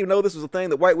 Apparently, I didn't even know this was a thing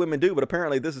that white women do, but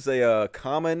apparently this is a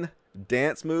common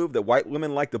dance move that white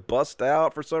women like to bust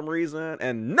out for some reason.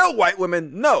 And no, white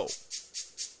women, no.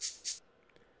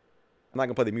 I'm not going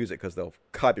to play the music because they'll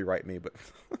copyright me, but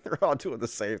they're all doing the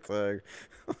same thing.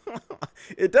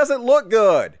 It doesn't look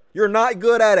good. You're not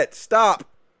good at it. Stop.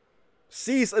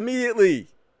 Cease immediately.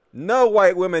 No,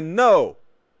 white women, no.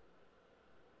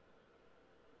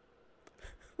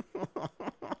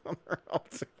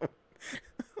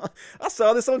 I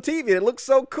saw this on TV. It looks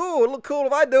so cool. It look cool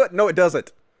if I do it. No, it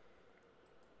doesn't.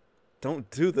 Don't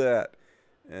do that.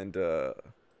 And,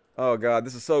 oh, God,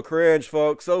 this is so cringe,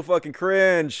 folks. So fucking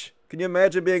cringe. Can you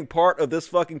imagine being part of this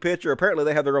fucking picture? Apparently,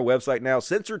 they have their own website now,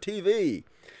 Censor TV,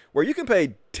 where you can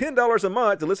pay $10 a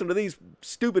month to listen to these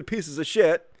stupid pieces of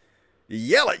shit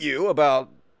yell at you about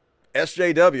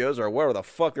SJWs or whatever the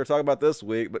fuck they're talking about this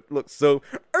week. But look, so,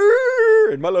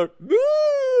 and my Lord,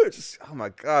 just, oh my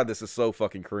God, this is so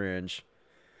fucking cringe.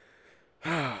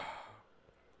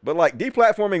 But like,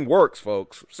 deplatforming works,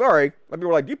 folks. Sorry. People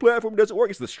are like, deplatforming doesn't work.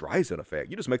 It's the Streisand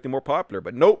effect. You just make them more popular.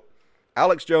 But nope.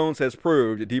 Alex Jones has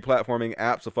proved that deplatforming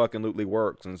abso-fucking-lutely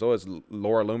works. And so has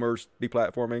Laura Loomer's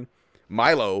deplatforming.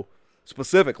 Milo,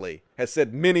 specifically, has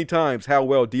said many times how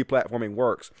well deplatforming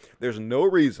works. There's no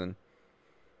reason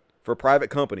for private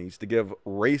companies to give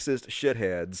racist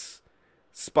shitheads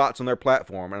spots on their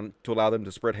platform and to allow them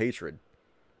to spread hatred.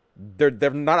 They're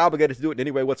not obligated to do it in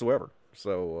any way whatsoever.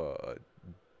 So,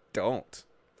 don't.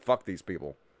 Fuck these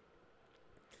people.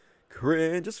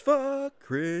 Cringe as fuck.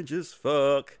 Cringe as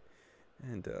fuck.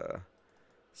 And,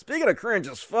 speaking of cringe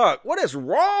as fuck, what is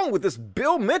wrong with this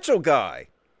Bill Mitchell guy?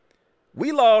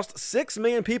 We lost 6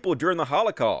 million people during the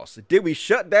Holocaust. Did we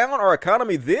shut down our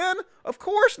economy then? Of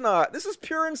course not. This is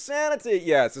pure insanity.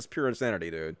 Yeah, it's just pure insanity,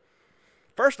 dude.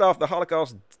 First off, the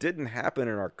Holocaust didn't happen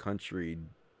in our country,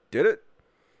 did it?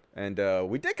 And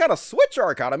we did kind of switch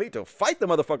our economy to fight the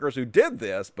motherfuckers who did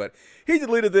this, but he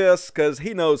deleted this because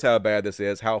he knows how bad this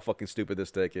is, how fucking stupid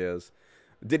this take is.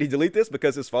 Did he delete this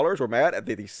because his followers were mad?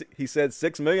 He said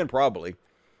 6 million, probably.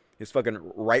 His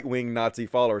fucking right-wing Nazi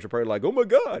followers are probably like, oh my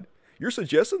God, you're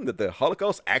suggesting that the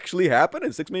Holocaust actually happened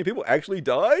and 6 million people actually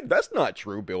died? That's not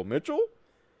true, Bill Mitchell.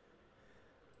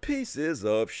 Pieces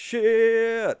of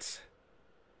shit.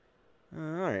 All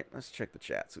right, let's check the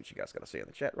chat, see what you guys got to say in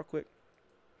the chat real quick.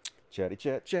 Chatty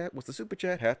chat chat, what's the super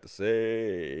chat have to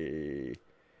say?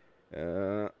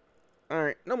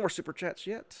 Alright, no more super chats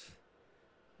yet.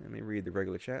 Let me read the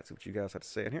regular chat, see what you guys have to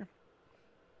say in here.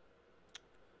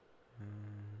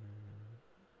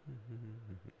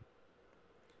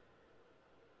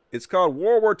 It's called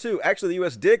World War II. Actually, the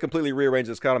U.S. did completely rearrange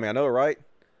its economy, I know, right?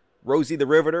 Rosie the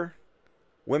Riveter.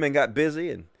 Women got busy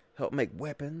and helped make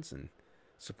weapons and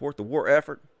support the war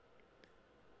effort.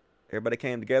 Everybody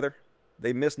came together.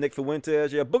 They missed Nick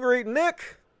Fuentes. Yeah, booger eating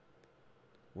Nick.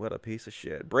 What a piece of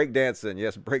shit. Breakdancing.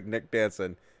 Yes, breakneck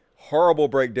dancing. Horrible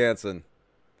breakdancing.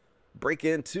 Break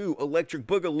into Electric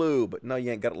Boogaloo. But no,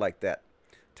 you ain't got it like that.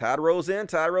 Tide rolls in,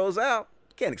 tide rolls out.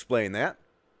 Can't explain that.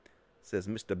 Says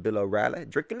Mr. Bill O'Reilly.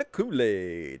 Drinking the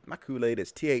Kool-Aid. My Kool-Aid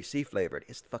is THC flavored.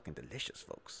 It's fucking delicious,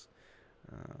 folks.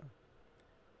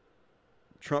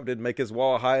 Trump didn't make his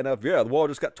wall high enough. Yeah, the wall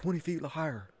just got 20 feet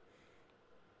higher.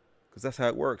 Because that's how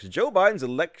it works. Joe Biden's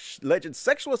alleged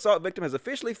sexual assault victim has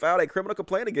officially filed a criminal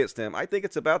complaint against him. I think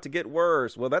it's about to get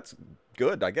worse. Well, that's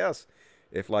good, I guess.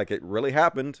 If, like, it really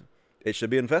happened, it should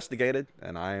be investigated.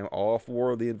 And I am all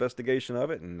for the investigation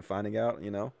of it and finding out,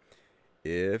 you know,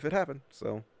 if it happened.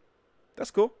 So,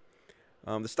 that's cool.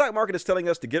 The stock market is telling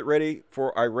us to get ready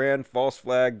for Iran false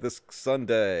flag this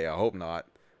Sunday. I hope not.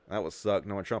 That would suck.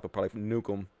 Knowing Trump would probably nuke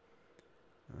them.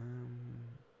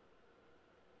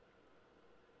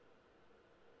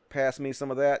 Pass me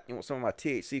some of that. You want some of my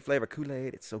THC flavor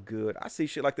Kool-Aid? It's so good. I see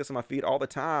shit like this on my feed all the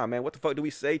time, man. What the fuck do we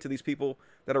say to these people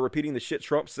that are repeating the shit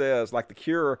Trump says? Like the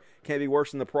cure can't be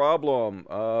worse than the problem.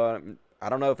 I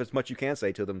don't know if it's much you can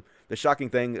say to them. The shocking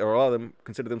thing, or a lot of them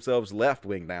consider themselves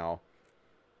left-wing now.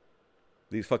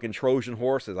 These fucking Trojan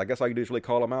horses. I guess all you do is really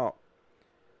call them out.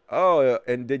 Oh,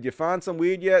 and did you find some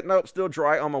weed yet? Nope, still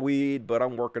dry on my weed, but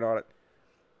I'm working on it.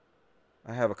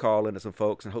 I have a call into some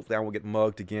folks, and hopefully I won't get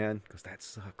mugged again, because that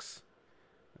sucks.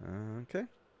 Okay.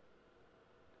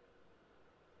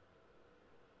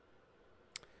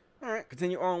 All right,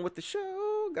 continue on with the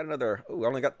show. Got another, I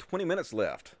only got 20 minutes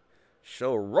left.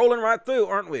 Show rolling right through,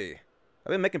 aren't we? I've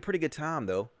been making pretty good time,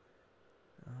 though.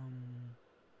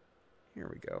 Here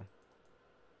we go.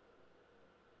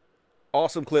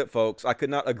 Awesome clip, folks. I could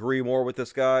not agree more with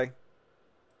this guy.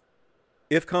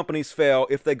 If companies fail,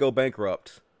 if they go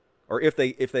bankrupt, or if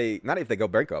they go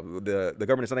bankrupt, the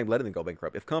government is not even letting them go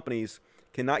bankrupt. If companies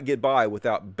cannot get by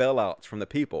without bailouts from the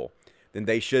people, then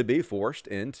they should be forced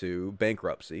into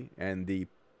bankruptcy, and the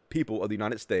people of the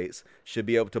United States should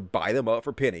be able to buy them up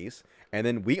for pennies, and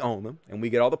then we own them, and we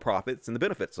get all the profits and the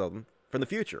benefits of them from the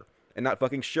future, and not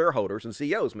fucking shareholders and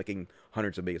CEOs making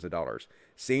hundreds of millions of dollars.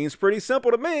 Seems pretty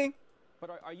simple to me.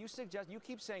 But are you suggesting, you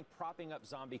keep saying propping up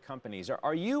zombie companies.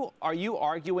 Are you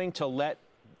arguing to let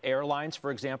airlines, for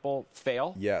example,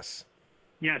 fail? Yes.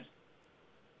 Yes.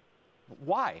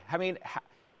 Why? I mean,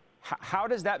 how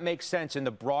does that make sense in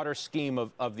the broader scheme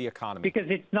of the economy? Because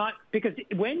it's not, because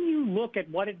when you look at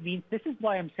what it means, this is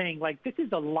why I'm saying, like, this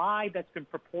is a lie that's been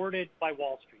purported by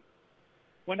Wall Street.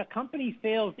 When a company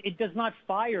fails, it does not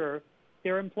fire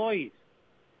their employees.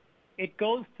 It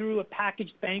goes through a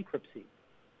packaged bankruptcy.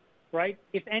 Right?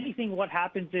 If anything, what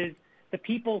happens is the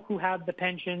people who have the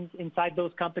pensions inside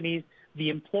those companies, the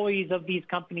employees of these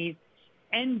companies,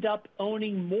 end up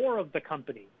owning more of the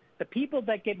company. The people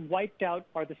that get wiped out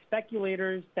are the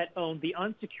speculators that own the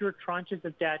unsecured tranches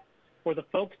of debt, or the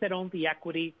folks that own the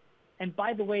equity. And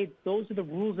by the way, those are the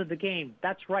rules of the game.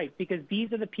 That's right, because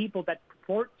these are the people that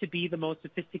purport to be the most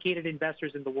sophisticated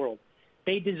investors in the world.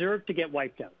 They deserve to get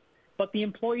wiped out. But the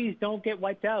employees don't get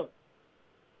wiped out.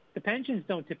 The pensions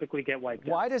don't typically get wiped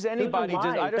out. Why does anybody,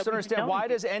 I just don't understand, why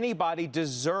does anybody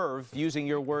deserve, using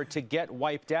your word, to get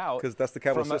wiped out? Because that's the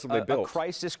capital system they built. A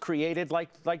crisis created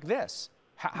like this.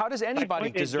 How does anybody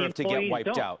deserve to get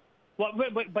wiped out? Well,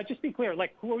 but just be clear,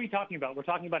 like, who are we talking about? We're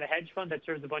talking about a hedge fund that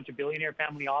serves a bunch of billionaire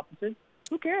family offices?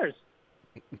 Who cares?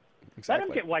 Exactly. Let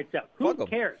them get wiped out. Who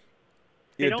cares?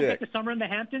 They don't get the summer in the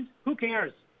Hamptons? Who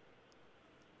cares?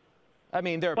 I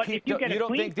mean, there are people. You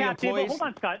don't think the employees? Hold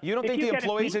on, Scott. You don't think the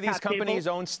employees of these companies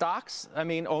own stocks? I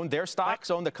mean, own their stocks,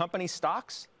 own the company's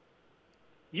stocks?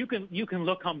 You can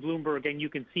look on Bloomberg and you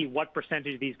can see what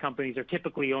percentage of these companies are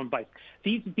typically owned by.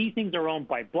 These things are owned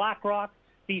by BlackRock.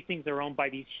 these things are owned by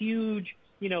these huge,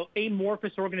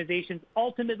 amorphous organizations,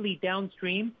 ultimately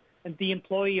downstream, and the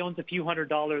employee owns a few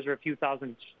 $100s or a few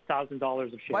 $1,000s of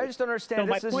shares. Well, I just don't understand.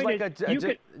 So this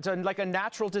is like a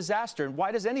natural disaster. And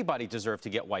why does anybody deserve to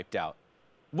get wiped out?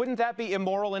 Wouldn't that be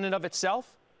immoral in and of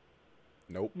itself?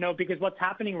 Nope. No, because what's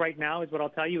happening right now is what I'll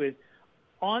tell you is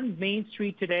on Main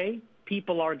Street today,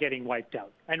 people are getting wiped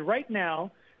out. And right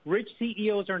now, rich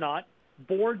CEOs are not.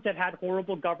 Boards that had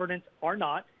horrible governance are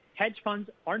not. Hedge funds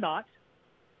are not.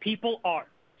 People are.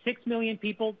 6 million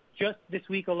people just this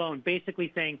week alone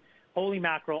basically saying, holy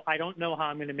mackerel, I don't know how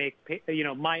I'm going to make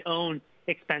my own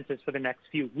expenses for the next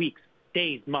few weeks,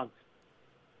 days, months.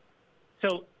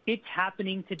 So it's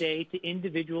happening today to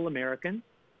individual Americans.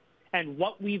 And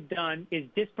what we've done is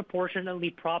disproportionately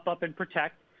prop up and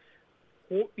protect,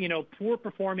 poor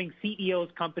performing CEOs,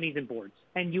 companies, and boards.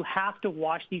 And you have to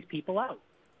wash these people out.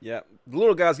 Yeah, the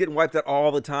little guy's getting wiped out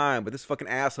all the time, but this fucking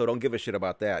asshole don't give a shit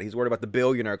about that. He's worried about the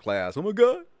billionaire class. Oh my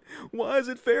God, why is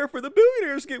it fair for the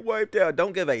billionaires to get wiped out?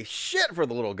 Don't give a shit for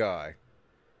the little guy.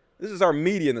 This is our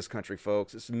media in this country,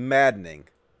 folks. It's maddening.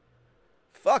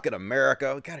 Fucking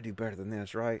America. We gotta do better than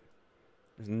this, right?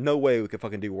 There's no way we could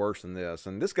fucking do worse than this.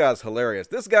 And this guy's hilarious.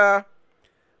 This guy,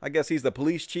 I guess he's the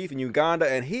police chief in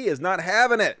Uganda, and he is not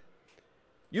having it.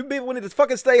 You people need to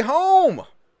fucking stay home.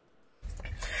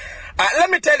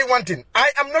 Let me tell you one thing.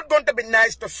 I am not going to be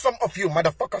nice to some of you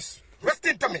motherfuckers.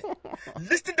 Listen to me.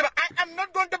 Listen to me. I am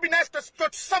not going to be nice to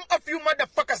some of you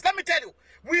motherfuckers. Let me tell you.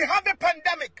 We have a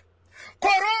pandemic.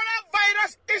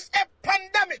 Coronavirus is a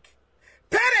pandemic.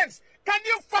 Parents, can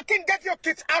you fucking get your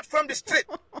kids out from the street?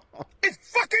 It's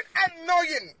fucking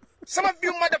annoying. Some of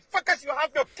you motherfuckers, you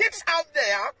have your kids out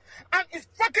there, and it's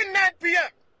fucking 9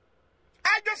 p.m.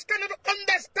 I just cannot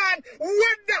understand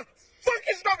what the fuck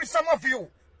is wrong with some of you.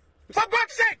 For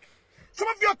God's sake, some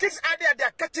of your kids are there, they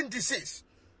are catching disease.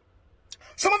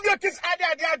 Some of your kids are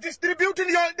there, they are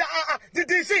distributing the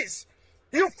disease.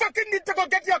 You fucking need to go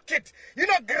get your kid.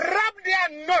 Grab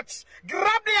their nuts,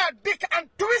 grab their dick and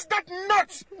twist that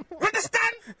nuts. You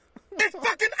understand? It's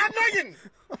fucking annoying.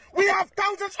 We have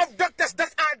thousands of doctors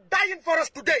that are dying for us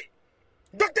today.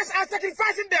 Doctors are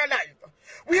sacrificing their life.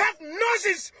 We have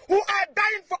nurses who are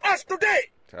dying for us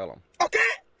today. Tell them. Okay?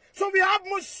 So we have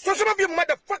so some of you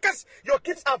motherfuckers, your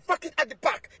kids are fucking at the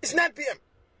park. It's 9 p.m.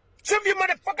 Some of you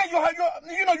motherfuckers, you're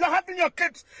having your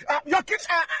kids are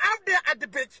out there at the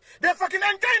beach. They're fucking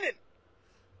enjoying it.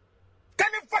 Can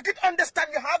you fucking understand?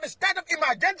 You have a state of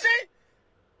emergency.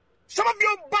 Some of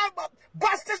you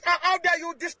bastards are out there.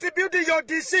 You distributing your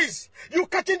disease. You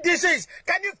catching disease.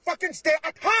 Can you fucking stay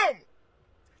at home?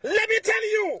 Let me tell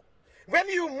you, when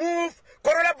you move,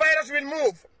 coronavirus will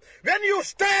move. When you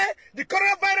stay, the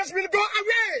coronavirus will go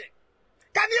away.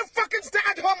 Can you fucking stay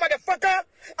at home, motherfucker?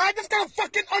 I just can't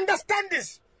fucking understand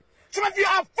this. Some of you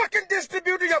are fucking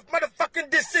distributing your motherfucking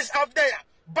disease out there,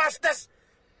 bastards.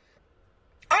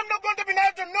 I'm not going to be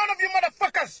nice to none of you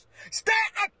motherfuckers. Stay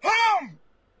at home.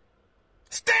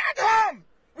 Stay at home.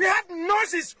 We have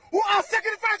nurses who are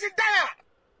sacrificing there.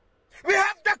 We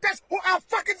have doctors who are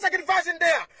fucking sacrificing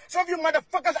there. Some of you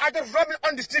motherfuckers are just roaming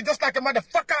on the street just like a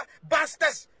motherfucker,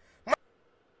 bastards.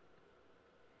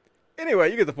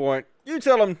 Anyway, you get the point. You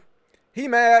tell him he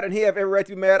mad and he have every right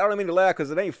to be mad. I don't mean to laugh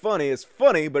because it ain't funny. It's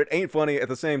funny, but it ain't funny at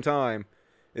the same time.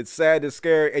 It's sad, it's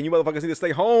scary, and you motherfuckers need to stay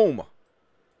home.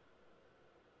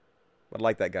 But I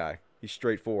like that guy. He's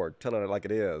straightforward, telling it like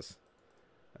it is.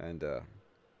 And,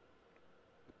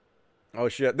 oh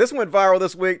shit. This went viral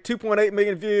this week. 2.8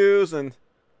 million views, and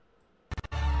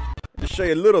just show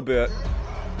you a little bit.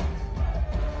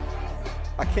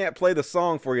 I can't play the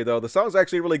song for you, though. The song's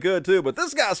actually really good, too. But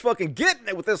this guy's fucking getting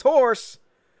it with this horse.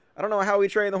 I don't know how he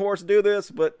trained the horse to do this,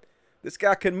 but this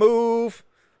guy can move.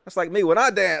 That's like me when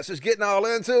I dance. Just getting all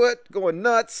into it. Going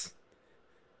nuts.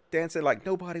 Dancing like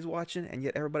nobody's watching, and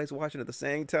yet everybody's watching at the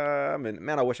same time. And,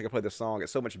 man, I wish I could play this song.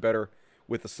 It's so much better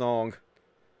with the song.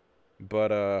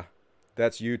 But,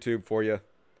 that's YouTube for you.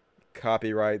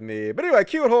 Copyright me. But anyway,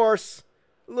 cute horse.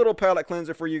 Little palate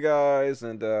cleanser for you guys.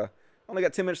 And, only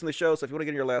got 10 minutes in the show, so if you want to get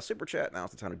in your last super chat,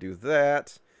 now's the time to do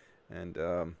that. And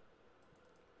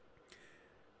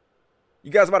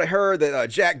you guys might have heard that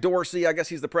Jack Dorsey, I guess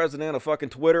he's the president of fucking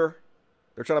Twitter.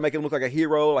 They're trying to make him look like a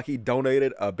hero, like he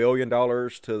donated $1 billion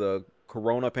to the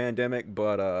corona pandemic.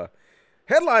 But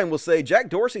headline will say Jack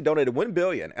Dorsey donated $1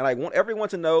 billion, and I want everyone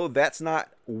to know that's not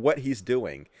what he's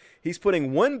doing. He's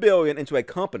putting $1 billion into a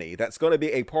company that's going to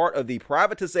be a part of the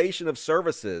privatization of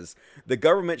services the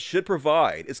government should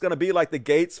provide. It's going to be like the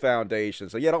Gates Foundation.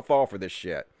 So yeah, don't fall for this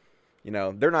shit. You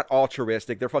know, they're not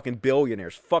altruistic. They're fucking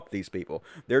billionaires. Fuck these people.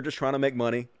 They're just trying to make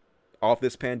money off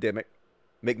this pandemic.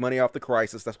 Make money off the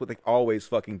crisis. That's what they've always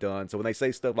fucking done. So when they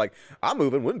say stuff like, I'm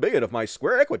moving 1 billion of my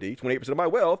Square equity, 28% of my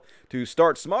wealth, to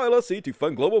start Smile LLC to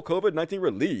fund global COVID-19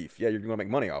 relief. Yeah, you're going to make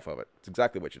money off of it. It's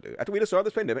exactly what you do. After we just started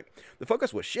this pandemic, the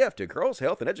focus will shift to girls'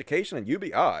 health and education and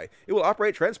UBI. It will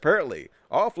operate transparently.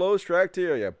 All flows tracked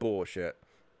here. Yeah, bullshit.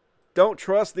 Don't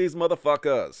trust these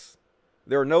motherfuckers.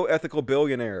 There are no ethical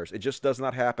billionaires. It just does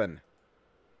not happen.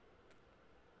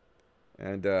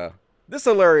 And, this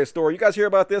hilarious story. You guys hear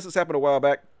about this? This happened a while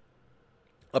back.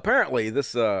 Apparently,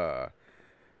 this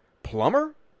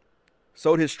plumber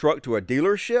sold his truck to a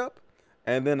dealership,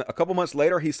 and then a couple months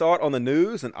later, he saw it on the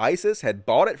news, and ISIS had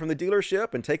bought it from the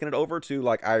dealership and taken it over to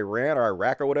like Iran or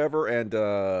Iraq or whatever,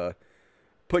 and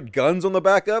put guns on the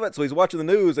back of it. So he's watching the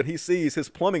news, and he sees his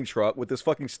plumbing truck with his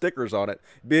fucking stickers on it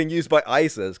being used by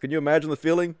ISIS. Can you imagine the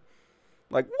feeling?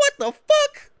 Like, what the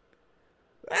fuck?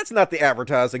 That's not the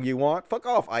advertising you want. Fuck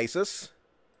off, ISIS.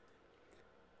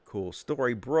 Cool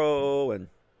story, bro. And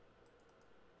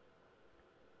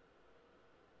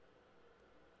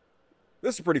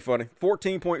this is pretty funny.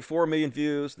 14.4 million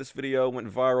views. This video went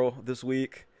viral this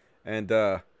week. And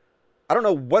I don't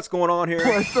know what's going on here.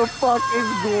 What the fuck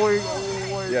is going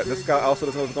on? Yeah, this guy also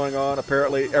doesn't know what's going on.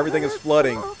 Apparently, everything is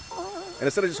flooding. And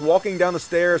instead of just walking down the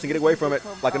stairs and getting away from it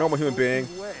like a normal human being,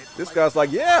 this guy's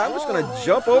like, yeah, I'm just going to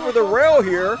jump over the rail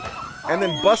here and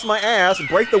then bust my ass,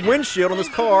 break the windshield on this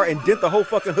car, and dent the whole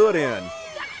fucking hood in.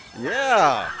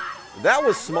 Yeah, that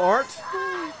was smart.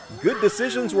 Good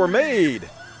decisions were made.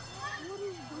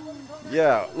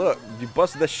 Yeah, look, you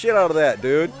busted the shit out of that,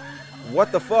 dude.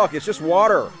 What the fuck? It's just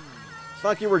water. It's not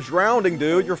like you were drowning,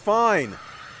 dude. You're fine.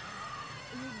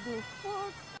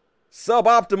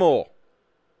 Suboptimal.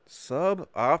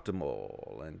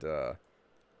 Suboptimal. And,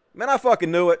 man, I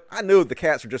fucking knew it. I knew the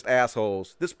cats are just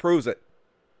assholes. This proves it.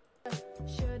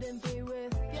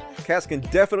 Cats can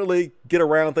definitely get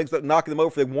around things that knocking them over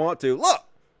if they want to. Look,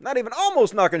 not even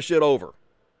almost knocking shit over.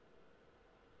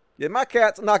 Yeah, my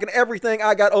cat's knocking everything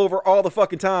I got over all the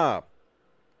fucking time.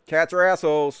 Cats are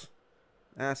assholes.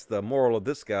 That's the moral of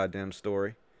this goddamn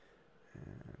story.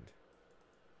 And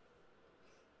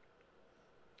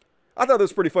I thought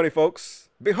this was pretty funny, folks.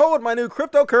 Behold my new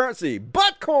cryptocurrency,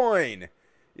 Buttcoin.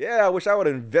 Yeah, I wish I would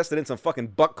have invested in some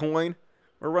fucking Buttcoin.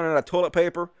 We're running out of toilet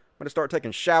paper. I'm going to start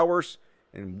taking showers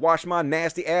and wash my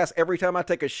nasty ass every time I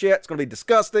take a shit. It's going to be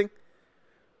disgusting.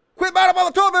 Quit buying up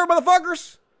all the toilet paper,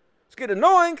 motherfuckers. It's getting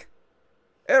annoying.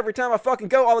 Every time I fucking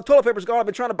go, all the toilet paper's gone. I've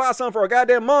been trying to buy some for a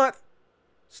goddamn month.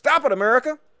 Stop it,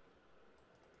 America.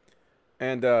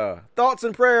 And thoughts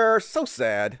and prayers. So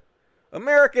sad.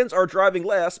 Americans are driving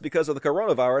less because of the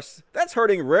coronavirus. That's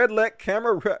hurting red light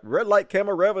camera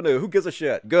revenue. Who gives a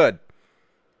shit? Good.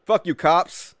 Fuck you,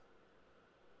 cops.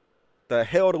 The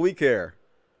hell do we care?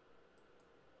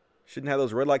 Shouldn't have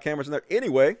those red light cameras in there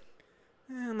anyway.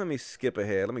 And let me skip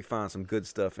ahead. Let me find some good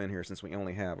stuff in here since we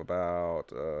only have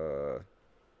about,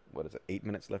 what is it, 8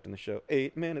 minutes left in the show?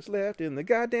 8 minutes left in the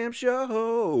goddamn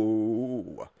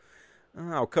show.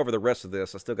 I'll cover the rest of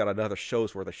this. I still got another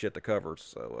show's worth of shit to cover.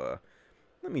 So,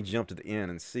 let me jump to the end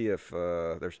and see if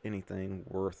there's anything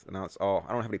worth. No, it's all.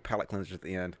 I don't have any palate cleansers at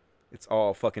the end. It's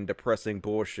all fucking depressing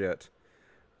bullshit.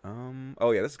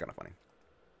 Oh yeah, this is kind of funny.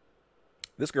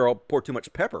 This girl poured too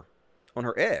much pepper on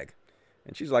her egg,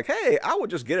 and she's like, "Hey, I would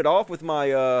just get it off with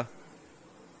my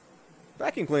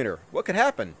vacuum cleaner. What could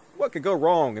happen? What could go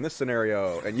wrong in this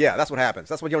scenario?" And yeah, that's what happens.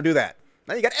 That's why you don't do that.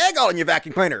 Now you got egg all in your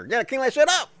vacuum cleaner. You gotta clean that shit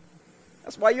up.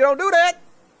 That's why you don't do that.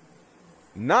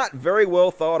 Not very well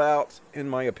thought out, in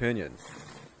my opinion.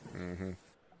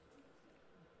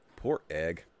 Poor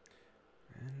egg.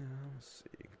 And let's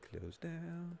see. Close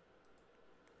down.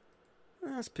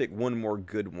 Let's pick one more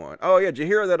good one. Oh, yeah. Did you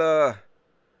hear that,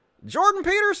 Jordan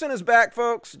Peterson is back,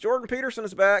 folks. Jordan Peterson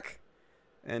is back.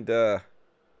 And, this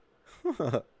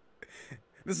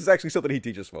is actually something he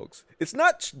teaches, folks. It's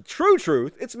not true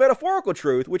truth. It's metaphorical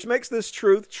truth, which makes this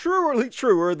truth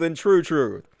truer than true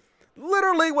truth.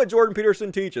 Literally what Jordan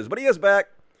Peterson teaches. But he is back.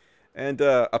 And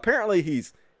apparently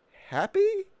he's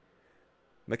happy.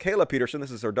 Michaela Peterson,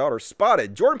 this is her daughter,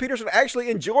 spotted Jordan Peterson actually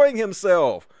enjoying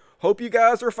himself. Hope you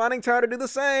guys are finding time to do the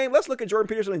same. Let's look at Jordan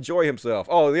Peterson enjoy himself.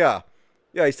 Oh, yeah.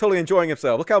 Yeah, he's totally enjoying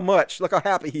himself. Look how much. Look how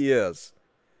happy he is.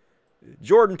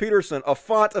 Jordan Peterson, a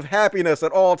font of happiness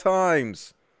at all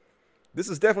times. This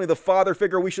is definitely the father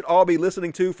figure we should all be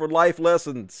listening to for life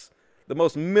lessons. The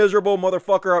most miserable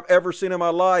motherfucker I've ever seen in my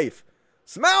life.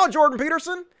 Smile, Jordan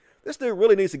Peterson. This dude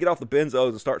really needs to get off the benzos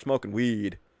and start smoking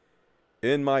weed.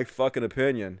 In my fucking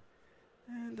opinion.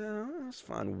 And let's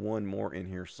find one more in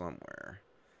here somewhere.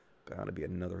 Bound to be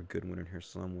another good one in here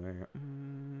somewhere.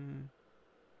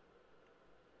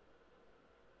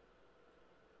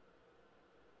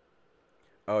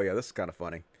 Oh, yeah, this is kind of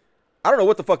funny. I don't know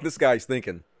what the fuck this guy's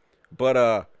thinking,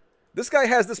 but this guy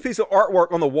has this piece of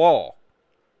artwork on the wall.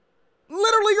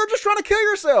 Literally, you're just trying to kill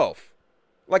yourself.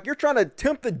 Like, you're trying to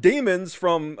tempt the demons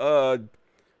from,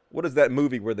 what is that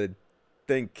movie where the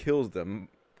thing kills them?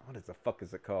 What the fuck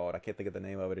is it called? I can't think of the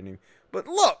name of it anymore. But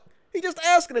look, he just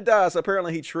asking to die, so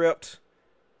apparently he tripped.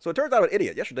 So it turns out I'm an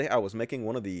idiot. Yesterday, I was making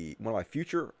one of my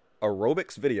future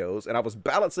aerobics videos, and I was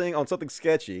balancing on something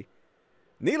sketchy.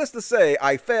 Needless to say,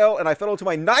 I fell, and I fell into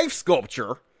my knife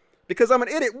sculpture because I'm an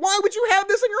idiot. Why would you have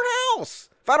this in your house?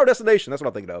 Final Destination, that's what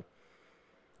I'm thinking of.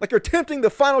 Like, you're tempting the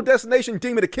Final Destination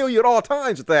demon to kill you at all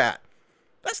times with that.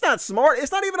 That's not smart.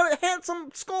 It's not even a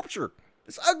handsome sculpture.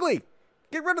 It's ugly.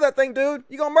 Get rid of that thing, dude.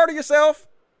 You gonna murder yourself?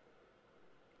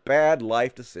 Bad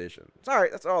life decisions. All right,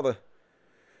 that's all the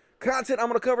content I'm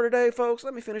going to cover today, folks.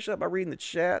 Let me finish up by reading the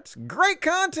chats. Great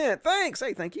content. Thanks.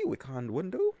 Hey, thank you,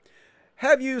 Wikandundo.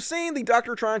 Have you seen the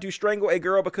doctor trying to strangle a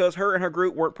girl because her and her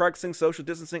group weren't practicing social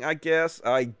distancing? I guess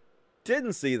I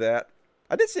didn't see that.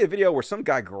 I did see a video where some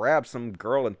guy grabbed some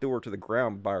girl and threw her to the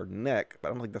ground by her neck, but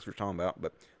I don't think that's what you're talking about.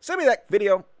 But send me that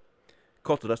video.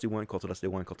 Cult of Dusty 1, Cult of Dusty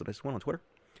 1, Cult of Dusty 1 on Twitter.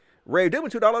 Rave Dubin,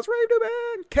 $2. Rave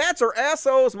Dubin. Cats are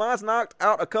assholes. Mine's knocked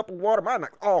out a cup of water. Mine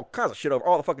knocked all kinds of shit over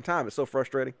all the fucking time. It's so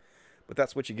frustrating. But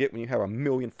that's what you get when you have a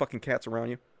million fucking cats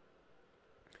around you.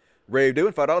 Rave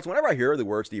Dubin, $5. Whenever I hear the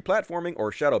words deplatforming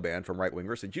or shadow ban from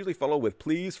right-wingers, it's usually followed with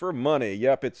pleas for money.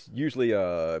 Yep, it's usually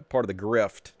part of the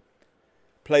grift.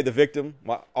 Play the victim,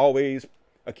 always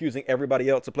accusing everybody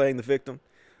else of playing the victim.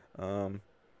 All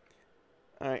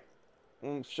right,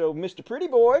 let's show Mr. Pretty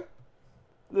Boy.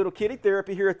 Little kitty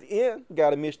therapy here at the end.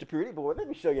 Got a Mr. Pretty Boy. Let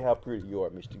me show you how pretty you are,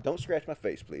 Mr. Don't scratch my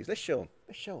face, please. Let's show him.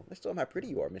 Let's show him. Let's show him how pretty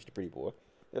you are, Mr. Pretty Boy.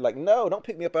 They're like, no, don't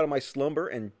pick me up out of my slumber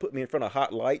and put me in front of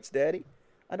hot lights, Daddy.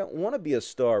 I don't want to be a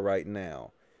star right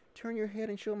now. Turn your head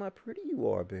and show him how pretty you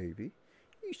are, baby.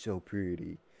 You're so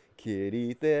pretty.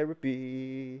 Kitty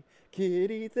therapy.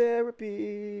 Kitty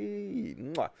therapy.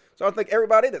 Mwah. So I thank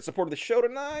everybody that supported the show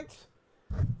tonight.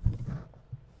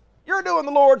 You're doing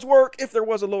the Lord's work, if there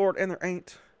was a Lord, and there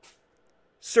ain't.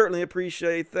 Certainly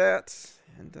appreciate that.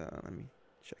 And let me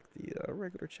check the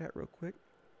regular chat real quick.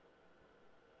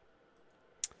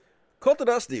 Cult of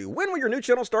Dusty, when will your new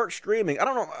channel start streaming? I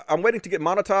don't know. I'm waiting to get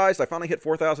monetized. I finally hit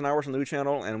 4,000 hours on the new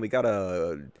channel, and we got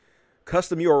a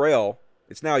custom URL.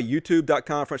 It's now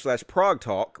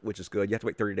youtube.com/ProgTalk, which is good. You have to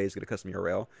wait 30 days to get a custom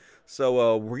URL.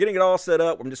 So we're getting it all set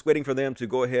up. I'm just waiting for them to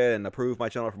go ahead and approve my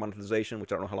channel for monetization,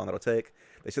 which I don't know how long that'll take.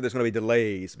 They said there's going to be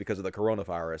delays because of the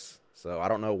coronavirus. So I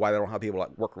don't know why they don't have people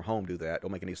that work from home do that.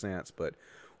 Don't make any sense, but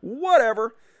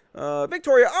whatever.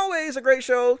 Victoria, always a great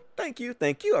show. Thank you.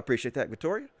 Thank you. I appreciate that,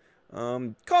 Victoria.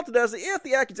 Cult of Dusty, if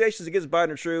the accusations against Biden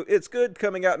are true, it's good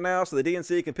coming out now so the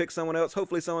DNC can pick someone else,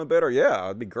 hopefully someone better. Yeah,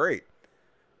 it'd be great.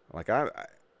 Like, I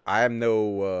have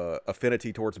no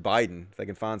affinity towards Biden. If they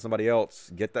can find somebody else,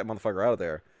 get that motherfucker out of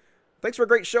there. Thanks for a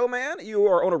great show, man. You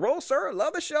are on a roll, sir.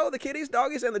 Love the show, the kitties,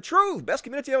 doggies, and the truth. Best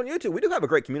community on YouTube. We do have a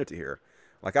great community here.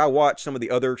 Like, I watch some of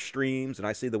the other streams, and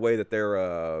I see the way that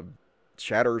their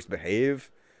chatters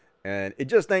behave, and it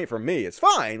just ain't for me. It's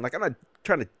fine. Like, I'm not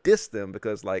trying to diss them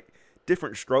because, like,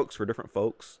 different strokes for different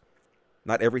folks.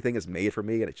 Not everything is made for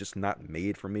me, and it's just not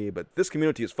made for me. But this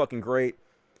community is fucking great.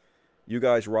 You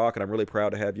guys rock, and I'm really proud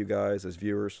to have you guys as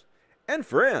viewers and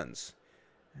friends.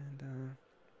 And,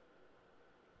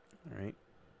 all right.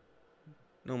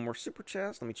 No more super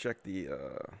chats. Let me check the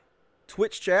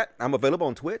Twitch chat. I'm available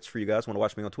on Twitch for you guys who want to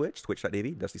watch me on Twitch.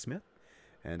 Twitch.tv, Dusty Smith.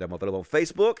 And I'm available on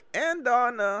Facebook and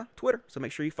on Twitter. So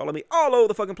make sure you follow me all over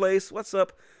the fucking place. What's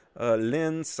up,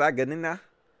 Lynn Saganina?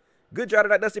 Good job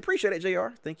tonight, Dusty. Appreciate it,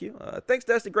 JR. Thank you. Thanks,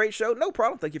 Dusty. Great show. No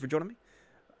problem. Thank you for joining me.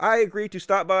 I agree to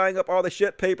stop buying up all the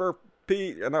shit paper.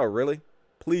 No, really?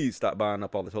 Please stop buying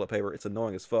up all the toilet paper. It's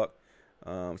annoying as fuck.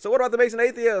 So what about The Amazing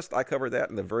Atheist? I covered that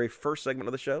in the very first segment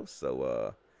of the show.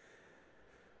 So,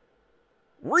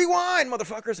 rewind,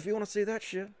 motherfuckers, if you want to see that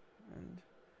shit. And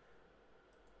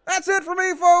that's it for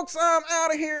me, folks. I'm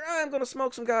out of here. I'm going to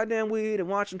smoke some goddamn weed and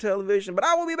watch some television. But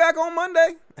I will be back on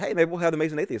Monday. Hey, maybe we'll have The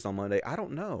Amazing Atheist on Monday. I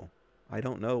don't know. I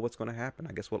don't know what's going to happen.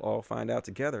 I guess we'll all find out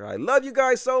together. I love you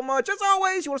guys so much. As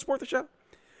always, you want to support the show?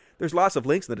 There's lots of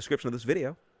links in the description of this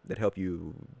video that help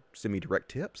you send me direct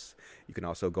tips. You can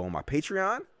also go on my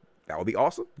Patreon. That would be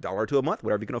awesome. $1 to a month,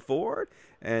 whatever you can afford.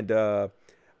 And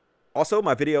also,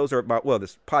 my videos are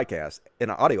this podcast in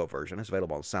an audio version. It's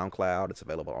available on SoundCloud. It's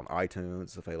available on iTunes.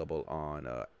 It's available on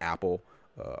Apple,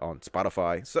 on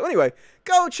Spotify. So anyway,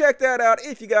 go check that out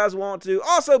if you guys want to.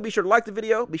 Also, be sure to like the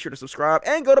video. Be sure to subscribe.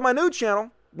 And go to my new channel,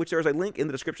 which there's a link in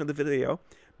the description of the video.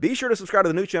 Be sure to subscribe to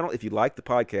the new channel if you like the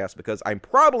podcast, because I'm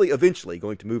probably eventually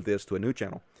going to move this to a new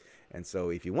channel. And so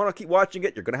if you want to keep watching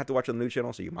it, you're going to have to watch on the new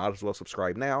channel, so you might as well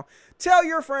subscribe now. Tell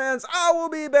your friends. I will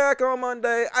be back on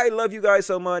Monday. I love you guys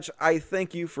so much. I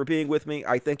thank you for being with me.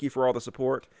 I thank you for all the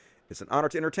support. It's an honor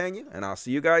to entertain you, and I'll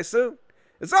see you guys soon.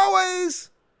 As always,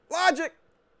 Logic.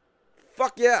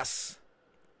 Fuck yes.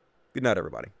 Good night,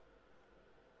 everybody.